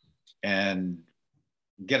 and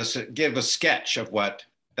give a sketch of what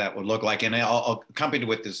that would look like, and I'll accompany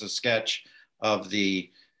with this a sketch of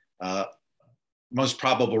the most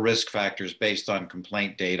probable risk factors based on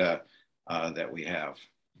complaint data that we have.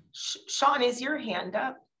 Sean, is your hand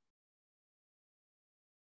up?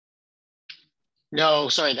 No,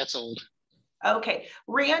 sorry, that's old. Okay,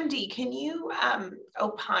 Randy, can you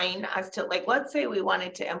opine as to, like, let's say we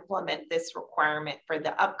wanted to implement this requirement for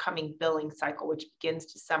the upcoming billing cycle, which begins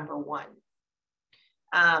December 1.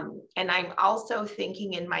 And I'm also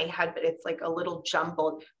thinking in my head, but it's like a little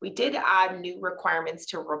jumbled. We did add new requirements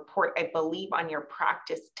to report, I believe, on your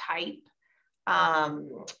practice type.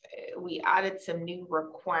 We added some new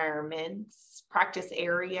requirements, practice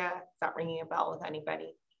area. Is that ringing a bell with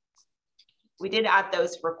anybody? We did add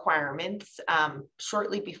those requirements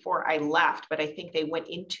shortly before I left, but I think they went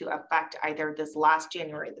into effect either this last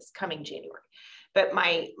January or this coming January. But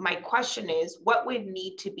my question is, what would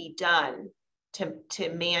need to be done to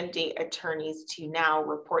mandate attorneys to now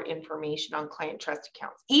report information on client trust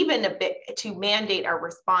accounts, even a bit to mandate a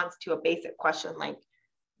response to a basic question like,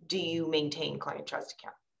 do you maintain client trust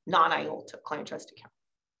account, non-IOLTA client trust account?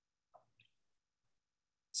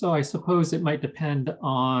 So I suppose it might depend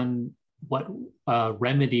on what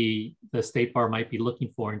remedy the State Bar might be looking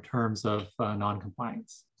for in terms of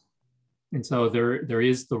non-compliance. And so there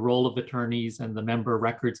is the role of attorneys and the member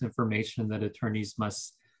records information that attorneys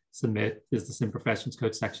must submit, Business and Professions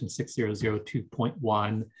Code section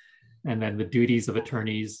 6002.1, and then the duties of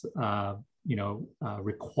attorneys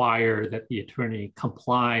require that the attorney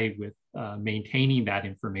comply with maintaining that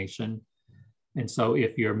information. And so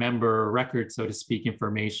if your member record, so to speak,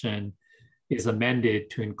 information is amended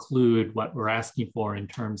to include what we're asking for in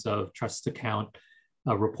terms of trust account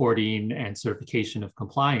reporting and certification of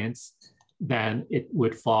compliance, then it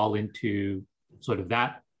would fall into sort of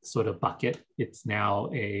that sort of bucket. It's now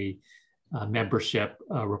a membership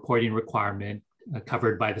reporting requirement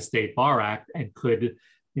covered by the State Bar Act, and could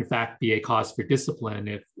in fact be a cause for discipline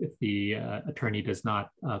if the attorney does not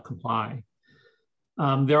comply.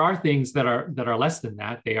 There are things that are less than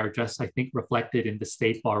that. They are just, I think, reflected in the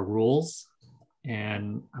State Bar rules.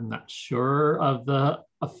 And I'm not sure of the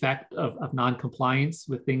effect of non-compliance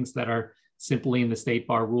with things that are simply in the State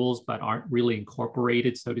Bar rules, but aren't really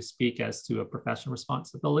incorporated, so to speak, as to a professional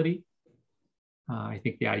responsibility. I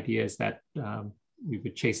think the idea is that we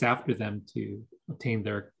would chase after them to obtain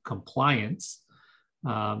their compliance,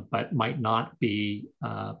 but might not be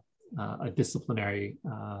a disciplinary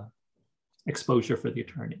exposure for the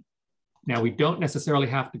attorney. Now, we don't necessarily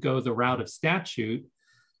have to go the route of statute.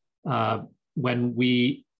 When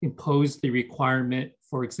we impose the requirement,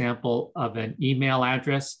 for example, of an email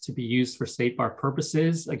address to be used for State Bar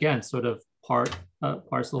purposes, again, sort of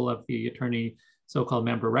parcel of the attorney so-called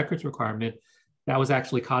member records requirement, that was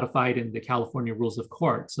actually codified in the California Rules of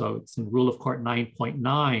Court. So it's in Rule of Court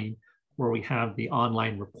 9.9, where we have the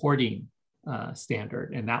online reporting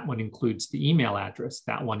standard, and that one includes the email address.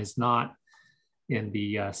 That one is not in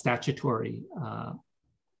the statutory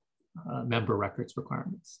member records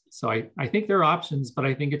requirements. So I think there are options, but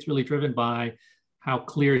I think it's really driven by how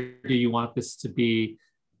clear do you want this to be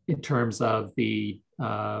in terms of the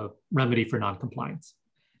remedy for noncompliance.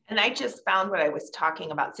 And I just found what I was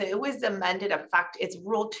talking about. So it was amended effect. It's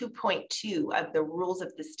Rule 2.2 of the Rules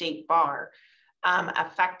of the State Bar,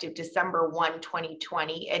 effective December 1,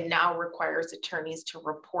 2020, and now requires attorneys to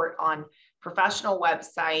report on professional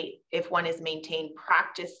website if one is maintained,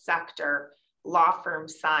 practice sector, law firm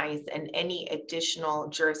size, and any additional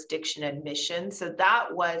jurisdiction admission. So that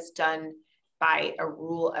was done by a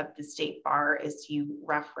rule of the State Bar, as you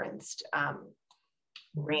referenced,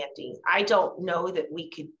 Randy. I don't know that we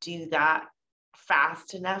could do that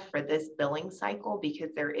fast enough for this billing cycle, because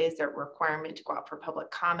there is a requirement to go out for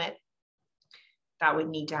public comment. That would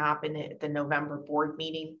need to happen at the November board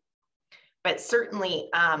meeting. But certainly,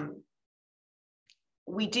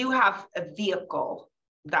 we do have a vehicle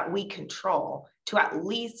that we control to at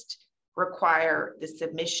least require the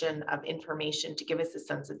submission of information to give us a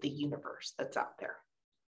sense of the universe that's out there.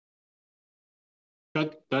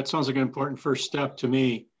 That sounds like an important first step to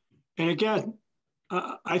me. And again,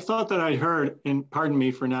 I thought that I'd heard, and pardon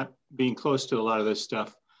me for not being close to a lot of this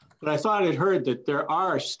stuff, but I thought I'd heard that there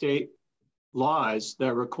are state laws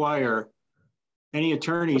that require any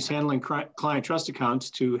attorneys handling client trust accounts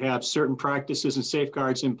to have certain practices and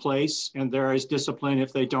safeguards in place, and there is discipline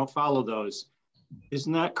if they don't follow those.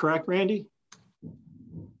 Isn't that correct, Randy?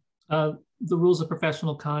 The rules of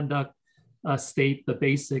professional conduct state the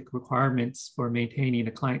basic requirements for maintaining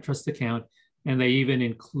a client trust account, and they even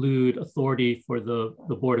include authority for the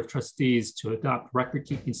Board of Trustees to adopt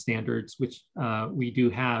record-keeping standards, which we do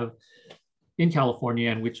have in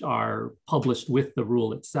California and which are published with the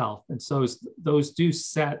rule itself. And so those do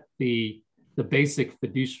set the basic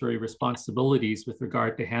fiduciary responsibilities with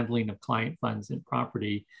regard to handling of client funds and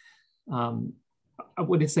property. I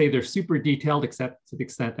wouldn't say they're super detailed, except to the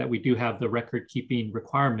extent that we do have the record-keeping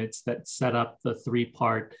requirements that set up the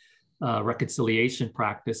three-part reconciliation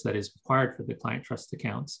practice that is required for the client trust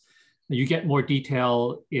accounts. You get more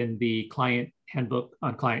detail in the client handbook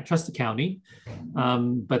on client trust accounting,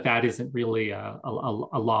 but that isn't really a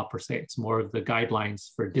law per se. It's more of the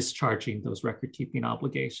guidelines for discharging those record-keeping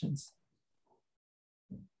obligations.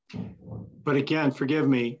 But again, forgive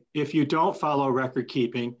me, if you don't follow record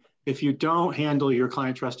keeping, if you don't handle your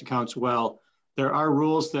client trust accounts well, there are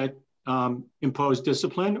rules that impose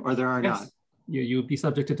discipline, or there are not? You would be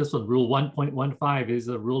subject to discipline. Rule 1.15 is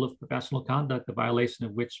a rule of professional conduct, the violation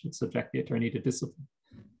of which would subject the attorney to discipline.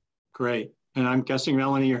 Great. And I'm guessing,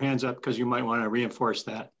 Melanie, your hand's up because you might want to reinforce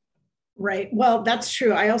that. Right. Well, that's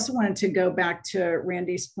true. I also wanted to go back to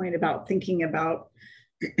Randy's point about thinking about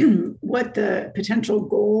what the potential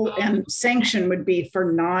goal and sanction would be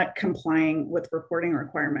for not complying with reporting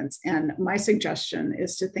requirements. And my suggestion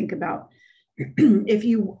is to think about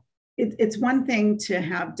it's one thing to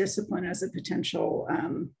have discipline as a potential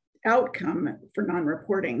outcome for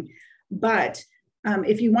non-reporting, but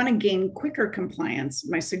if you want to gain quicker compliance,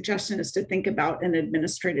 my suggestion is to think about an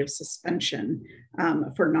administrative suspension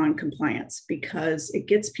for non-compliance, because it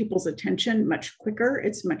gets people's attention much quicker.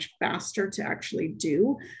 It's much faster to actually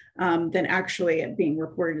do than actually being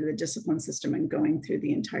reported to the discipline system and going through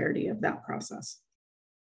the entirety of that process.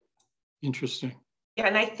 Interesting. Yeah,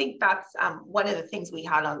 and I think that's one of the things we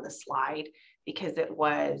had on the slide, because it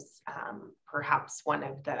was perhaps one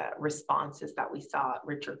of the responses that we saw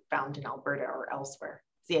Richard found in Alberta or elsewhere,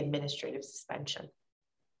 the administrative suspension.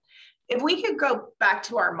 if we could go back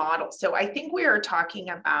to our model. So I think we are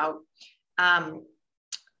talking about, as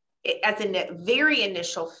a very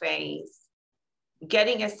initial phase,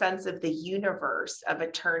 getting a sense of the universe of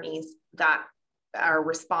attorneys that are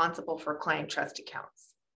responsible for client trust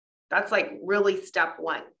accounts. That's like really step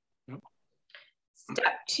one. Yep.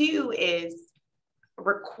 Step two is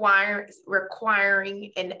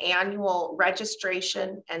requiring an annual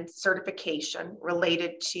registration and certification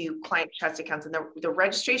related to client trust accounts. And the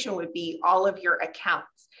registration would be all of your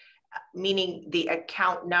accounts, meaning the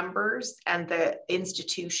account numbers and the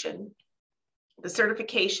institution. The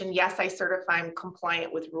certification, yes, I certify I'm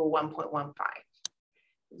compliant with Rule 1.15.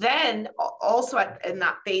 Then also in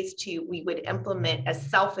that phase two, we would implement a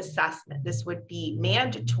self-assessment. This would be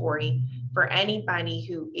mandatory for anybody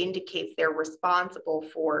who indicates they're responsible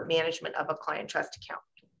for management of a client trust account,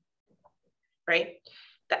 right?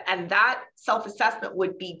 And that self-assessment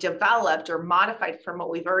would be developed or modified from what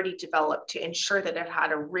we've already developed to ensure that it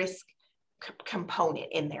had a risk component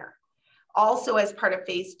in there. Also, as part of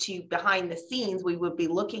phase two, behind the scenes, we would be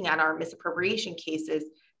looking at our misappropriation cases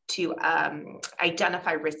to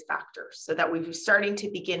identify risk factors so that we're starting to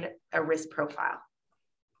begin a risk profile.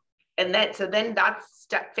 And then that's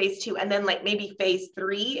phase two. And then like maybe phase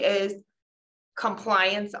three is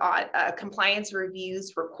compliance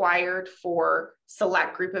reviews required for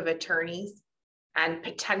select group of attorneys, and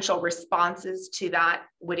potential responses to that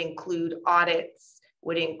would include audits,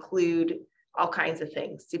 would include all kinds of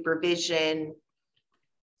things, supervision,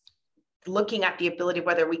 looking at the ability of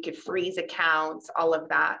whether we could freeze accounts, all of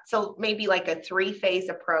that. So maybe like a three-phase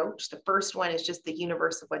approach. The first one is just the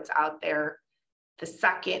universe of what's out there. The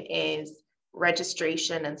second is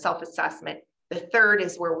registration and self-assessment. The third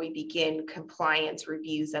is where we begin compliance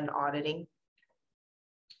reviews and auditing.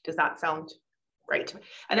 Does that sound right to me?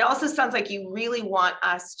 And it also sounds like you really want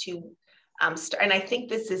us to, and I think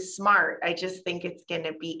this is smart. I just think it's going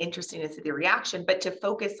to be interesting to see the reaction, but to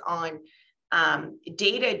focus on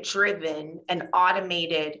data-driven and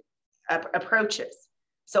automated approaches.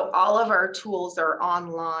 So all of our tools are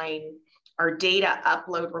online. Our data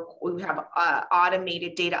upload, we have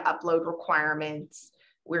automated data upload requirements.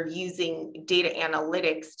 We're using data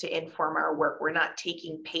analytics to inform our work. We're not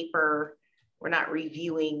taking paper. We're not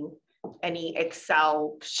reviewing any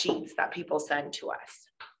Excel sheets that people send to us.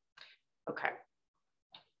 Okay.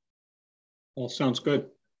 All sounds good.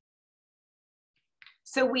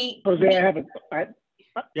 So we— Jose,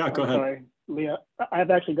 yeah, go ahead. Sorry, Leah,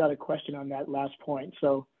 I've actually got a question on that last point.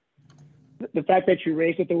 So the fact that you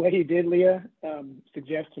raised it the way you did, Leah,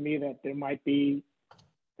 suggests to me that there might be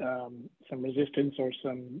some resistance or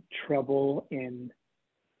some trouble in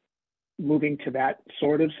moving to that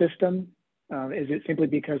sort of system. Is it simply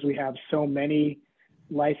because we have so many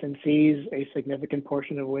licensees, a significant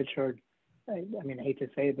portion of which are, I mean, I hate to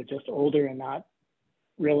say it, but just older and not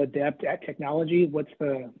real adept at technology?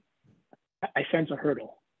 I sense a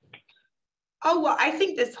hurdle. Oh, well, I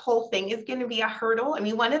think this whole thing is going to be a hurdle. I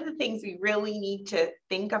mean, one of the things we really need to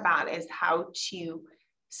think about is how to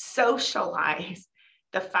socialize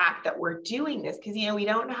the fact that we're doing this, because, you know, we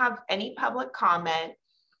don't have any public comment.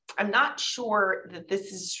 I'm not sure that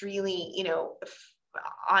this is really, you know,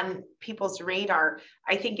 on people's radar.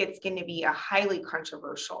 I think it's going to be a highly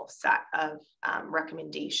controversial set of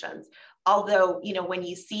recommendations. Although, you know, when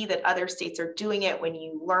you see that other states are doing it, when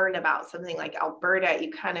you learn about something like Alberta,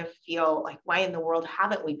 you kind of feel like, why in the world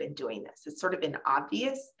haven't we been doing this? It's sort of an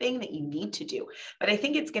obvious thing that you need to do, but I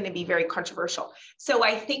think it's going to be very controversial. So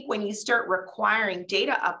I think when you start requiring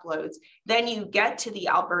data uploads, then you get to the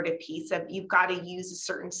Alberta piece of you've got to use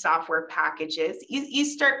certain software packages. You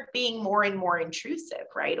start being more and more intrusive,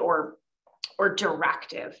 right? Or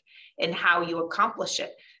directive in how you accomplish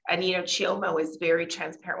it. And, you know, Chioma was very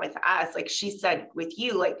transparent with us. Like she said with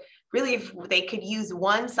you, like really, if they could use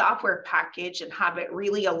one software package and have it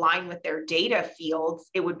really align with their data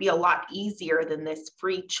fields, it would be a lot easier than this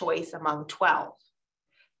free choice among 12.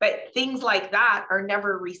 But things like that are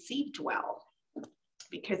never received well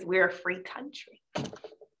because we're a free country,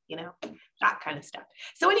 you know, that kind of stuff.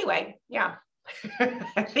 So anyway, yeah,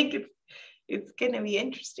 I think it's going to be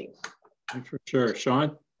interesting. For sure.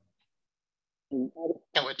 Sean?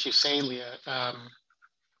 And what you say, Leah,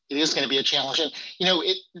 it is going to be a challenge. And, you know,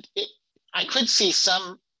 I could see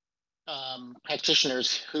some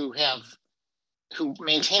practitioners who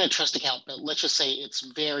maintain a trust account, but let's just say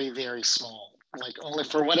it's very, very small, like only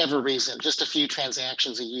for whatever reason, just a few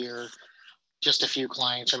transactions a year, just a few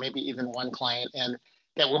clients, or maybe even one client. And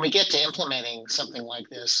that when we get to implementing something like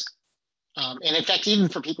this, and in fact, even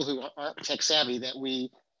for people who aren't tech savvy, that we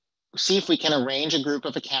see if we can arrange a group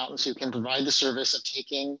of accountants who can provide the service of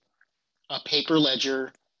taking a paper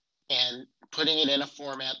ledger and putting it in a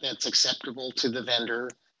format that's acceptable to the vendor,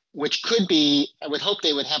 which could be, I would hope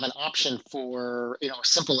they would have an option for, a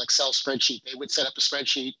simple Excel spreadsheet. They would set up a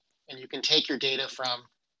spreadsheet and you can take your data from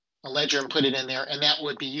a ledger and put it in there. And that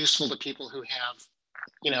would be useful to people who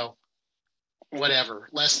have, whatever,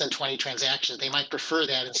 less than 20 transactions. They might prefer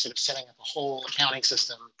that instead of setting up a whole accounting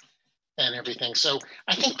system and everything. So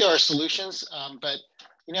I think there are solutions, but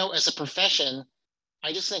as a profession,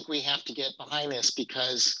 I just think we have to get behind this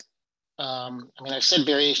because I've said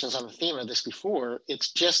variations on the theme of this before.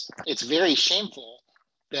 It's very shameful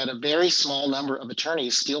that a very small number of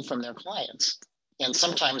attorneys steal from their clients, and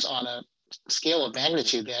sometimes on a scale of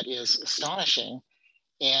magnitude that is astonishing.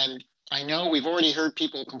 And I know we've already heard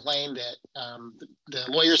people complain that the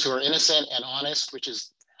lawyers who are innocent and honest, which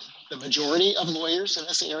is the majority of lawyers in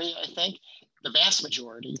this area, I think, the vast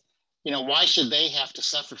majority, why should they have to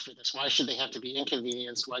suffer for this? Why should they have to be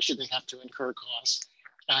inconvenienced? Why should they have to incur costs?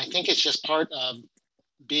 And I think it's just part of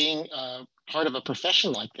being part of a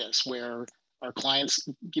profession like this, where our clients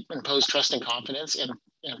impose trust and confidence. And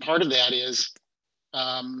part of that is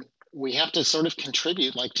we have to sort of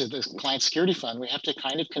contribute, like to the client security fund, we have to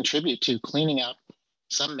kind of contribute to cleaning up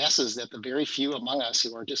some messes that the very few among us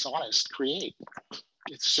who are dishonest create.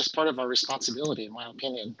 It's just part of our responsibility, in my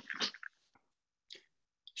opinion.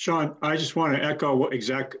 Sean, I just want to echo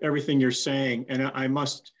everything you're saying. And I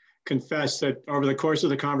must confess that over the course of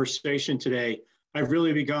the conversation today, I've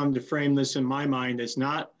really begun to frame this in my mind as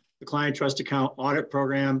not the client trust account audit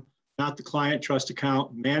program, not the client trust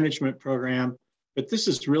account management program, but this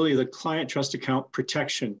is really the client trust account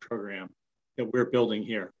protection program that we're building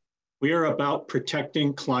here. We are about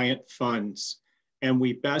protecting client funds, and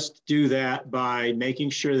we best do that by making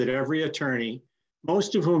sure that every attorney,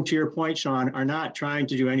 most of whom, to your point, Sean, are not trying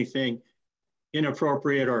to do anything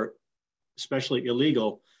inappropriate or especially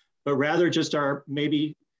illegal, but rather just are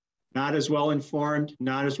maybe not as well informed,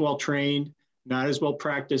 not as well trained, not as well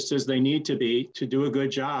practiced as they need to be to do a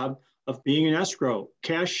good job of being an escrow,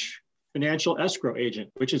 cash financial escrow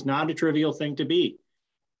agent, which is not a trivial thing to be.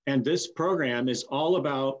 And this program is all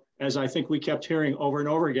about, as I think we kept hearing over and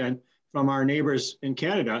over again from our neighbors in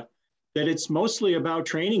Canada, that it's mostly about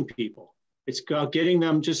training people. It's about getting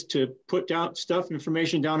them just to put down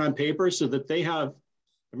information down on paper so that they have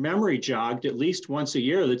a memory jogged at least once a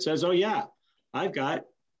year that says, oh yeah, I've got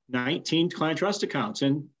 19 client trust accounts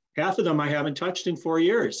and half of them I haven't touched in 4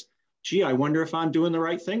 years. Gee, I wonder if I'm doing the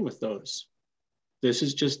right thing with those. This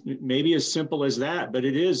is just maybe as simple as that, but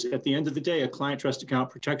it is, at the end of the day, a client trust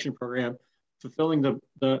account protection program fulfilling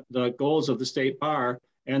the goals of the state bar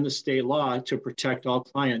and the state law to protect all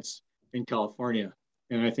clients in California.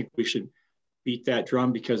 And I think we should beat that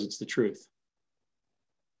drum because it's the truth.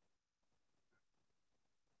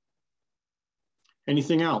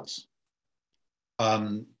 Anything else?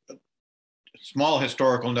 Small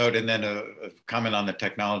historical note and then a comment on the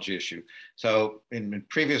technology issue. So in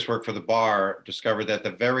previous work for the bar, discovered that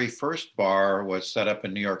the very first bar was set up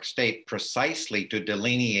in New York State precisely to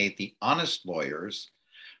delineate the honest lawyers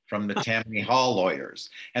from the Tammany Hall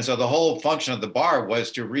lawyers. And so the whole function of the bar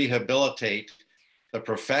was to rehabilitate the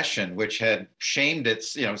profession, which had shamed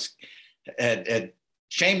its, had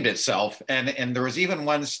shamed itself. And there was even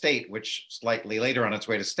one state, which slightly later on its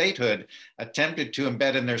way to statehood, attempted to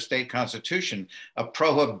embed in their state constitution a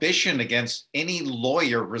prohibition against any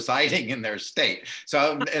lawyer residing in their state.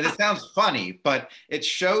 So, and it sounds funny, but it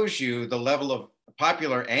shows you the level of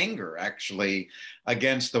popular anger actually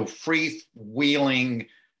against the freewheeling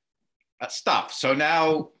stuff. So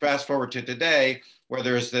now fast forward to today, where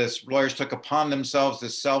there's this, lawyers took upon themselves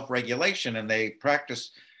this self-regulation and they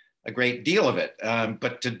practice a great deal of it.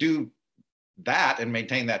 But to do that and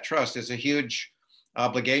maintain that trust is a huge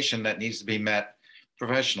obligation that needs to be met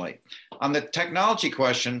professionally. On the technology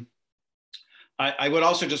question, I would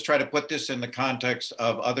also just try to put this in the context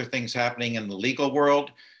of other things happening in the legal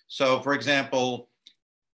world. So for example,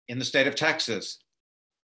 in the state of Texas,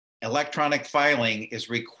 electronic filing is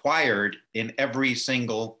required in every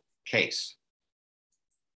single case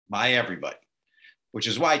by everybody, which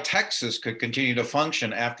is why Texas could continue to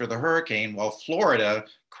function after the hurricane while Florida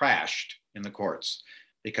crashed in the courts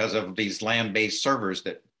because of these land-based servers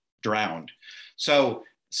that drowned. So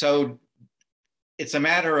it's a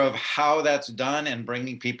matter of how that's done and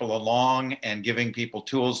bringing people along and giving people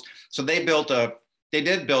tools. So they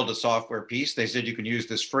did build a software piece. They said you can use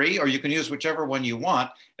this free or you can use whichever one you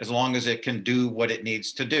want as long as it can do what it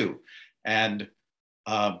needs to do. And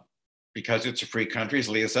because it's a free country, as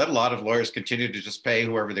Leah said, a lot of lawyers continue to just pay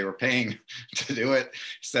whoever they were paying to do it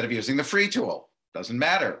instead of using the free tool. Doesn't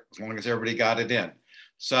matter as long as everybody got it in.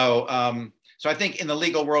 So, So I think in the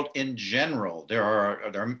legal world in general, there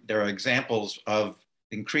are examples of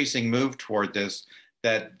increasing move toward this,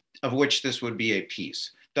 that of which this would be a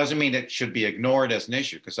piece. Doesn't mean it should be ignored as an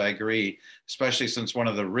issue, because I agree, especially since one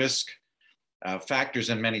of the risk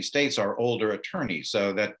factors in many states are older attorneys.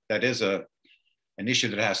 So that is an issue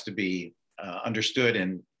that has to be understood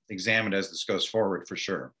and examined as this goes forward, for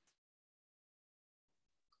sure.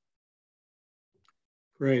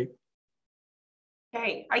 Great.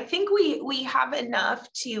 Okay, I think we have enough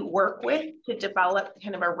to work with to develop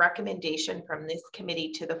kind of a recommendation from this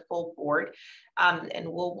committee to the full board. And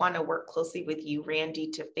we'll want to work closely with you, Randy,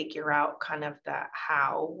 to figure out kind of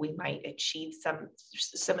how we might achieve some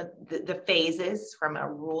of the phases from a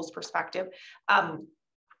rules perspective. I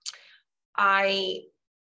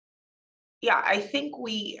think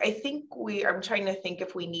I'm trying to think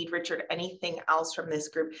if we need, Richard, anything else from this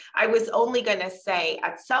group. I was only going to say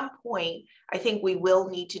at some point, I think we will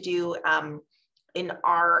need to do an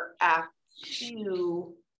RFQ,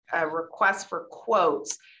 request for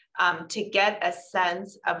quotes, to get a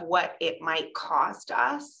sense of what it might cost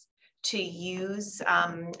us to use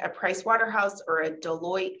a Price Waterhouse or a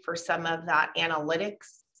Deloitte for some of that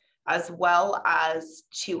analytics, as well as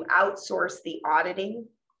to outsource the auditing.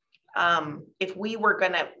 If we were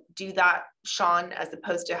going to do that, Sean, as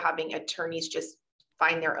opposed to having attorneys just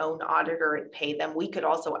find their own auditor and pay them, we could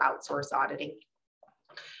also outsource auditing.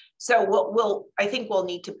 So I think we'll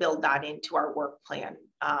need to build that into our work plan.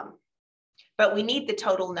 But we need the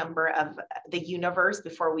total number of the universe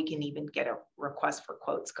before we can even get a request for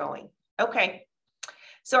quotes going. Okay.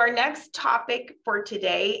 So our next topic for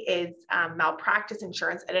today is malpractice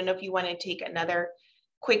insurance. I don't know if you want to take another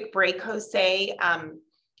quick break, Jose.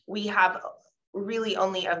 We have really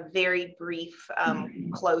only a very brief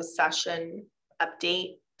closed session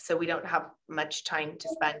update, so we don't have much time to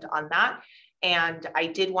spend on that. And I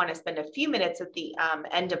did want to spend a few minutes at the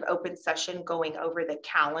end of open session going over the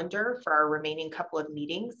calendar for our remaining couple of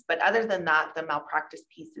meetings. But other than that, the malpractice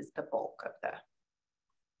piece is the bulk of the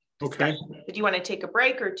discussion. Okay. Do you want to take a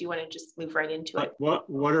break, or do you want to just move right into it?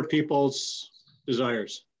 What are people's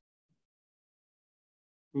desires?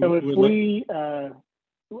 So if we,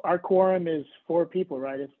 our quorum is 4 people,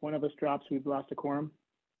 right? If one of us drops, we've lost a quorum.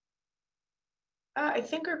 I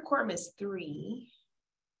think our quorum is 3.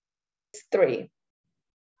 It's 3.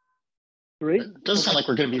 3? It doesn't sound like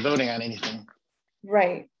we're going to be voting on anything.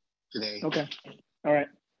 Right. Today. Okay. All right.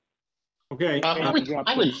 Okay. I would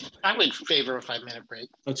favor a 5-minute break.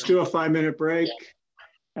 Let's do a 5-minute break.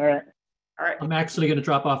 Yeah. All right. All right. I'm actually going to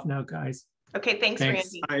drop off now, guys. Okay. Thanks.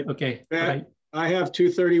 Randy. Okay. Bye. I have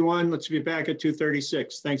 2:31. Let's be back at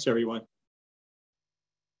 2:36. Thanks, everyone.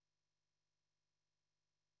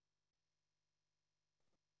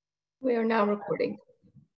 We are now recording.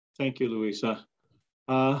 Thank you, Louisa.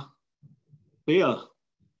 Leah.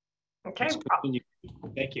 Okay.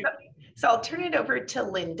 Thank you. So I'll turn it over to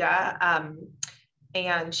Linda,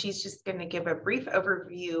 and she's just going to give a brief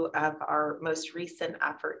overview of our most recent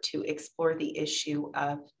effort to explore the issue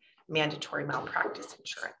of mandatory malpractice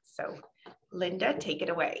insurance. So Linda, take it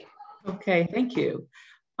away. Okay, thank you.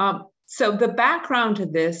 So the background to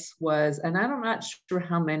this was, and I'm not sure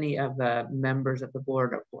how many of the members of the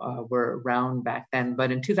board were around back then,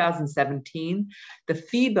 but in 2017, the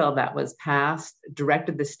fee bill that was passed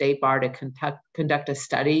directed the state bar to conduct a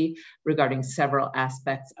study regarding several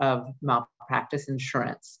aspects of malpractice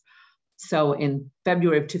insurance. So in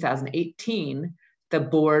February of 2018, the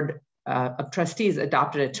board of trustees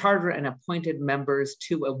adopted a charter and appointed members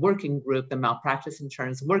to a working group, the Malpractice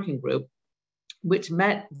Insurance Working Group, which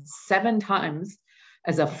met 7 times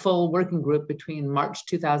as a full working group between March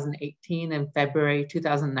 2018 and February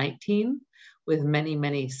 2019, with many,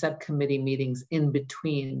 many subcommittee meetings in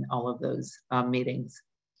between all of those meetings.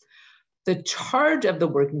 The charge of the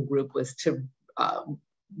working group was to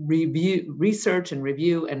research and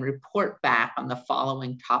review and report back on the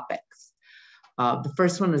following topics. The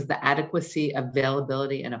first one is the adequacy,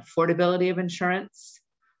 availability, and affordability of insurance,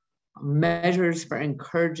 measures for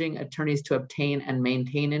encouraging attorneys to obtain and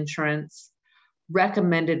maintain insurance,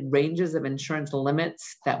 recommended ranges of insurance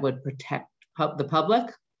limits that would protect the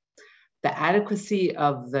public, the adequacy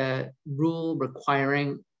of the rule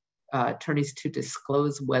requiring attorneys to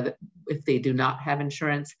disclose if they do not have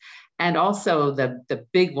insurance, and also the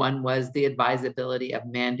big one was the advisability of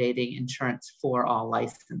mandating insurance for all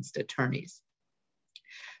licensed attorneys.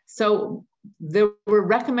 So there were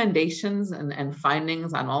recommendations and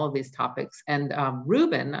findings on all of these topics. And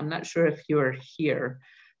Ruben, I'm not sure if you're here,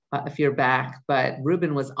 if you're back, but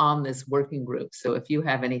Ruben was on this working group. So if you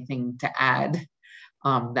have anything to add,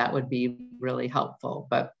 that would be really helpful.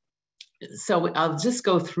 But So I'll just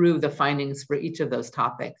go through the findings for each of those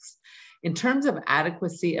topics. In terms of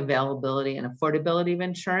adequacy, availability, and affordability of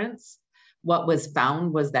insurance, what was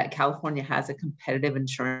found was that California has a competitive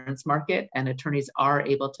insurance market and attorneys are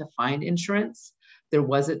able to find insurance. There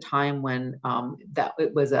was a time when that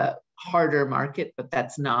it was a harder market, but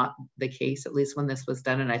that's not the case, at least when this was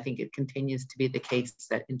done. And I think it continues to be the case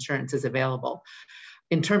that insurance is available.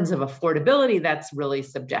 In terms of affordability, that's really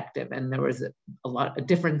subjective. And there was a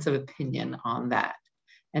difference of opinion on that.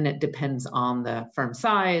 And it depends on the firm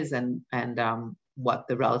size and what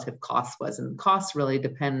the relative cost was. And cost really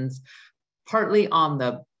depends partly on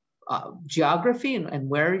the geography and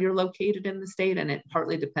where you're located in the state. And it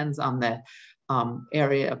partly depends on the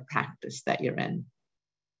area of practice that you're in.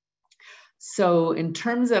 So in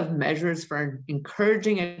terms of measures for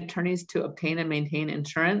encouraging attorneys to obtain and maintain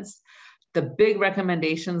insurance, the big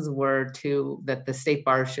recommendations were that the state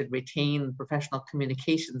bar should retain a professional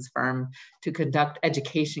communications firm to conduct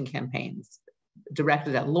education campaigns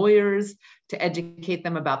directed at lawyers to educate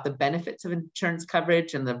them about the benefits of insurance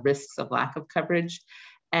coverage and the risks of lack of coverage,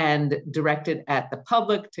 and directed at the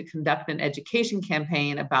public to conduct an education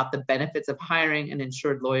campaign about the benefits of hiring an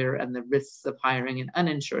insured lawyer and the risks of hiring an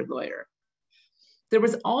uninsured lawyer. There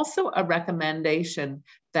was also a recommendation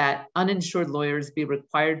that uninsured lawyers be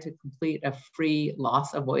required to complete a free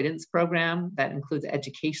loss avoidance program that includes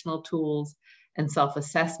educational tools and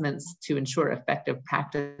self-assessments to ensure effective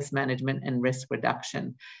practice management and risk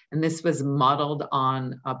reduction. And this was modeled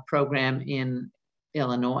on a program in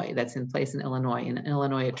Illinois that's in place in Illinois. And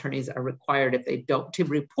Illinois attorneys are required, if they don't, to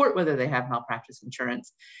report whether they have malpractice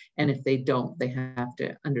insurance. And if they don't, they have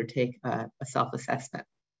to undertake a self-assessment.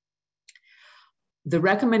 The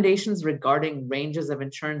recommendations regarding ranges of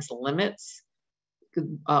insurance limits,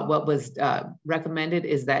 what was recommended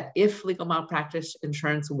is that if legal malpractice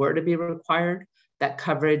insurance were to be required, that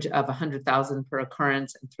coverage of $100,000 per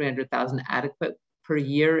occurrence and $300,000 adequate per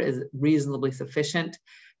year is reasonably sufficient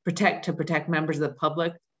to protect members of the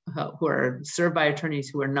public who are served by attorneys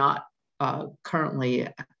who are not currently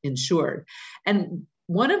insured. And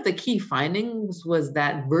one of the key findings was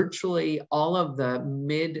that virtually all of the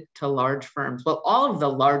mid to large firms, well, all of the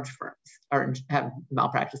large firms have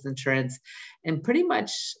malpractice insurance, and pretty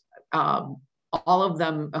much all of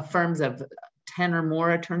them, firms of 10 or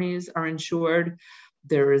more attorneys are insured.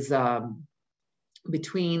 There is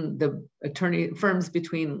between the firms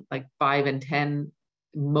between like 5 and 10,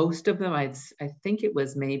 most of them, I think it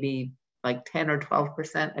was maybe like 10 or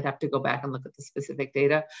 12%, I'd have to go back and look at the specific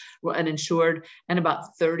data, were uninsured, and about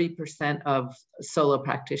 30% of solo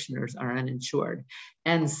practitioners are uninsured.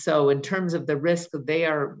 And so in terms of the risk, they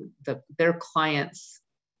are their clients,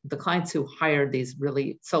 the clients who hired these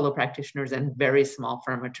really solo practitioners and very small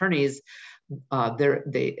firm attorneys,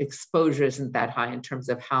 the exposure isn't that high in terms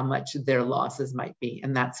of how much their losses might be.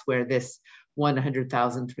 And that's where this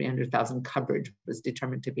 100,000, 300,000 coverage was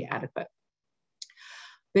determined to be adequate.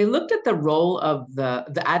 They looked at the role of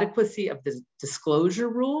the adequacy of the disclosure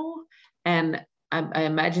rule. And I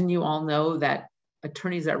imagine you all know that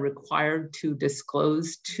attorneys are required to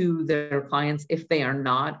disclose to their clients if they are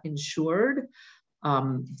not insured.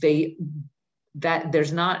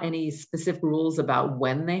 There's not any specific rules about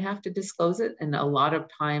when they have to disclose it. And a lot of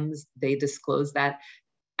times they disclose that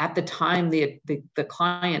at the time the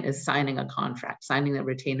client is signing a contract, signing a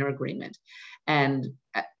retainer agreement. And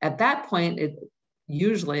at that point,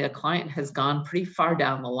 usually a client has gone pretty far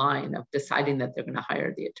down the line of deciding that they're going to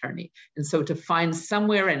hire the attorney. And so to find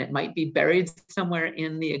somewhere, and it might be buried somewhere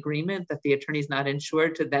in the agreement, that the attorney is not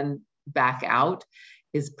insured to then back out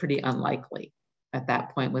is pretty unlikely at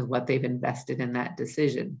that point with what they've invested in that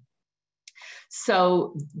decision.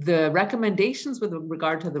 So the recommendations with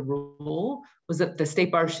regard to the rule was that the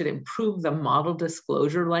state bar should improve the model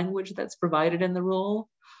disclosure language that's provided in the rule.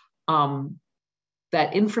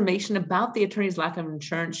 That information about the attorney's lack of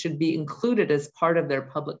insurance should be included as part of their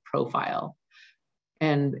public profile.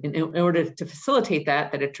 And in order to facilitate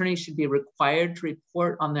that attorneys should be required to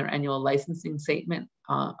report on their annual licensing statement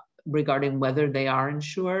regarding whether they are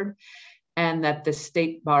insured, and that the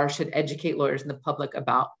state bar should educate lawyers and the public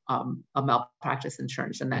about a malpractice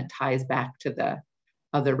insurance, and that ties back to the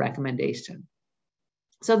other recommendation.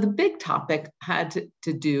 So the big topic had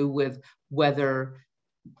to do with whether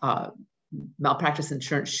malpractice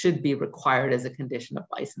insurance should be required as a condition of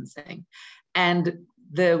licensing. And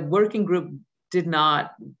the working group did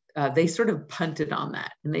not, they sort of punted on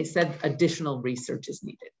that, and they said additional research is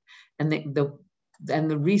needed. And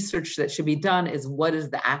the research that should be done is what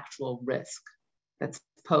is the actual risk that's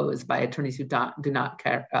posed by attorneys who do not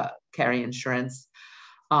carry insurance.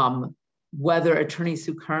 whether attorneys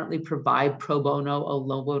who currently provide pro bono or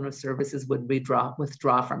low bono services would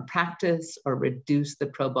withdraw from practice or reduce the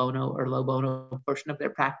pro bono or low bono portion of their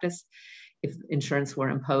practice if insurance were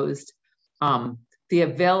imposed. The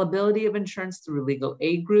availability of insurance through legal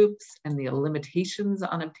aid groups and the limitations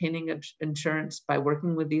on obtaining insurance by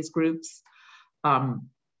working with these groups. The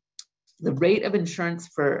rate of insurance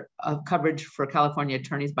for coverage for California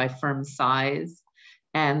attorneys by firm size,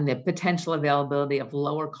 and the potential availability of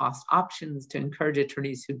lower cost options to encourage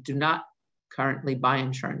attorneys who do not currently buy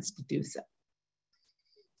insurance to do so.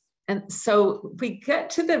 And so we get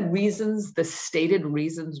to the reasons, the stated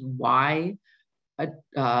reasons why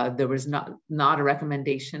there was not a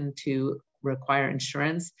recommendation to require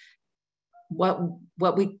insurance.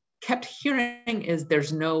 What we kept hearing is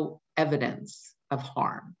there's no evidence of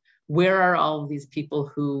harm. Where are all of these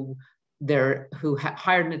people who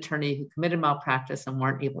hired an attorney who committed malpractice and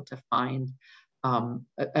weren't able to find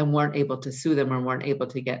and weren't able to sue them or weren't able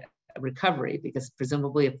to get a recovery? Because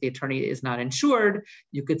presumably if the attorney is not insured,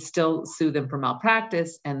 you could still sue them for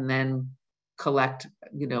malpractice and then collect,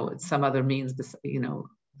 some other means,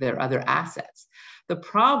 their other assets. The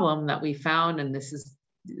problem that we found, and this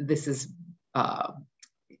is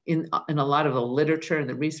in a lot of the literature and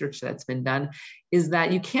the research that's been done, is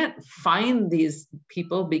that you can't find these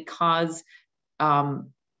people because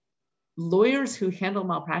lawyers who handle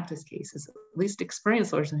malpractice cases, at least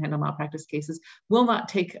experienced lawyers who handle malpractice cases, will not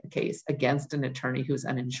take a case against an attorney who's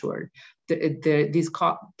uninsured. These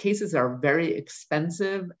cases are very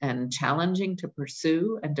expensive and challenging to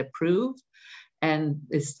pursue and to prove. And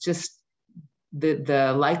it's just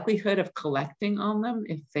the likelihood of collecting on them,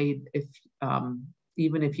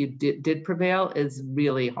 even if you did prevail, is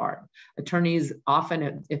really hard. Attorneys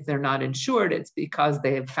often, if they're not insured, it's because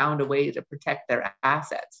they have found a way to protect their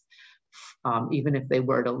assets, even if they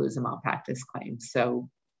were to lose a malpractice claim. So,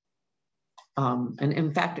 and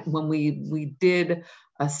in fact, when we did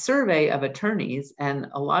a survey of attorneys, and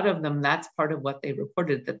a lot of them, that's part of what they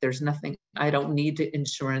reported, that there's nothing, I don't need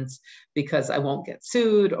insurance because I won't get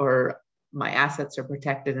sued or my assets are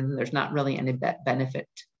protected and there's not really any benefit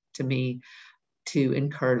to me to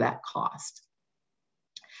incur that cost.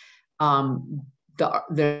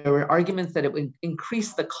 There were arguments that it would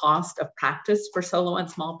increase the cost of practice for solo and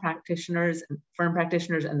small practitioners and firm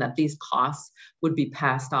practitioners, and that these costs would be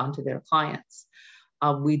passed on to their clients.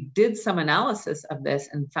 We did some analysis of this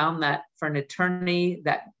and found that for an attorney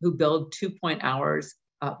who billed 2.4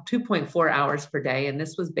 hours per day, and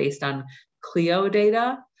this was based on Clio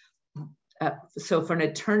data. So for an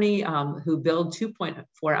attorney who billed 2.4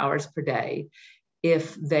 hours per day,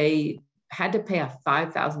 if they had to pay a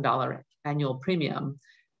 $5,000 annual premium,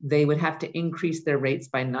 they would have to increase their rates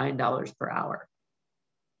by $9 per hour.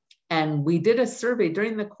 And we did a survey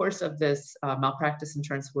during the course of this malpractice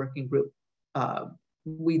insurance working group.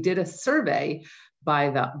 We did a survey by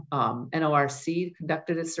the NORC,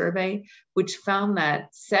 conducted a survey, which found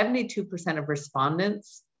that 72% of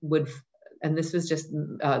respondents would, and this was just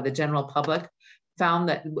the general public, found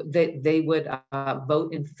that they would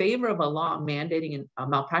vote in favor of a law mandating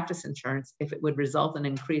malpractice insurance if it would result in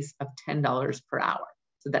an increase of $10 per hour.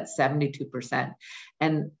 So that's 72%.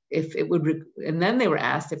 And if it would, and then they were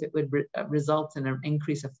asked if it would result in an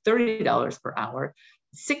increase of $30 per hour,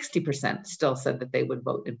 60% still said that they would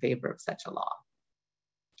vote in favor of such a law.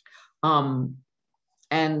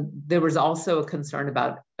 And there was also a concern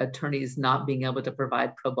about attorneys not being able to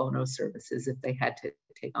provide pro bono services if they had to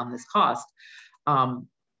take on this cost.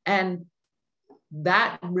 And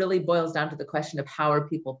that really boils down to the question of how are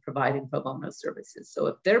people providing pro bono services. So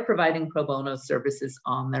if they're providing pro bono services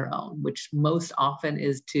on their own, which most often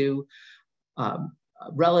is to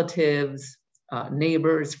relatives,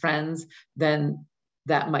 neighbors, friends, then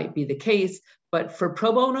that might be the case. But for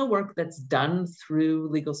pro bono work that's done through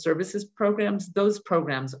legal services programs, those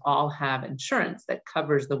programs all have insurance that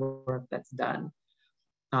covers the work that's done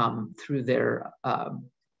through their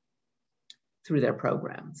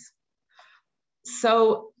programs.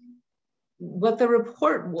 So what the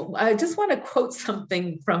report, I just want to quote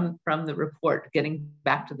something from the report, getting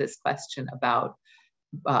back to this question about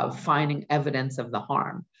finding evidence of the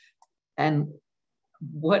harm. And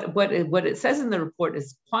what it says in the report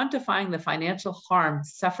is quantifying the financial harm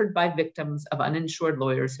suffered by victims of uninsured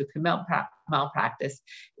lawyers who commit malpractice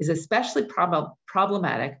is especially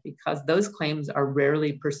problematic because those claims are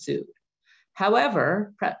rarely pursued.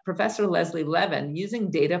 However, Professor Leslie Levin, using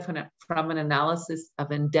data from an analysis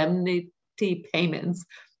of indemnity payments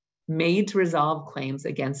made to resolve claims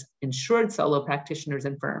against insured solo practitioners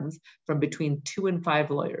and firms from between 2 and 5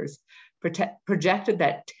 lawyers, projected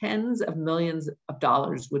that tens of millions of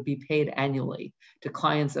dollars would be paid annually to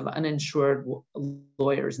clients of uninsured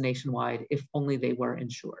lawyers nationwide if only they were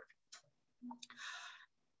insured.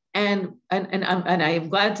 And I am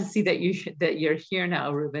glad to see that you're here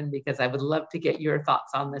now, Ruben, because I would love to get your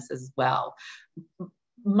thoughts on this as well.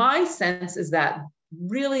 My sense is that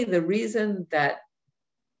really the reason that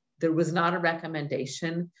there was not a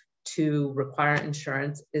recommendation to require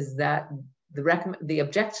insurance is that the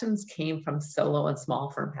objections came from solo and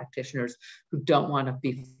small firm practitioners who don't want to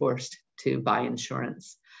be forced to buy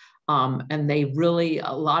insurance. And they really,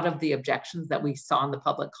 a lot of the objections that we saw in the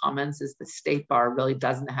public comments is the state bar really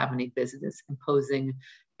doesn't have any business imposing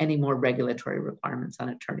any more regulatory requirements on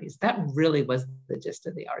attorneys. That really was the gist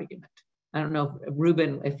of the argument. I don't know,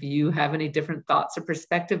 Ruben, if you have any different thoughts or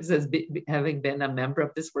perspectives as having been a member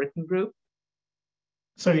of this working group.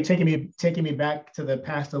 So you're taking me back to the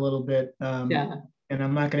past a little bit. Yeah. And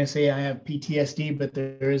I'm not going to say I have PTSD, but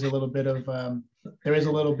there is a little bit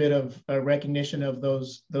of recognition of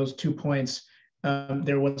those 2 points.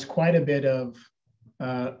 There was quite a bit of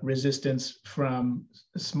resistance from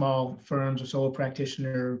small firms or solo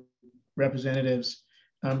practitioner representatives,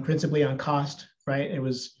 principally on cost. Right? It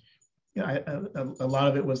was a lot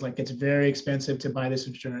of it was like, it's very expensive to buy this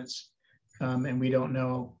insurance, and we don't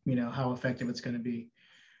know, how effective it's going to be.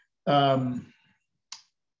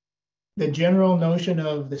 The general notion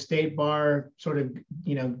of the state bar sort of,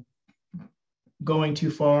 going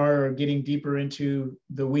too far or getting deeper into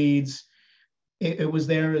the weeds, it was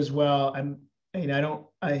there as well. I don't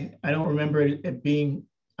remember it being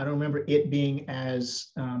as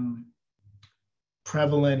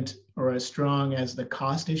prevalent or as strong as the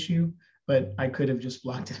cost issue, but I could have just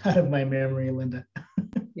blocked it out of my memory, Linda.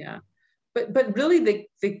 Yeah. But really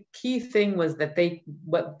the key thing was that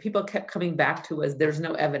what people kept coming back to was there's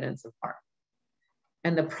no evidence of harm.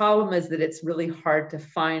 And the problem is that it's really hard to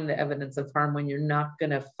find the evidence of harm when you're not going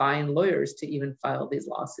to find lawyers to even file these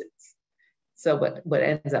lawsuits. So what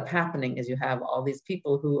ends up happening is you have all these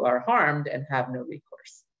people who are harmed and have no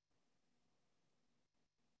recourse.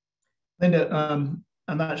 Linda,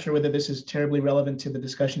 I'm not sure whether this is terribly relevant to the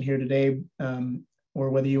discussion here today, or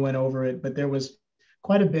whether you went over it, but there was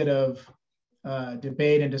quite a bit of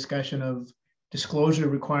debate and discussion of disclosure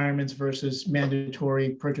requirements versus mandatory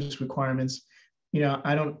purchase requirements.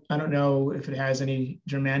 I don't know if it has any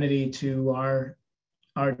germanity to our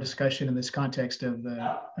discussion in this context of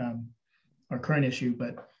our current issue,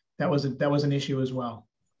 but that was an issue as well.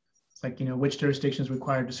 It's like, which jurisdictions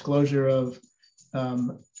require disclosure of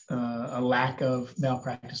a lack of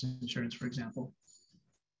malpractice insurance, for example.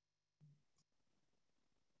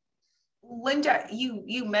 Linda,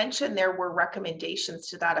 you mentioned there were recommendations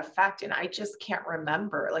to that effect, and I just can't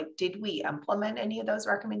remember. Like, did we implement any of those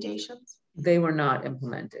recommendations? They were not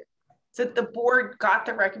implemented. So the board got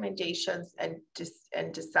the recommendations and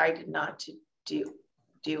decided not to do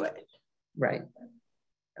it. Right.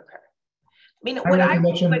 Okay. I mean,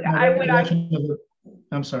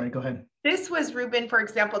 I'm sorry, go ahead. This was, Ruben, for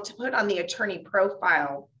example, to put on the attorney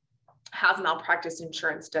profile, has malpractice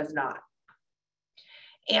insurance, does not.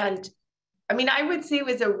 And I mean, I would say it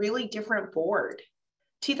was a really different board.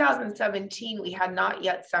 2017, we had not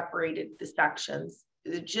yet separated the sections.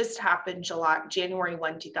 It just happened January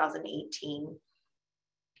 1, 2018.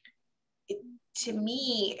 To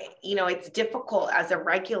me, it's difficult as a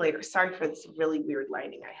regulator. Sorry for this really weird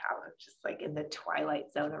lighting I have. I'm just like in the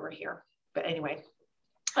twilight zone over here. But anyway,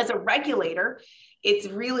 as a regulator, it's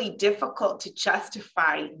really difficult to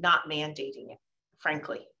justify not mandating it,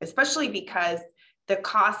 frankly, especially because the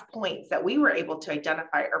cost points that we were able to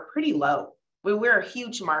identify are pretty low. We're a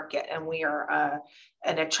huge market, and we are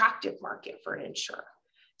an attractive market for an insurer.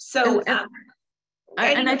 So,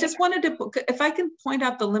 and I just wanted to, if I can point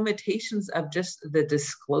out the limitations of just the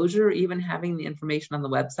disclosure, even having the information on the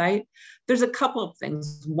website, there's a couple of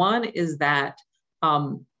things. One is that,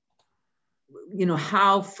 how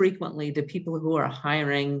frequently do people who are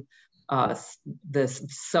hiring the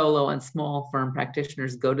solo and small firm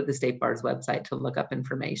practitioners go to the State Bar's website to look up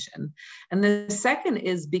information? And the second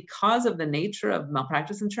is because of the nature of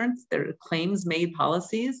malpractice insurance, there are claims made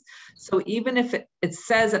policies. So even if it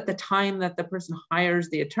says at the time that the person hires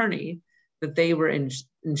the attorney that they were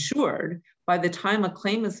insured, by the time a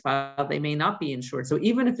claim is filed, they may not be insured. So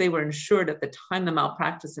even if they were insured at the time the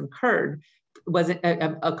malpractice occurred,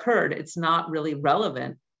 it's not really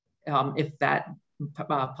relevant if that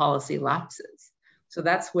policy lapses. So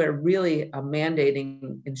that's where really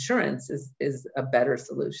mandating insurance is a better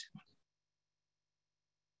solution.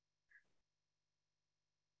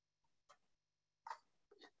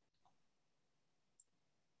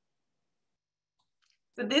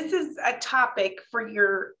 So this is a topic for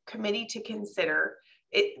your committee to consider.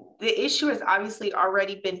 The issue has obviously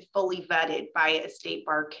already been fully vetted by a state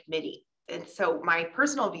bar committee. And so my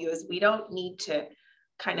personal view is we don't need to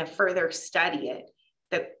kind of further study it.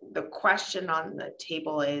 The question on the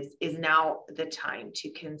table is now the time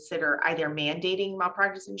to consider either mandating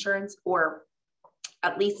malpractice insurance or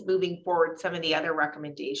at least moving forward some of the other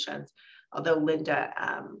recommendations, although Linda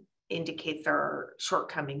indicates there are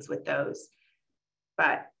shortcomings with those.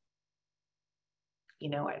 But, you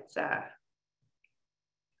know, it's, I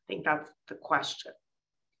think that's the question.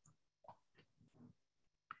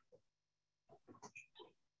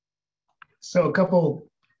 So a couple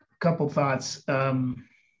thoughts. One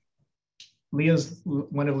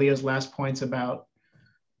of Leah's last points about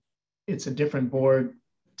it's a different board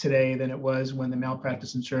today than it was when the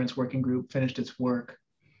malpractice insurance working group finished its work.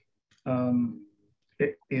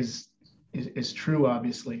 It is true,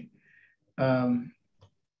 obviously.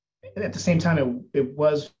 At the same time, it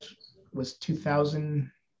was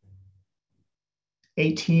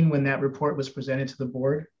 2018 when that report was presented to the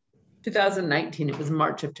board. 2019. It was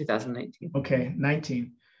March of 2019. Okay,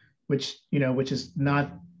 19, which is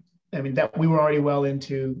not. I mean, that we were already well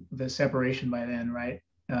into the separation by then, right?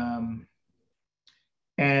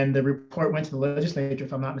 And the report went to the legislature,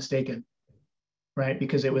 if I'm not mistaken, right?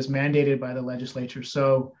 Because it was mandated by the legislature.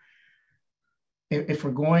 So if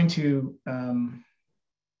we're going to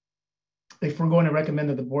recommend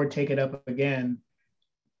that the board take it up again,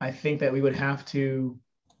 I think that we would have to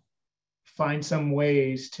find some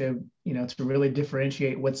ways to really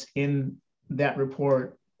differentiate what's in that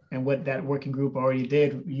report and what that working group already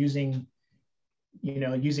did using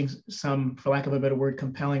some, for lack of a better word,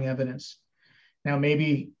 compelling evidence. Now,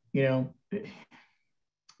 maybe the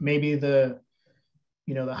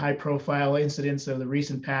high profile incidents of the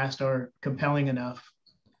recent past are compelling enough.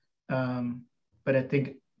 But I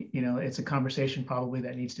think, it's a conversation probably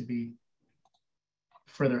that needs to be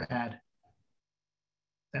further had.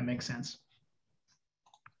 That makes sense.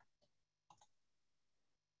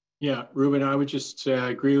 Yeah, Ruben, I would just say I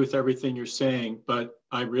agree with everything you're saying, but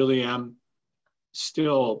I really am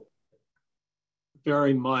still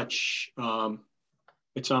very much,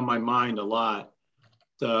 it's on my mind a lot.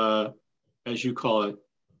 As you call it,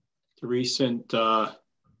 the recent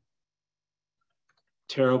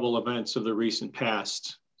terrible events of the recent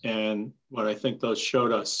past. And what I think those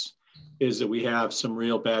showed us is that we have some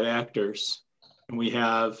real bad actors, and we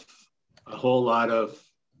have a whole lot of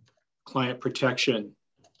client protection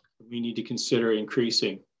we need to consider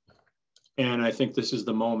increasing. And I think this is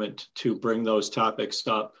the moment to bring those topics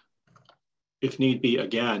up, if need be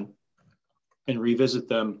again, and revisit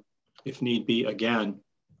them if need be again,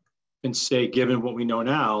 and say, given what we know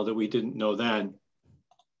now that we didn't know then,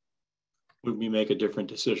 would we make a different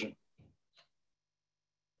decision?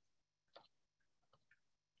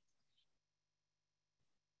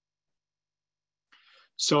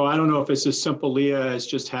 So I don't know if it's as simple, Leah, as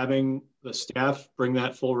just having the staff bring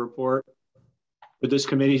that full report. Would this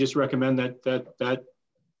committee just recommend that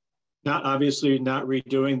not obviously not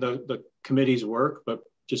redoing the committee's work, but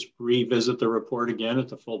just revisit the report again at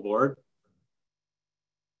the full board?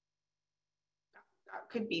 That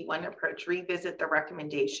could be one approach, revisit the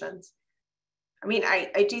recommendations. I mean,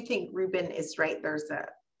 I do think Ruben is right. There's a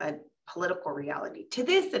political reality to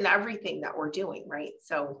this and everything that we're doing, right?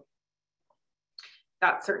 So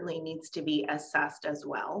that certainly needs to be assessed as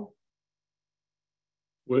well.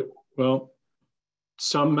 Well,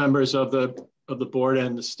 some members of the board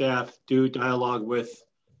and the staff do dialogue with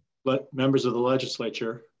members of the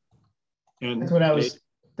legislature, and that's what I was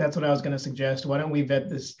going to suggest. Why don't we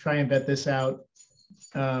try and vet this out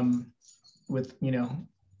with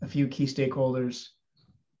a few key stakeholders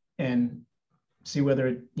and see whether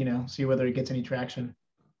it gets any traction.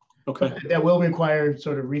 Okay. But that will require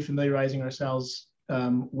sort of refamiliarizing ourselves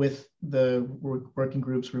with the working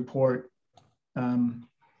group's report,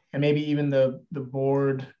 and maybe even the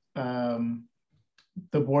board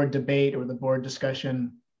debate or the board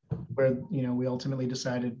discussion where we ultimately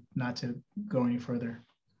decided not to go any further.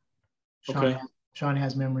 Sean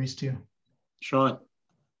has memories too. Sean.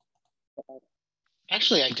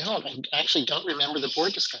 Actually, I actually don't remember the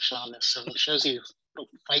board discussion on this, so it shows you the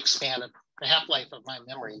lifespan of the half-life of my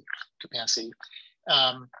memory capacity.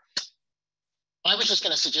 I was just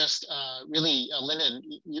going to suggest, really, Lyndon,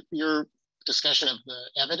 your discussion of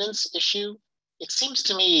the evidence issue. It seems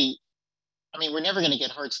to me, I mean, we're never going to get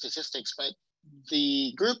hard statistics, but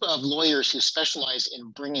the group of lawyers who specialize in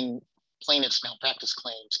bringing plaintiffs' malpractice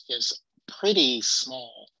claims is pretty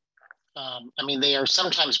small. I mean, they are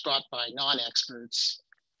sometimes brought by non-experts.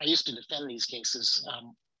 I used to defend these cases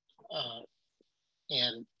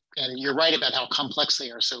and you're right about how complex they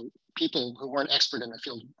are. So people who weren't expert in the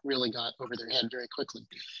field really got over their head very quickly.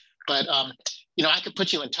 But you know, I could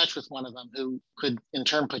put you in touch with one of them who could in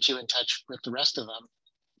turn put you in touch with the rest of them.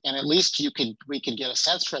 And at least we could get a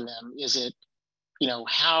sense from them. Is it, you know,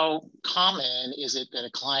 how common is it that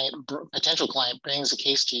a potential client brings a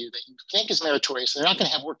case to you that you think is meritorious? They're not going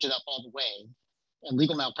to have worked it up all the way. And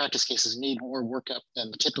legal malpractice cases need more workup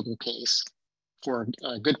than the typical case for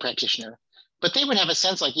a good practitioner. But they would have a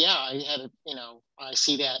sense like, yeah, I had a, you know, I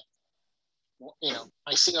see that, you know,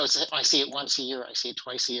 I see it once a year, I see it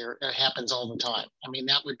twice a year. It happens all the time. I mean,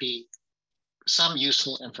 that would be some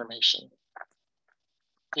useful information.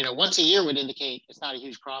 You know, once a year would indicate it's not a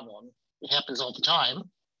huge problem. It happens all the time.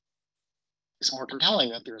 It's more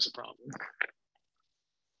compelling that there is a problem.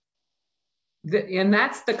 And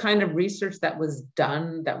that's the kind of research that was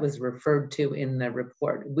done, that was referred to in the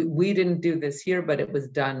report. We didn't do this here, but it was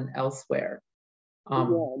done elsewhere.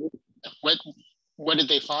 What did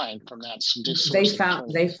they find from that source?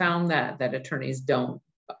 They found that attorneys don't.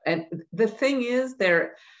 And the thing is,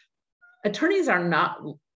 attorneys are not,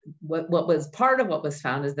 what was part of what was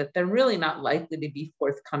found is that they're really not likely to be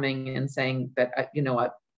forthcoming and saying that, you know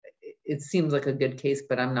what, it seems like a good case,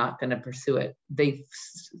 but I'm not going to pursue it. They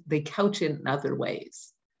couch it in other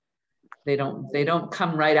ways. They don't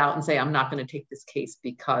come right out and say, I'm not going to take this case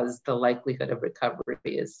because the likelihood of recovery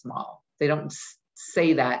is small. They don't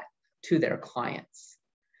say that to their clients.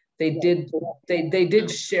 They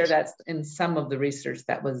did share that in some of the research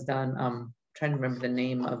that was done. Trying to remember the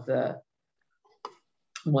name of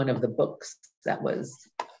one of the books that was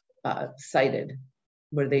cited,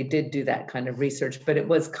 where they did do that kind of research, but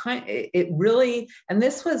it really, and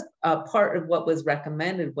this was part of what was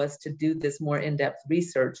recommended, was to do this more in-depth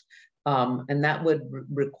research. And that would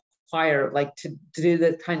require, like, to do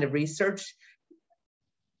the kind of research,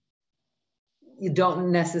 you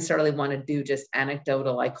don't necessarily want to do just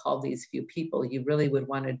anecdotal, I call these few people. You really would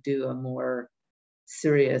want to do a more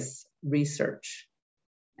serious research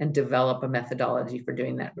and develop a methodology for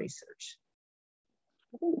doing that research.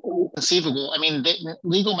 Conceivable. I mean,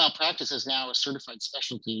 legal malpractice is now a certified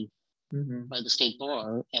specialty by the state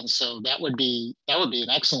bar, and so that would be an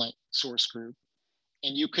excellent source group.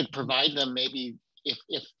 And you could provide them maybe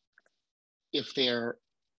if they're.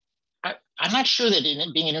 I'm not sure that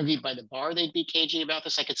in being interviewed by the bar they'd be cagey about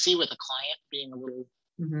this. I could see with a client being a little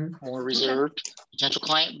more reserved, potential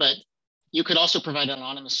client, but you could also provide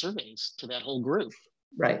anonymous surveys to that whole group.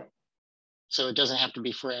 Right. So it doesn't have to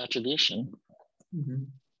be for attribution.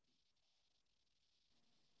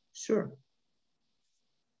 Sure.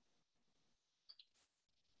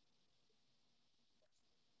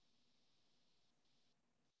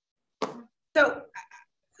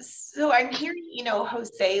 So I'm hearing, you know,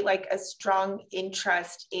 Jose, like a strong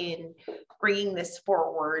interest in bringing this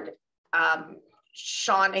forward.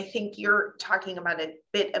 Sean, I think you're talking about a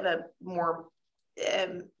bit of a more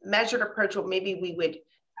measured approach, or maybe we would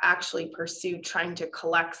actually pursue trying to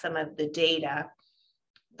collect some of the data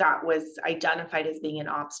that was identified as being an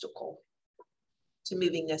obstacle to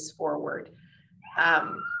moving this forward.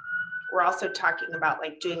 We're also talking about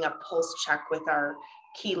like doing a pulse check with our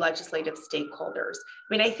key legislative stakeholders. I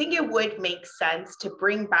mean, I think it would make sense to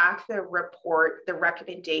bring back the report, the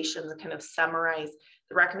recommendations, and kind of summarize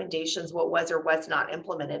the recommendations, what was or was not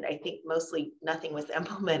implemented. I think mostly nothing was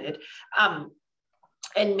implemented.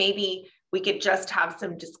 And maybe we could just have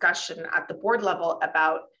some discussion at the board level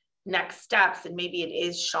about next steps. And maybe it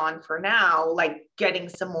is, Sean, for now, like getting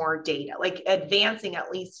some more data, like advancing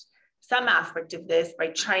at least some aspect of this by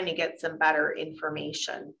trying to get some better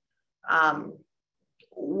information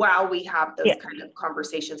while we have those kind of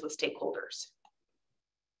conversations with stakeholders.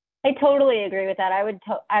 I totally agree with that.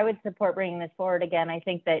 I would support bringing this forward again. I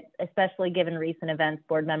think that especially given recent events,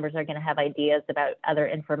 board members are going to have ideas about other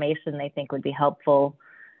information they think would be helpful.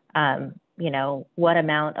 You know, what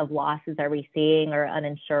amount of losses are we seeing, or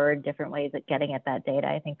uninsured, different ways of getting at that data.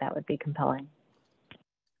 I think that would be compelling.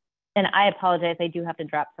 And I apologize, I do have to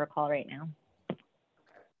drop for a call right now.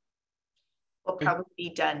 We'll probably be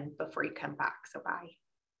done before you come back, so bye.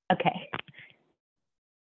 Okay.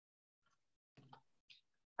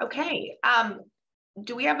 Okay,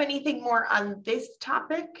 do we have anything more on this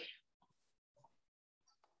topic?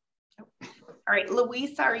 All right,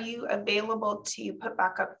 Louisa, are you available to put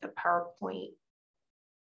back up the PowerPoint?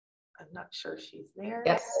 I'm not sure she's there.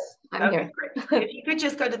 Yes, I'm here. Great. If you could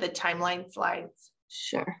just go to the timeline slides.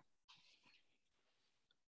 Sure.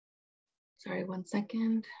 Sorry, 1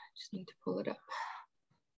 second. Just need to pull it up.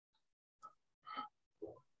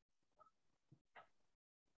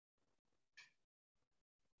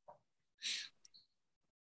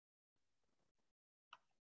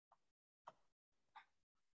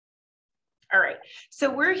 All right, so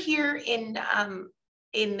we're here in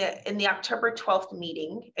the October 12th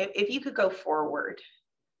meeting. If you could go forward.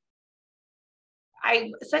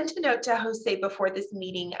 I sent a note to Jose before this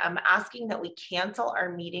meeting asking that we cancel our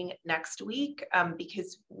meeting next week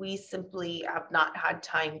because we simply have not had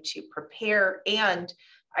time to prepare, and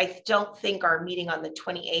I don't think our meeting on the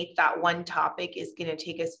 28th, that one topic, is going to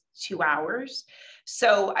take us 2 hours.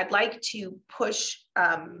 So I'd like to push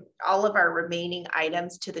all of our remaining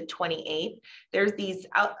items to the 28th. There's these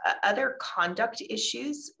other conduct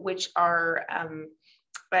issues which are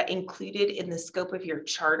included in the scope of your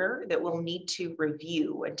charter that we'll need to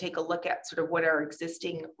review and take a look at sort of what our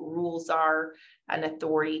existing rules are and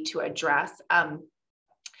authority to address.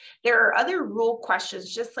 There are other rule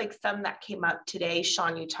questions, just like some that came up today.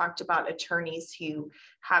 Sean, you talked about attorneys who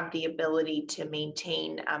have the ability to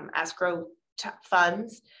maintain escrow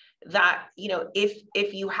funds. That, you know,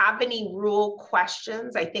 if you have any rule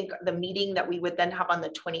questions, I think the meeting that we would then have on the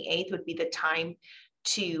 28th would be the time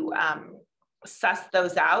to suss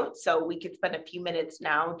those out. So we could spend a few minutes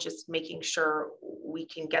now just making sure we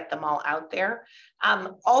can get them all out there.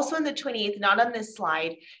 Also on the 28th, not on this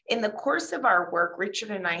slide, in the course of our work,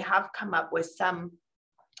 Richard and I have come up with some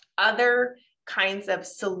other kinds of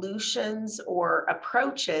solutions or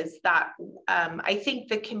approaches that I think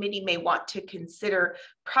the committee may want to consider,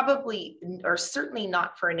 probably or certainly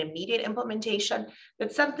not for an immediate implementation,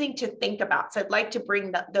 but something to think about. So I'd like to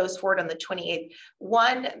bring those forward on the 28th.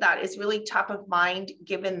 One that is really top of mind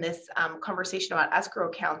given this conversation about escrow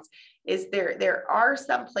accounts is there are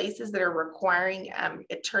some places that are requiring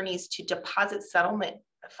attorneys to deposit settlement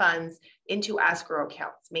funds into escrow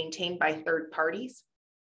accounts maintained by third parties.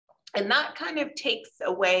 And that kind of takes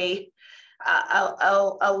away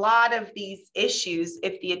a lot of these issues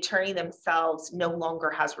if the attorney themselves no longer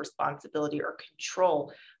has responsibility or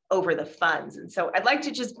control over the funds. And so I'd like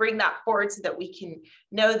to just bring that forward so that we can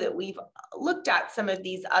know that we've looked at some of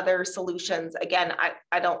these other solutions. Again,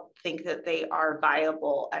 I don't think that they are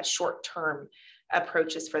viable as short-term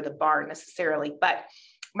approaches for the bar necessarily, but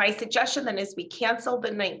my suggestion then is we cancel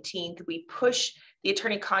the 19th, we push the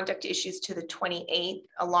attorney conduct issues to the 28th,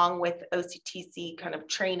 along with OCTC kind of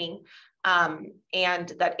training.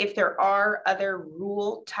 And that if there are other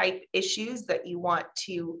rule type issues that you want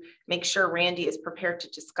to make sure Randy is prepared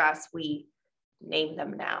to discuss, we name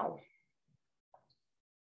them now.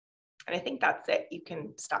 And I think that's it. You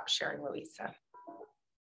can stop sharing, Louisa.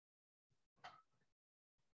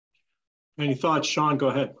 Any thoughts, Sean? Go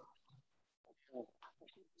ahead.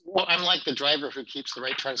 Well, I'm like the driver who keeps the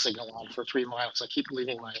right turn signal on for 3 miles. I keep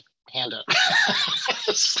leaving my hand up.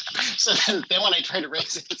 So then when I try to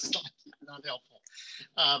raise it, it's not helpful.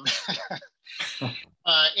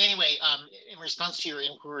 Anyway, in response to your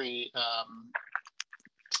inquiry,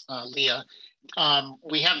 Leah,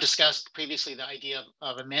 we have discussed previously the idea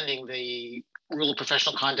of amending the rule of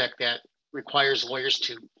professional conduct that requires lawyers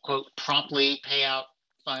to, quote, promptly pay out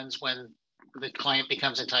funds when the client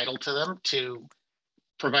becomes entitled to them, to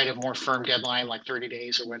provide a more firm deadline, like 30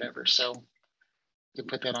 days or whatever. So you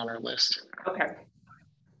put that on our list. Okay.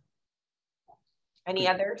 Any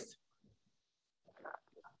others?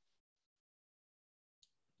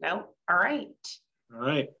 No? All right. All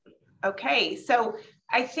right. Okay, so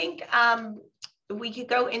I think we could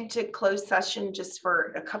go into closed session just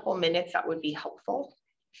for a couple minutes. That would be helpful.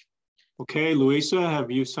 Okay, Louisa, have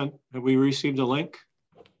we received a link?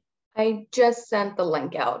 I just sent the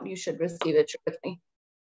link out. You should receive it shortly.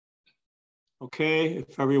 Okay,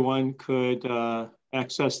 if everyone could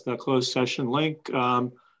access the closed session link.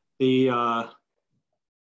 The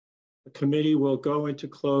committee will go into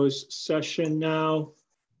closed session now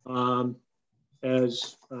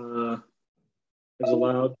as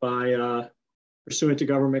allowed by pursuant to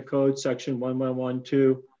Government Code Section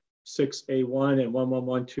 11126A1 and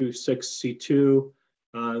 11126C2.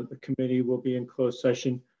 The committee will be in closed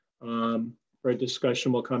session for a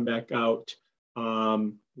discussion. We'll come back out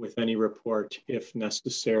with any report if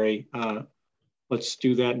necessary. Let's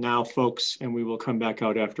do that now, folks, and we will come back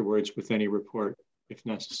out afterwards with any report if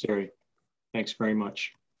necessary. Thanks very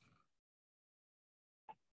much.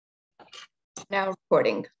 Now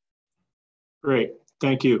recording. Great,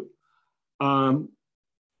 thank you.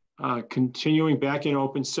 Continuing back in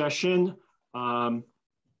open session, the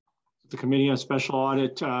Committee on Special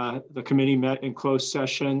Audit, the committee met in closed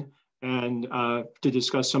session and to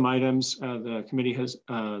discuss some items. The committee has,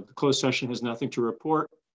 the closed session has nothing to report.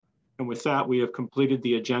 And with that, we have completed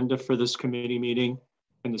the agenda for this committee meeting,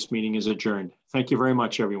 and this meeting is adjourned. Thank you very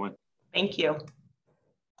much, everyone. Thank you.